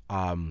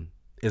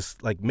 is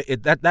like,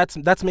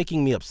 that's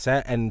making me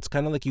upset. And it's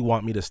kind of like you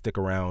want me to stick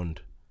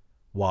around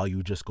while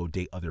you just go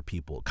date other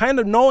people. Kind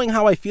of knowing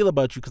how I feel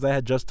about you, because I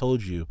had just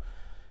told you,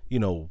 you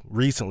know,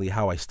 recently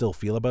how I still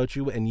feel about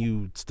you, and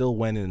you still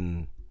went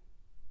and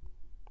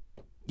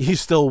you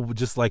still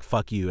just like,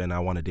 fuck you, and I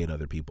want to date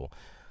other people.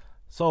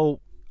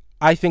 So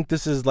I think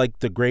this is like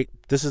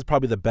this is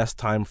probably the best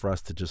time for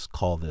us to just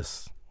call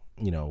this,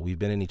 you know, we've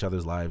been in each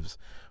other's lives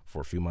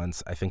for a few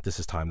months. I think this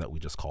is time that we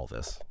just call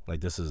this.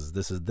 Like, this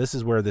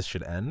is where this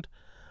should end.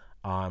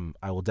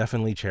 I will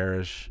definitely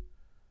cherish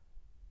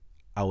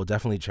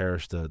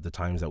the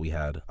times that we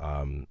had.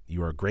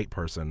 You are a great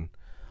person.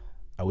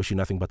 I wish you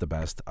nothing but the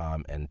best.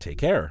 And take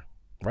care,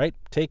 right?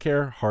 Take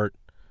care, heart.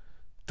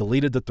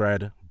 Deleted the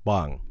thread.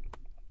 Bong.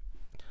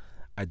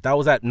 That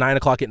was at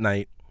 9:00 at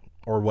night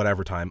or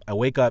whatever time. I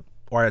wake up,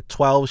 or at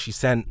 12, she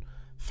sent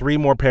 3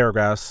 more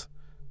paragraphs.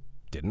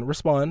 Didn't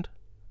respond.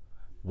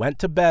 Went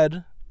to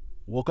bed.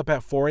 Woke up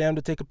at 4 a.m.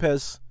 to take a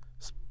piss.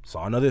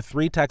 Saw another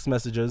 3 text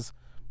messages,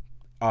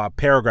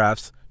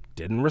 paragraphs.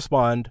 Didn't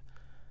respond.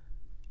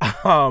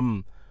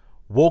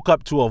 Woke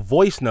up to a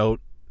voice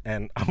note,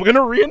 and I'm going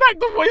to reenact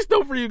the voice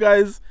note for you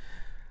guys.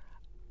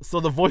 So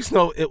the voice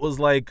note, it was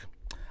like,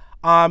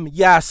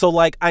 yeah, so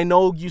like, I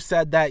know you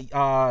said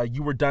that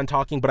you were done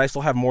talking, but I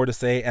still have more to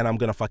say, and I'm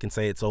gonna fucking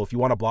say it. So if you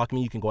want to block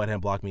me, you can go ahead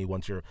and block me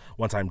once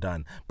I'm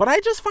done. But I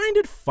just find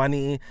it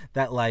funny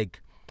that,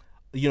 like,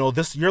 you know,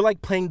 you're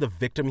like playing the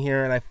victim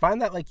here, and I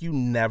find that, like, you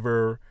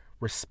never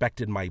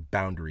respected my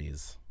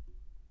boundaries.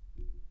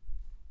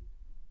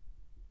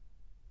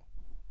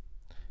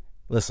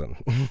 Listen.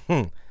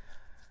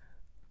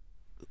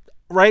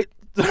 Right?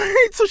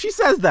 So she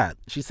said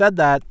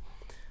that.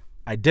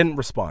 I didn't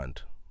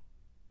respond.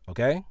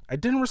 Okay? I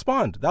didn't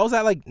respond. That was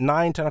at like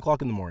 9-10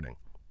 o'clock in the morning.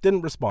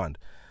 Didn't respond.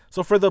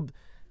 So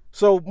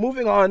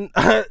moving on,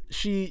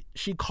 she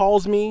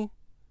calls me.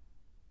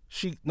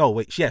 She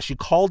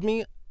called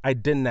me. I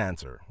didn't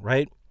answer,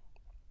 right?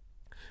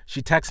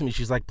 She texted me.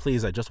 She's like,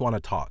 please, I just want to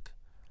talk.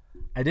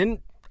 I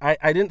didn't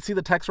see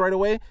the text right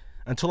away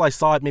until I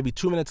saw it maybe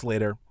 2 minutes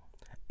later,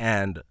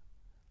 and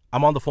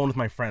I'm on the phone with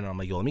my friend, and I'm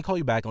like, yo, let me call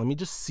you back and let me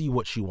just see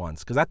what she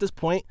wants. Because at this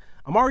point,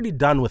 I'm already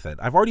done with it.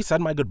 I've already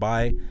said my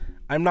goodbye.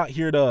 I'm not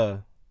here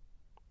to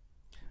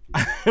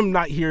do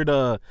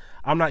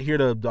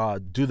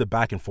the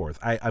back and forth.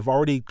 I've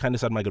already kind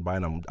of said my goodbye,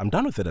 and I'm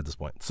done with it at this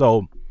point.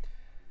 So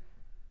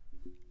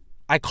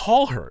I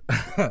call her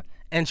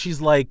and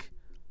she's like,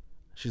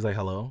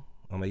 hello.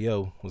 I'm like,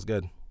 yo, what's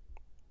good?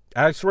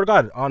 I swear to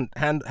God, on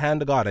hand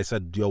to God, I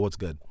said, yo, what's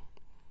good?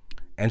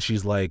 And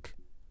she's like,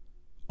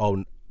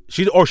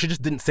 she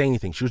just didn't say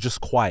anything. She was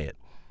just quiet.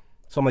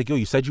 So I'm like, yo,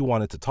 you said you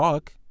wanted to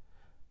talk.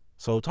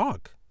 So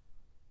talk.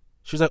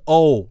 She's like,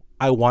 oh,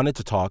 I wanted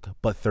to talk,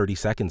 but 30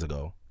 seconds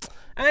ago.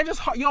 And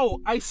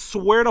I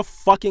swear to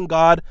fucking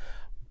God,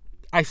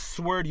 I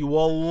swear to you,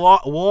 wallah,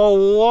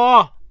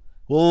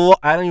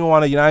 I don't even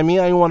want to, you know what I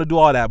mean? I don't want to do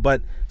all that,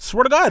 but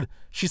swear to God,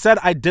 she said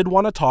I did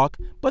want to talk,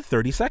 but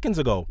 30 seconds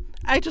ago.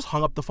 I just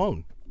hung up the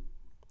phone.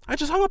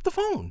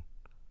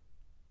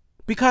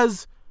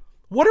 Because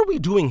what are we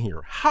doing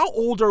here? How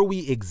old are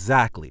we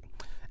exactly?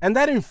 And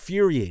that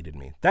infuriated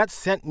me. That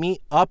sent me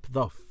up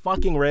the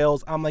fucking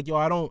rails. I'm like,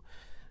 yo,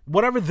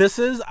 whatever this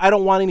is, I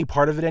don't want any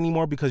part of it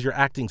anymore because you're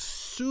acting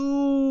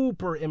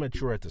super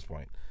immature at this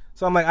point.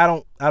 So I'm like,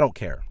 I don't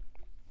care.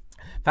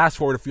 Fast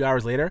forward a few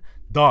hours later,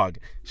 dog,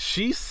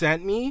 she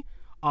sent me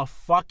a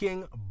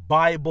fucking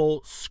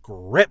Bible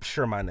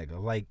scripture, my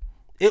nigga. Like,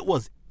 it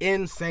was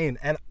insane.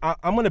 And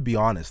I'm gonna be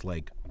honest,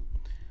 like,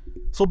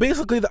 so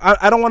basically,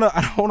 I don't want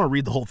to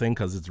read the whole thing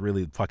because it's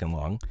really fucking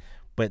long.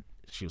 But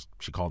she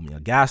called me a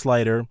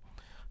gaslighter.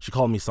 She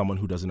called me someone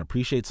who doesn't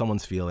appreciate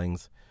someone's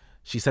feelings.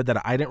 She said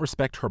that I didn't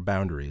respect her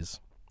boundaries.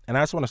 And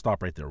I just want to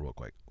stop right there real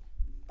quick,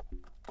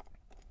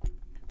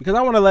 because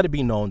I want to let it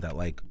be known that,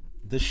 like,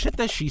 the shit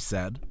that she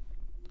said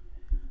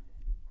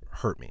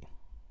hurt me.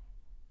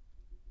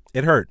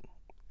 It hurt.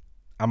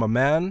 I'm a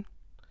man,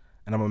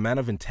 and I'm a man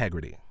of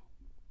integrity.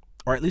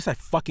 Or at least I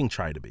fucking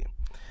try to be.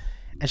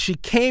 And she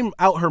came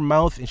out her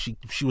mouth, and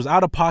she was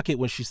out of pocket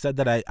when she said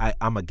that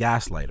I'm a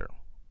gaslighter.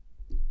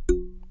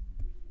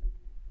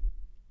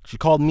 She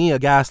called me a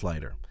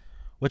gaslighter,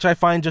 which I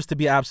find just to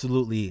be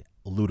absolutely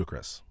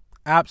ludicrous.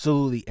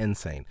 Absolutely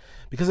insane.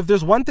 Because if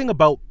there's one thing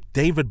about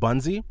David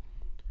Bunzi,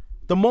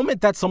 the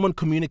moment that someone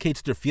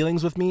communicates their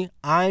feelings with me,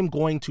 I'm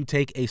going to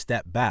take a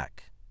step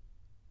back.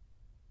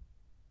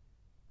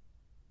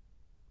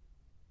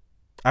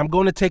 I'm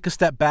going to take a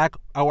step back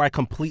or I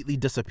completely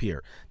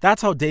disappear.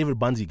 That's how David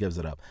Bunzi gives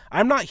it up.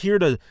 I'm not here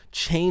to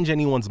change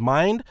anyone's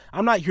mind.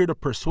 I'm not here to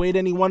persuade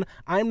anyone.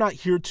 I'm not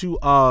here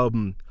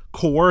to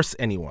coerce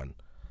anyone.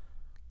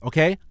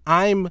 Okay?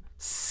 I'm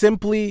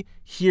simply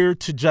here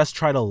to just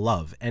try to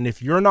love. And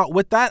if you're not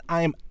with that,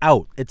 I'm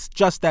out. It's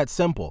just that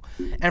simple.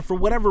 And for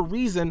whatever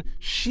reason,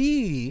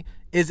 she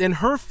is in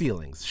her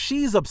feelings.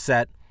 She's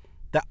upset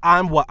that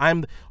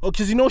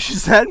because you know what she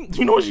said?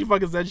 You know what she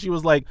fucking said? She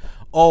was like,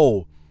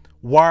 oh,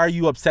 why are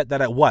you upset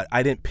that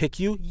I didn't pick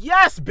you?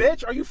 Yes,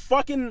 bitch. Are you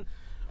fucking...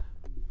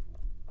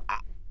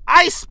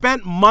 I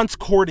spent months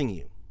courting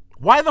you.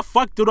 Why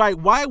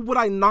would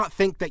I not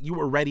think that you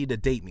were ready to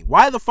date me?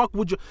 Why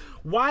would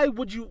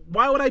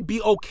I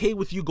be okay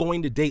with you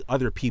going to date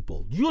other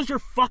people? Use your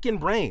fucking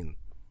brain.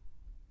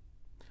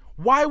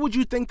 Why would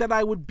you think that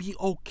I would be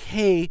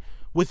okay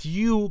with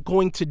you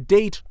going to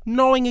date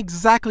knowing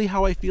exactly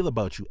how I feel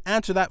about you?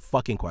 Answer that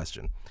fucking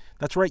question.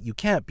 That's right, you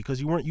can't,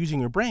 because you weren't using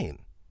your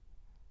brain.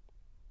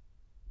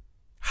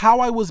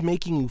 How I was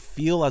making you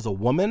feel as a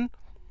woman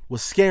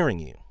was scaring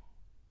you.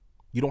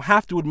 You don't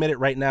have to admit it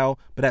right now,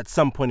 but at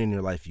some point in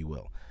your life you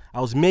will.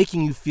 I was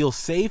making you feel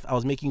safe, I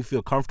was making you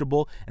feel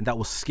comfortable, and that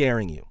was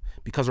scaring you.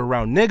 Because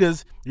around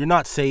niggas, you're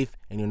not safe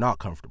and you're not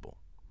comfortable.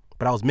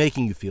 But I was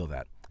making you feel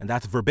that. And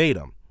that's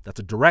verbatim. That's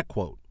a direct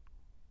quote.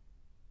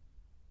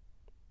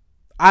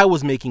 I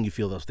was making you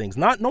feel those things,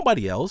 not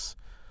nobody else.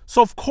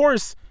 So of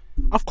course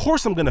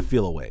I'm gonna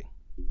feel away.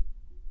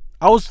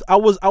 I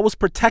was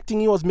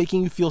protecting you, I was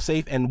making you feel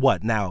safe, and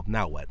what? Now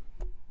what?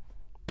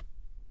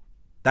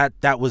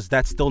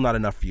 That's still not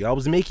enough for you. I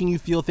was making you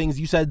feel things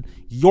you said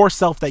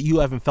yourself that you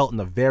haven't felt in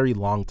a very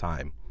long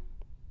time.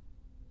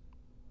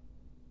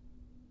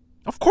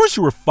 Of course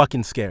you were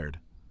fucking scared.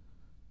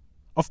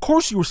 Of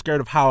course you were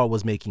scared of how I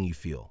was making you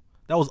feel.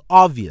 That was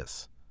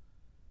obvious.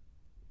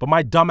 But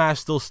my dumbass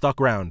still stuck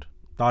around.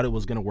 Thought it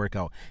was going to work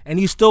out. And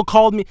you still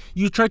called me.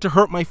 You tried to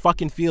hurt my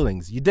fucking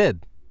feelings. You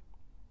did.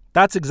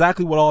 That's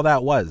exactly what all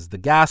that was. The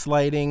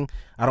gaslighting.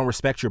 I don't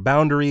respect your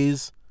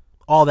boundaries.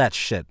 All that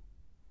shit.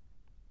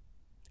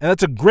 And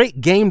that's a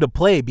great game to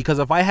play, because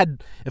if I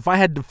had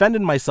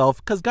defended myself,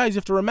 because guys, you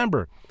have to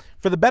remember,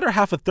 for the better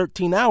half of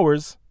 13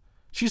 hours,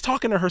 she's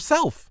talking to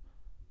herself.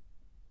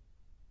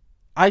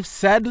 I've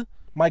said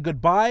my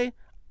goodbye.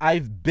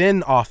 I've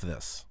been off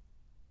this.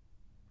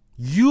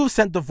 You've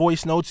sent the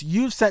voice notes.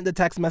 You've sent the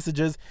text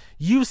messages.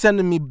 You've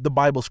sent me the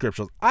Bible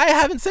scriptures. I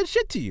haven't said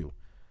shit to you.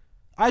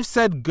 I've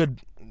said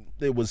good.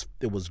 It was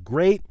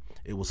great.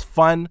 It was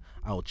fun.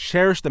 I will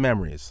cherish the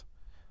memories.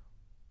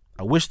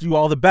 I wish you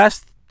all the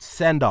best.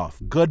 Send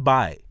off.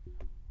 Goodbye.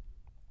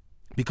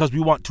 Because we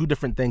want two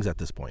different things at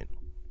this point.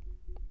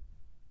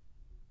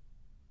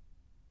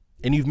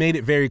 And you've made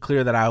it very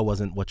clear that I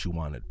wasn't what you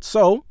wanted.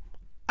 So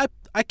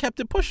I kept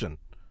it pushing.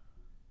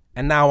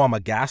 And now I'm a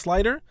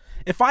gaslighter.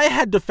 If I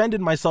had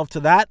defended myself to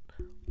that,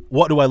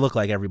 what do I look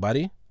like,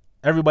 everybody?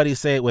 Everybody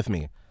say it with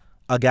me.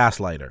 A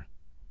gaslighter.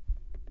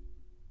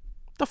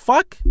 The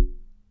fuck?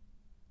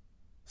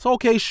 So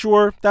okay,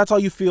 sure. That's how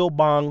you feel,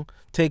 bong.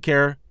 Take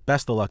care.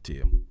 Best of luck to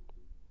you.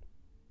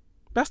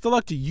 Best of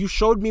luck to you. You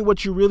showed me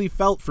what you really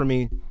felt for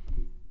me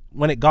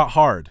when it got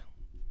hard.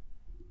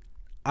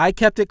 I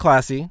kept it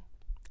classy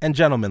and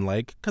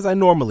gentlemanlike, because I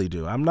normally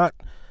do.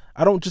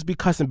 I don't just be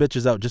cussing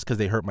bitches out just because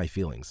they hurt my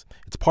feelings.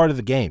 It's part of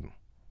the game.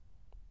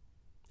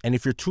 And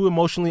if you're too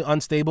emotionally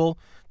unstable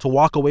to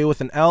walk away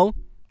with an L,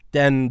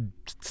 then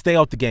stay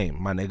out the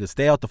game, my nigga.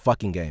 Stay out the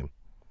fucking game.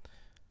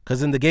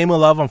 Because in the game of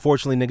love,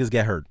 unfortunately, niggas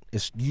get hurt.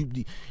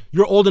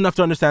 You're old enough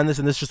to understand this,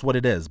 and this is just what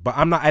it is. But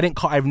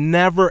I've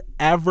never,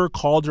 ever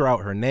called her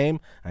out her name.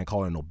 I ain't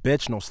call her no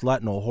bitch, no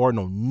slut, no whore,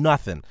 no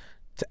nothing.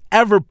 To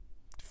ever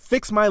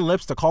fix my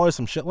lips to call her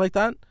some shit like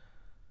that,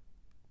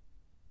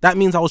 that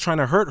means I was trying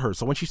to hurt her.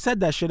 So when she said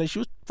that shit, she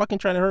was fucking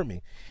trying to hurt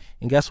me.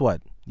 And guess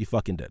what? You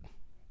fucking did.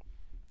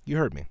 You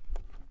hurt me.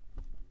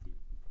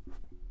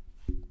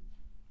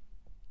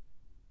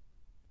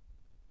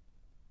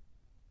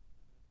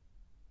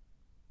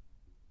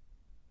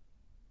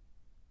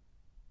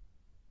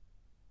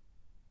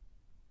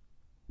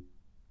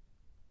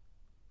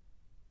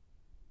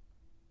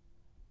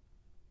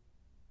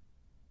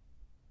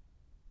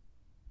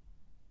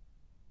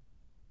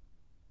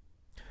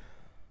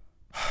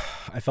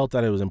 I felt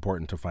that it was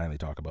important to finally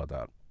talk about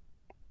that.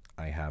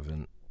 I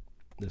haven't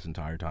this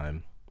entire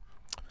time.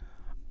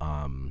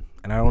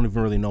 And I don't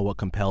even really know what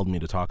compelled me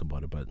to talk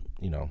about it, but,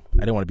 you know,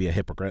 I didn't want to be a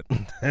hypocrite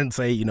and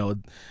say, you know,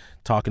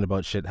 talking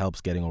about shit helps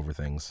getting over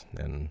things.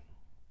 And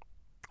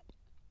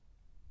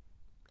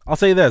I'll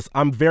say this,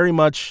 I'm very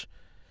much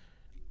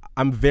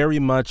over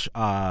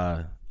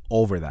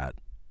that,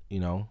 you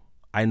know.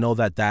 I know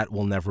that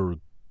will never,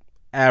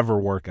 ever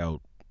work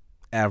out.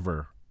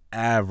 Ever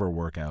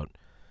work out.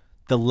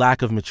 The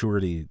lack of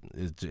maturity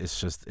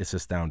it's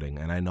astounding.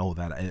 And I know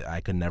that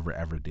I could never,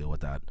 ever deal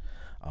with that.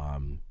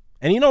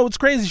 And you know, it's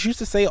crazy. She used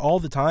to say all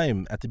the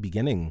time at the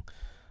beginning,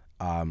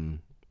 oh,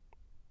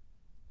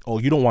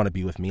 you don't want to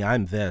be with me.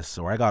 I'm this,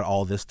 or I got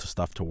all this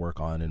stuff to work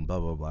on and blah,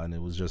 blah, blah. And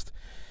it was just,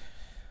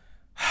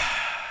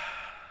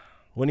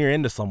 when you're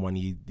into someone,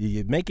 you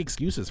make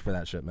excuses for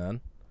that shit,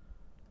 man.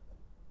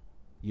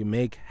 You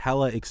make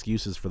hella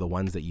excuses for the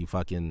ones that you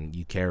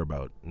care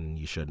about, and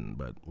you shouldn't,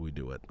 but we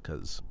do it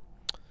because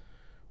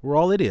we're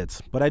all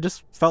idiots. But I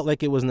just felt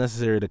like it was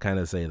necessary to kind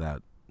of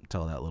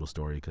tell that little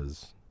story,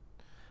 because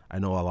I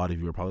know a lot of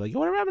you are probably like,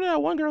 what happened to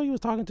that one girl you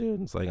was talking to?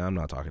 And it's like, I'm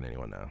not talking to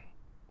anyone now.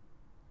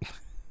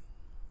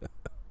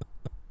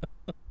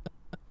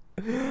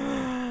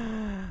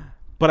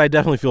 But I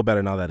definitely feel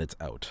better now that it's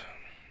out.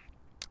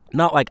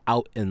 Not like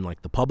out in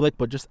like the public,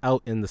 but just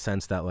out in the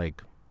sense that,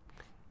 like,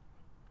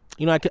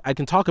 you know, I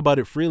can talk about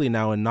it freely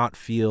now and not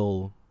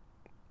feel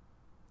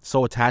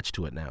so attached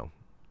to it now,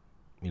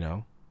 you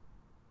know?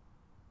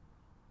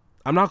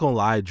 I'm not going to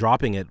lie,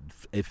 dropping it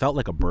felt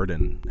like a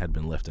burden had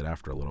been lifted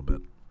after a little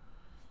bit.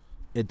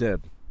 It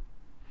did.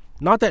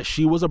 Not that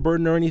she was a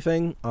burden or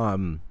anything.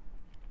 Not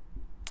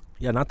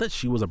that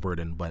she was a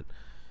burden, but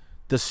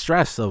the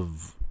stress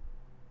of,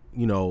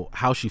 you know,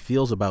 how she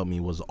feels about me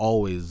was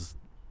always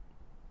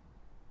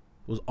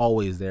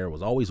there,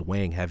 was always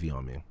weighing heavy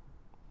on me.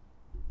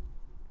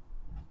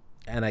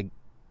 And I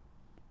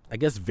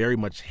guess very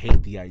much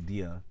hate the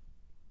idea.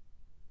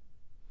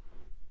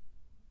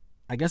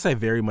 I guess I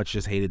very much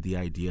just hated the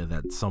idea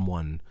that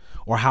someone,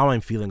 or how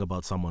I'm feeling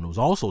about someone, was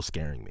also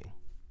scaring me.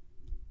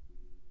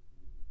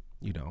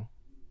 You know,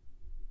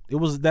 it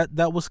was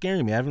that was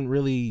scaring me. I haven't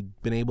really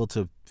been able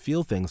to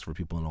feel things for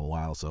people in a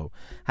while. So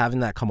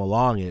having that come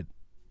along,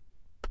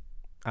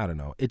 I don't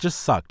know. It just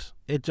sucked.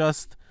 But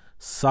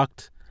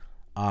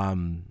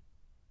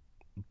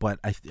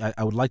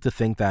I would like to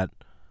think that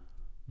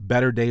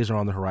better days are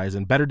on the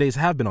horizon. Better days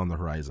have been on the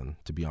horizon,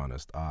 to be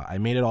honest. I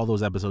made it all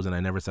those episodes and I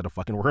never said a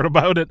fucking word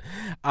about it.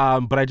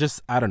 But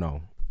I don't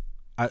know.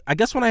 I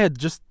guess when I had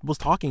just was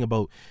talking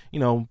about, you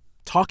know,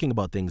 talking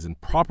about things and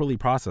properly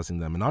processing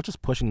them and not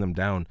just pushing them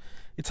down,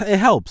 it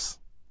helps.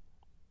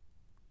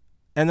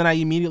 And then I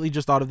immediately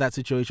just thought of that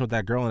situation with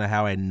that girl and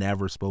how I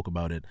never spoke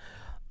about it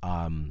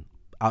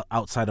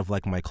outside of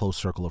like my close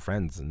circle of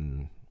friends.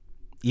 And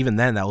even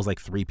then that was like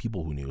 3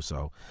 people who knew.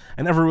 So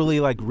I never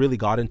really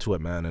got into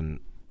it, man. And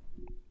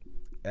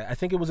I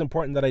think it was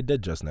important that I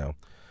did just now.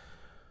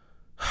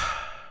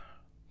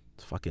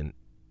 It's fucking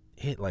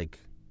hit like,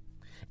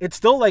 it's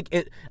still like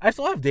it. I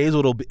still have days where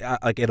it'll be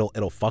like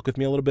it'll fuck with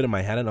me a little bit in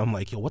my head, and I'm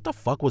like, yo, what the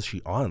fuck was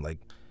she on? Like,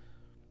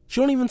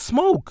 she don't even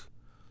smoke.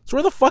 So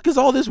where the fuck is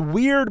all this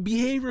weird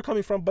behavior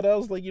coming from? But I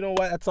was like, you know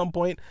what? At some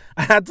point,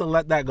 I had to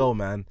let that go,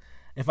 man.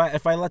 If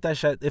I let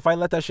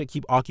that shit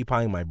keep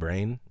occupying my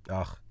brain,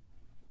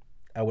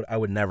 I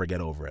would never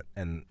get over it.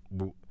 And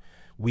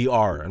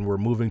we're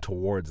moving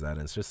towards that.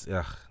 And it's just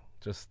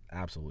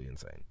absolutely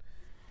insane.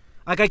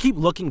 Like I keep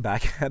looking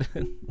back at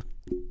it.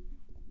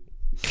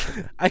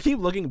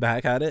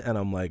 And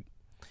I'm like,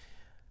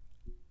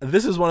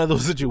 this is one of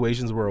those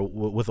situations where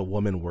with a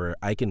woman where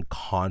I can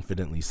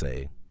confidently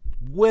say,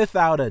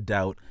 without a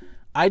doubt,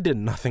 I did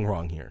nothing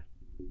wrong here.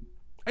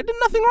 I did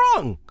nothing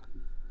wrong.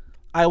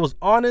 I was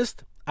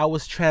honest. I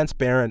was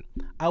transparent.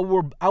 I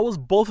was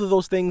both of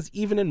those things,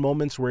 even in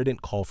moments where it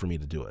didn't call for me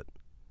to do it.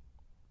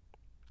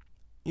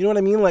 You know what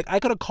I mean? Like I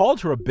could have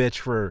called her a bitch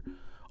for,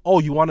 oh,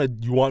 you want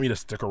me to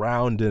stick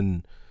around,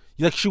 and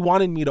like she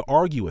wanted me to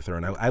argue with her,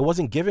 and I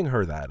wasn't giving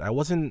her that.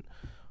 What am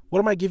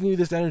I giving you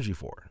this energy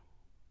for?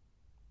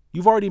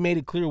 You've already made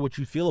it clear what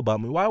you feel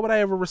about me. Why would I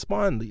ever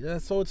respond?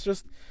 So it's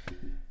just,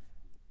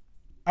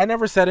 I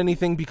never said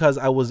anything because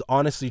I was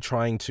honestly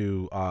trying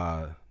to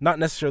not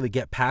necessarily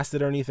get past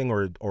it or anything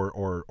or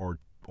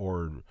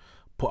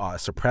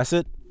suppress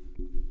it.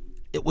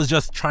 It was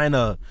just trying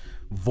to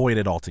void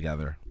it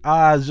altogether.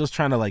 I was just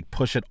trying to like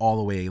push it all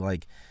the way,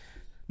 like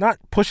not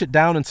push it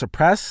down and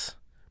suppress,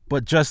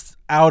 but just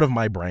out of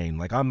my brain.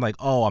 Like I'm like,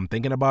 oh, I'm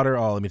thinking about her.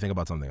 Oh, let me think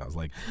about something else.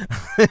 Like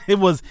it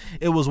was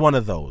one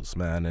of those,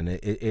 man. And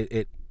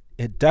it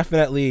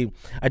definitely,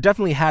 I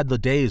definitely had the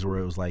days where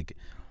it was like,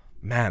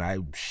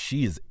 man,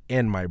 she's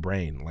in my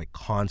brain like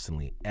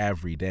constantly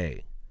every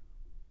day.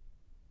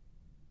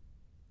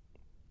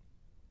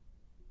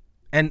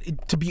 And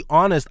to be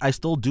honest, I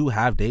still do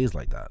have days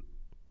like that.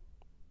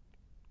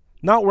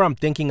 Not where I'm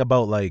thinking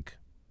about like,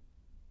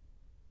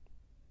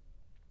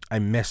 I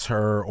miss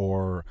her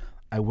or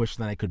I wish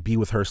that I could be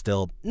with her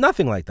still.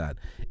 Nothing like that.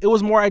 It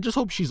was more, I just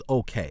hope she's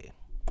okay.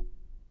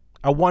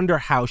 I wonder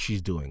how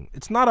she's doing.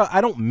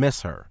 I don't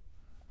miss her.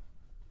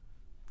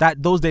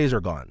 Those days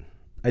are gone.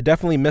 I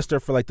definitely missed her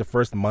for like the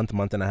first month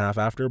and a half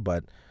after,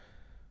 but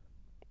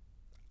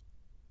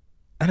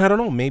and I don't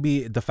know,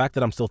 maybe the fact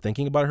that I'm still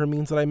thinking about her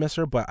means that I miss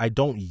her, but I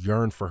don't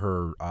yearn for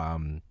her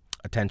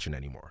attention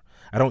anymore.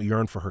 I don't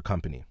yearn for her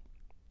company.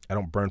 I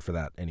don't burn for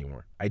that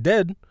anymore. I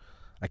did.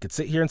 I could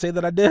sit here and say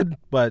that I did,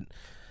 but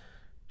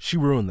she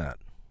ruined that.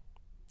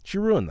 She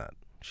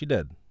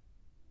did.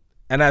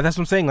 And that's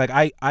what I'm saying. Like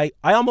I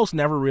almost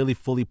never really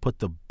fully put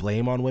the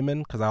blame on women,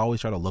 because I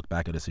always try to look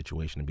back at a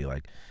situation and be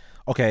like,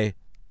 okay,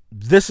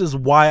 this is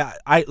why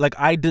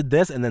I did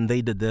this, and then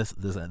they did this,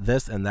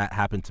 and that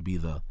happened to be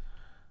the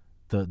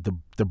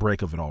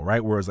break of it all,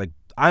 right? Whereas like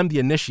I'm the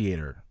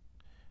initiator,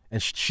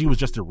 and she was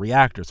just a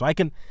reactor. So I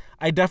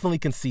definitely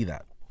can see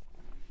that,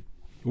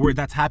 where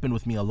that's happened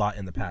with me a lot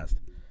in the past.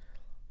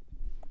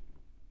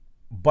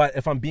 But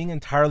if I'm being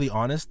entirely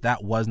honest,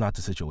 that was not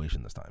the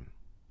situation this time.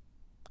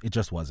 It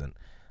just wasn't.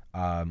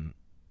 And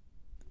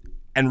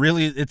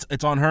really,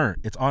 it's on her.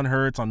 It's on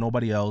her. It's on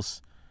nobody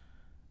else.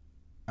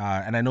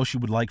 And I know she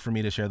would like for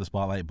me to share the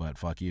spotlight, but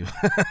fuck you.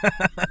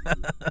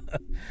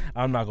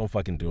 I'm not gonna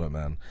fucking do it,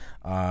 man.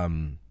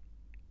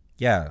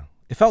 Yeah,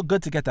 it felt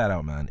good to get that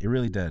out, man. It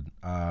really did.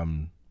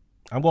 I'm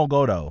gonna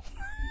go though.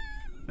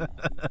 I'm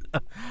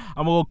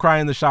gonna go cry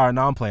in the shower.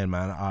 Now I'm playing,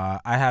 man.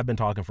 I have been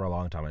talking for a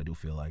long time, I do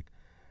feel like.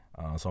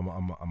 So I'm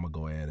gonna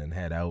go ahead and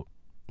head out.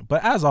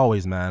 But as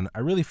always, man, I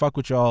really fuck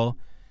with y'all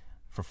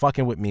for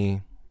fucking with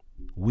me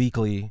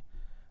weekly.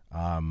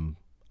 I'm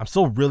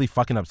still really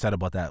fucking upset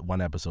about that one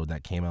episode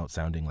that came out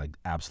sounding like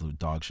absolute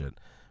dog shit.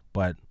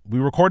 But we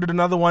recorded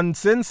another one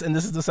since, and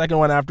this is the second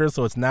one after,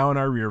 so it's now in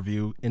our rear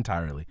view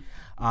entirely.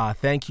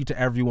 Thank you to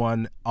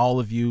everyone, all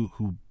of you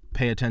who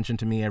pay attention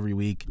to me every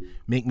week,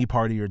 make me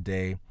part of your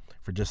day,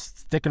 for just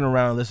sticking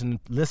around,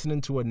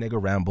 listening to a nigga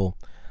ramble.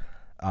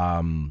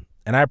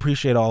 And I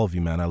appreciate all of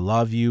you, man. I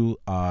love you.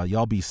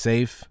 Y'all be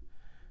safe.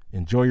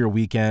 Enjoy your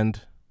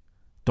weekend.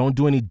 Don't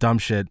do any dumb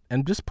shit.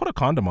 And just put a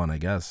condom on, I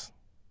guess.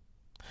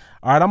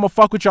 All right, I'm going to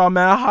fuck with y'all,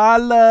 man.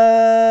 Holla!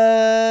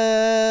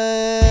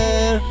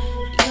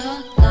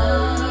 Your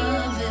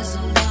love is a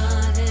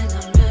one in a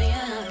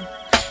million.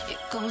 It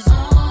goes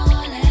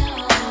on and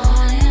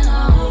on and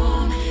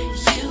on.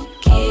 You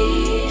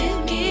give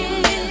me a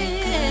really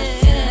good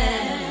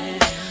feeling.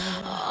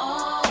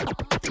 Oh.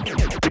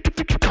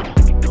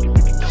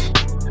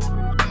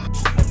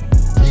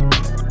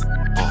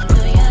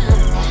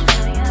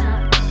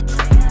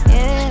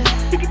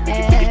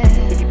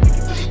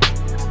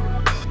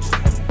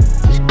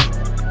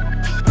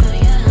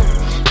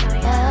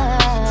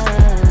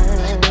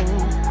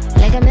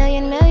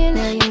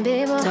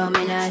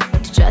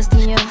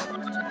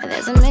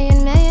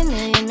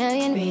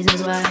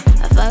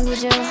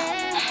 With you,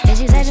 and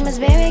she said she must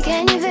bury.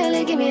 Can you feel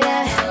it? Give me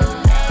that.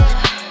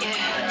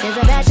 There's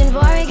a passion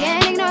for it,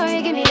 can't ignore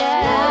it. Give me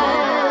that.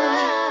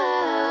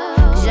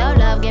 'Cause your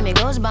love give me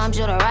goosebumps.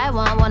 You're the right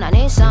one when I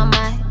need some.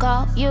 I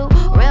call you.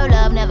 Real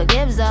love never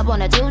gives up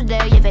on a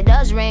Tuesday. If it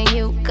does ring,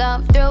 you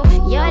come through.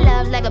 Your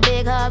love's like a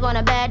big hug on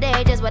a bad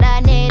day, just what I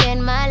need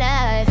in my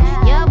life.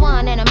 You're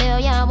one in a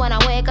million. When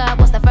I wake up,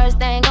 what's the first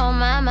thing on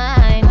my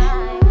mind?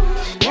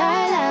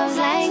 Your love's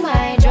like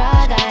my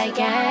drug, I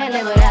can't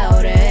live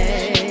without it.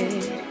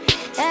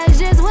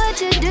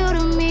 What you do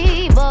to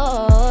me,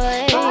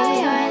 boy. For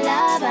your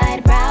love,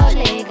 I'd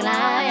proudly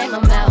climb a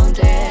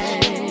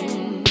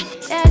mountain.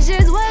 That's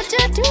just what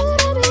you do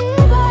to me,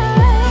 boy.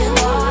 You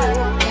are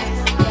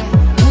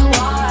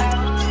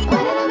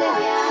one in a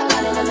million,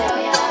 one in a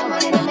million,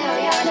 one in a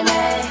million to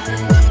me.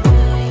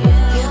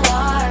 You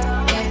are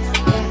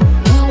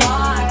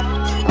one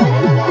in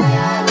a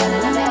million, one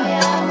in a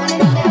million, one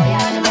in a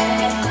million to me.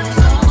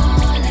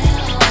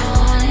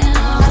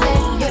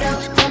 Something you do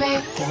to me.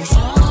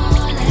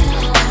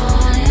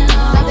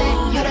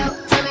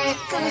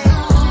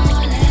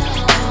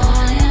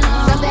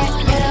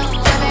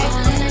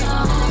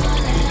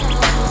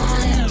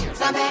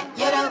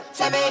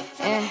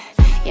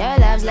 Your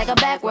love's like a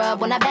back rub.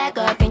 When I back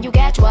up, can you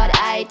catch what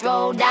I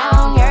throw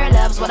down? Your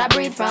love's what I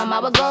breathe from. I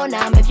would go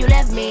numb if you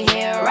left me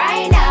here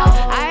right now.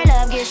 Our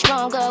love gets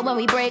stronger when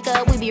we break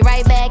up. We be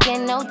right back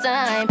in no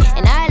time.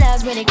 And our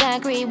love's really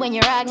concrete. When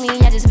you rock me,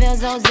 I just feel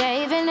so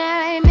safe. And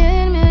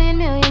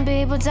million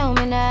people told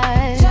me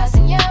not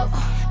trusting you,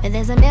 but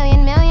there's a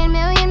million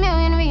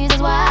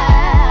reasons why.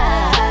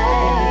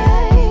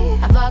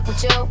 I fuck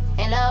with you,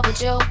 in love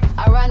with you,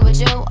 I run with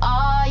you,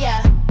 oh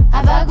yeah.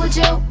 I fuck with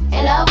you,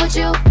 in love with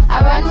you,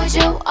 I run with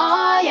you,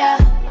 oh yeah.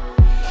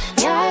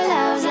 Your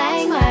love's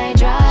like my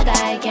drug,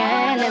 I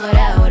can't live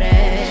without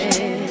it.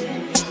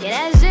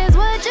 Yeah, that's just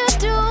what you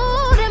do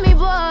to me,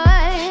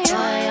 boy.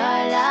 For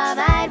your love,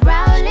 I'd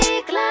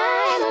proudly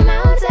climb a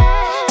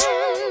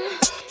mountain.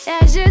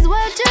 That's just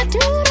what you do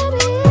to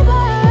me,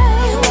 boy.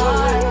 You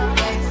are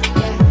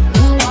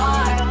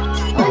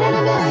one in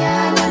a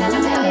million, one in a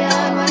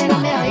million, one in a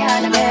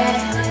million to me.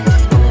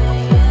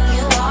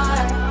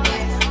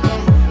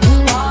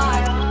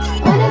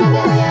 One in a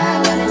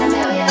million, one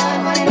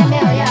in a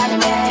million to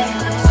me.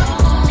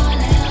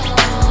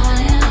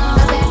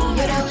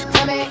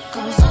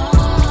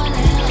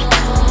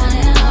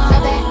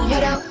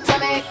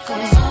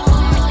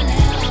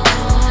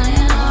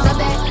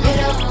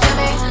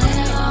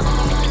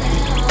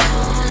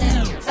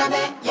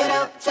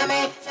 tell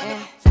me.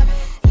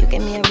 You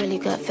give me a really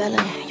good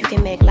feeling. You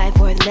can make life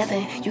worth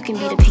living. You can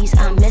be the piece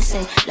I'm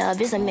missing. Love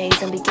is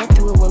amazing. We get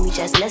through it when we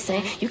just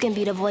listen. You can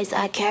be the voice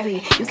I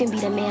carry. You can be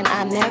the man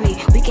I marry.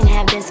 We can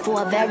have this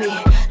for a very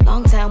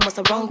long time. What's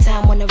the wrong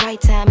time when the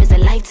right time is a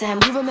lifetime?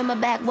 You remember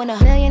back when a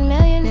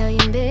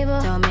million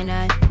people told me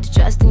not to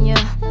trust in you.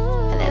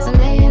 And there's a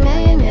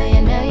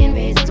million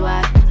reasons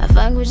why I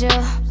fuck with you.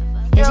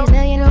 And she's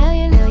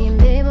million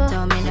people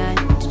told me not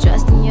to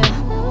trust in you.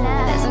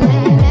 And there's a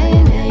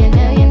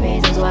million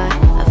reasons why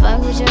I fuck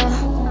with you.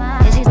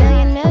 And she's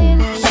million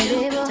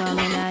people told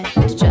me not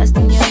to trust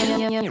in you.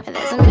 And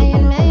there's a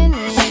million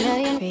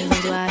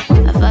reasons why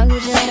I fuck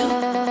with you.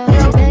 And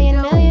she's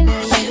million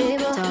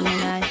people told me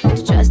not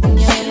to trust in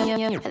you.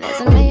 And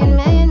there's a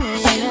million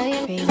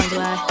reasons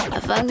why I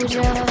fuck with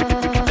you.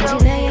 And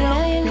she's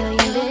million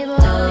people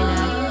told me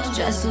not to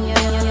trust in you.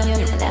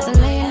 And there's a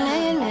million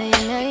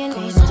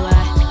reasons why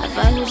I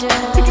fuck with you.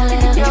 And she's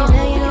million people told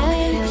me not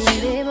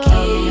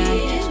to trust in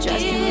you.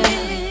 There's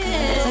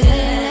a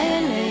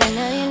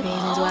million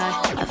reasons why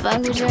I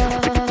fuck with you.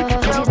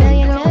 And she's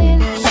million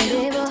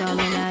people told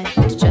me not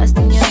to trust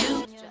in you.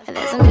 And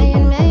there's a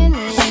million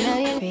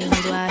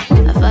reasons why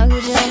I fuck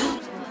with you.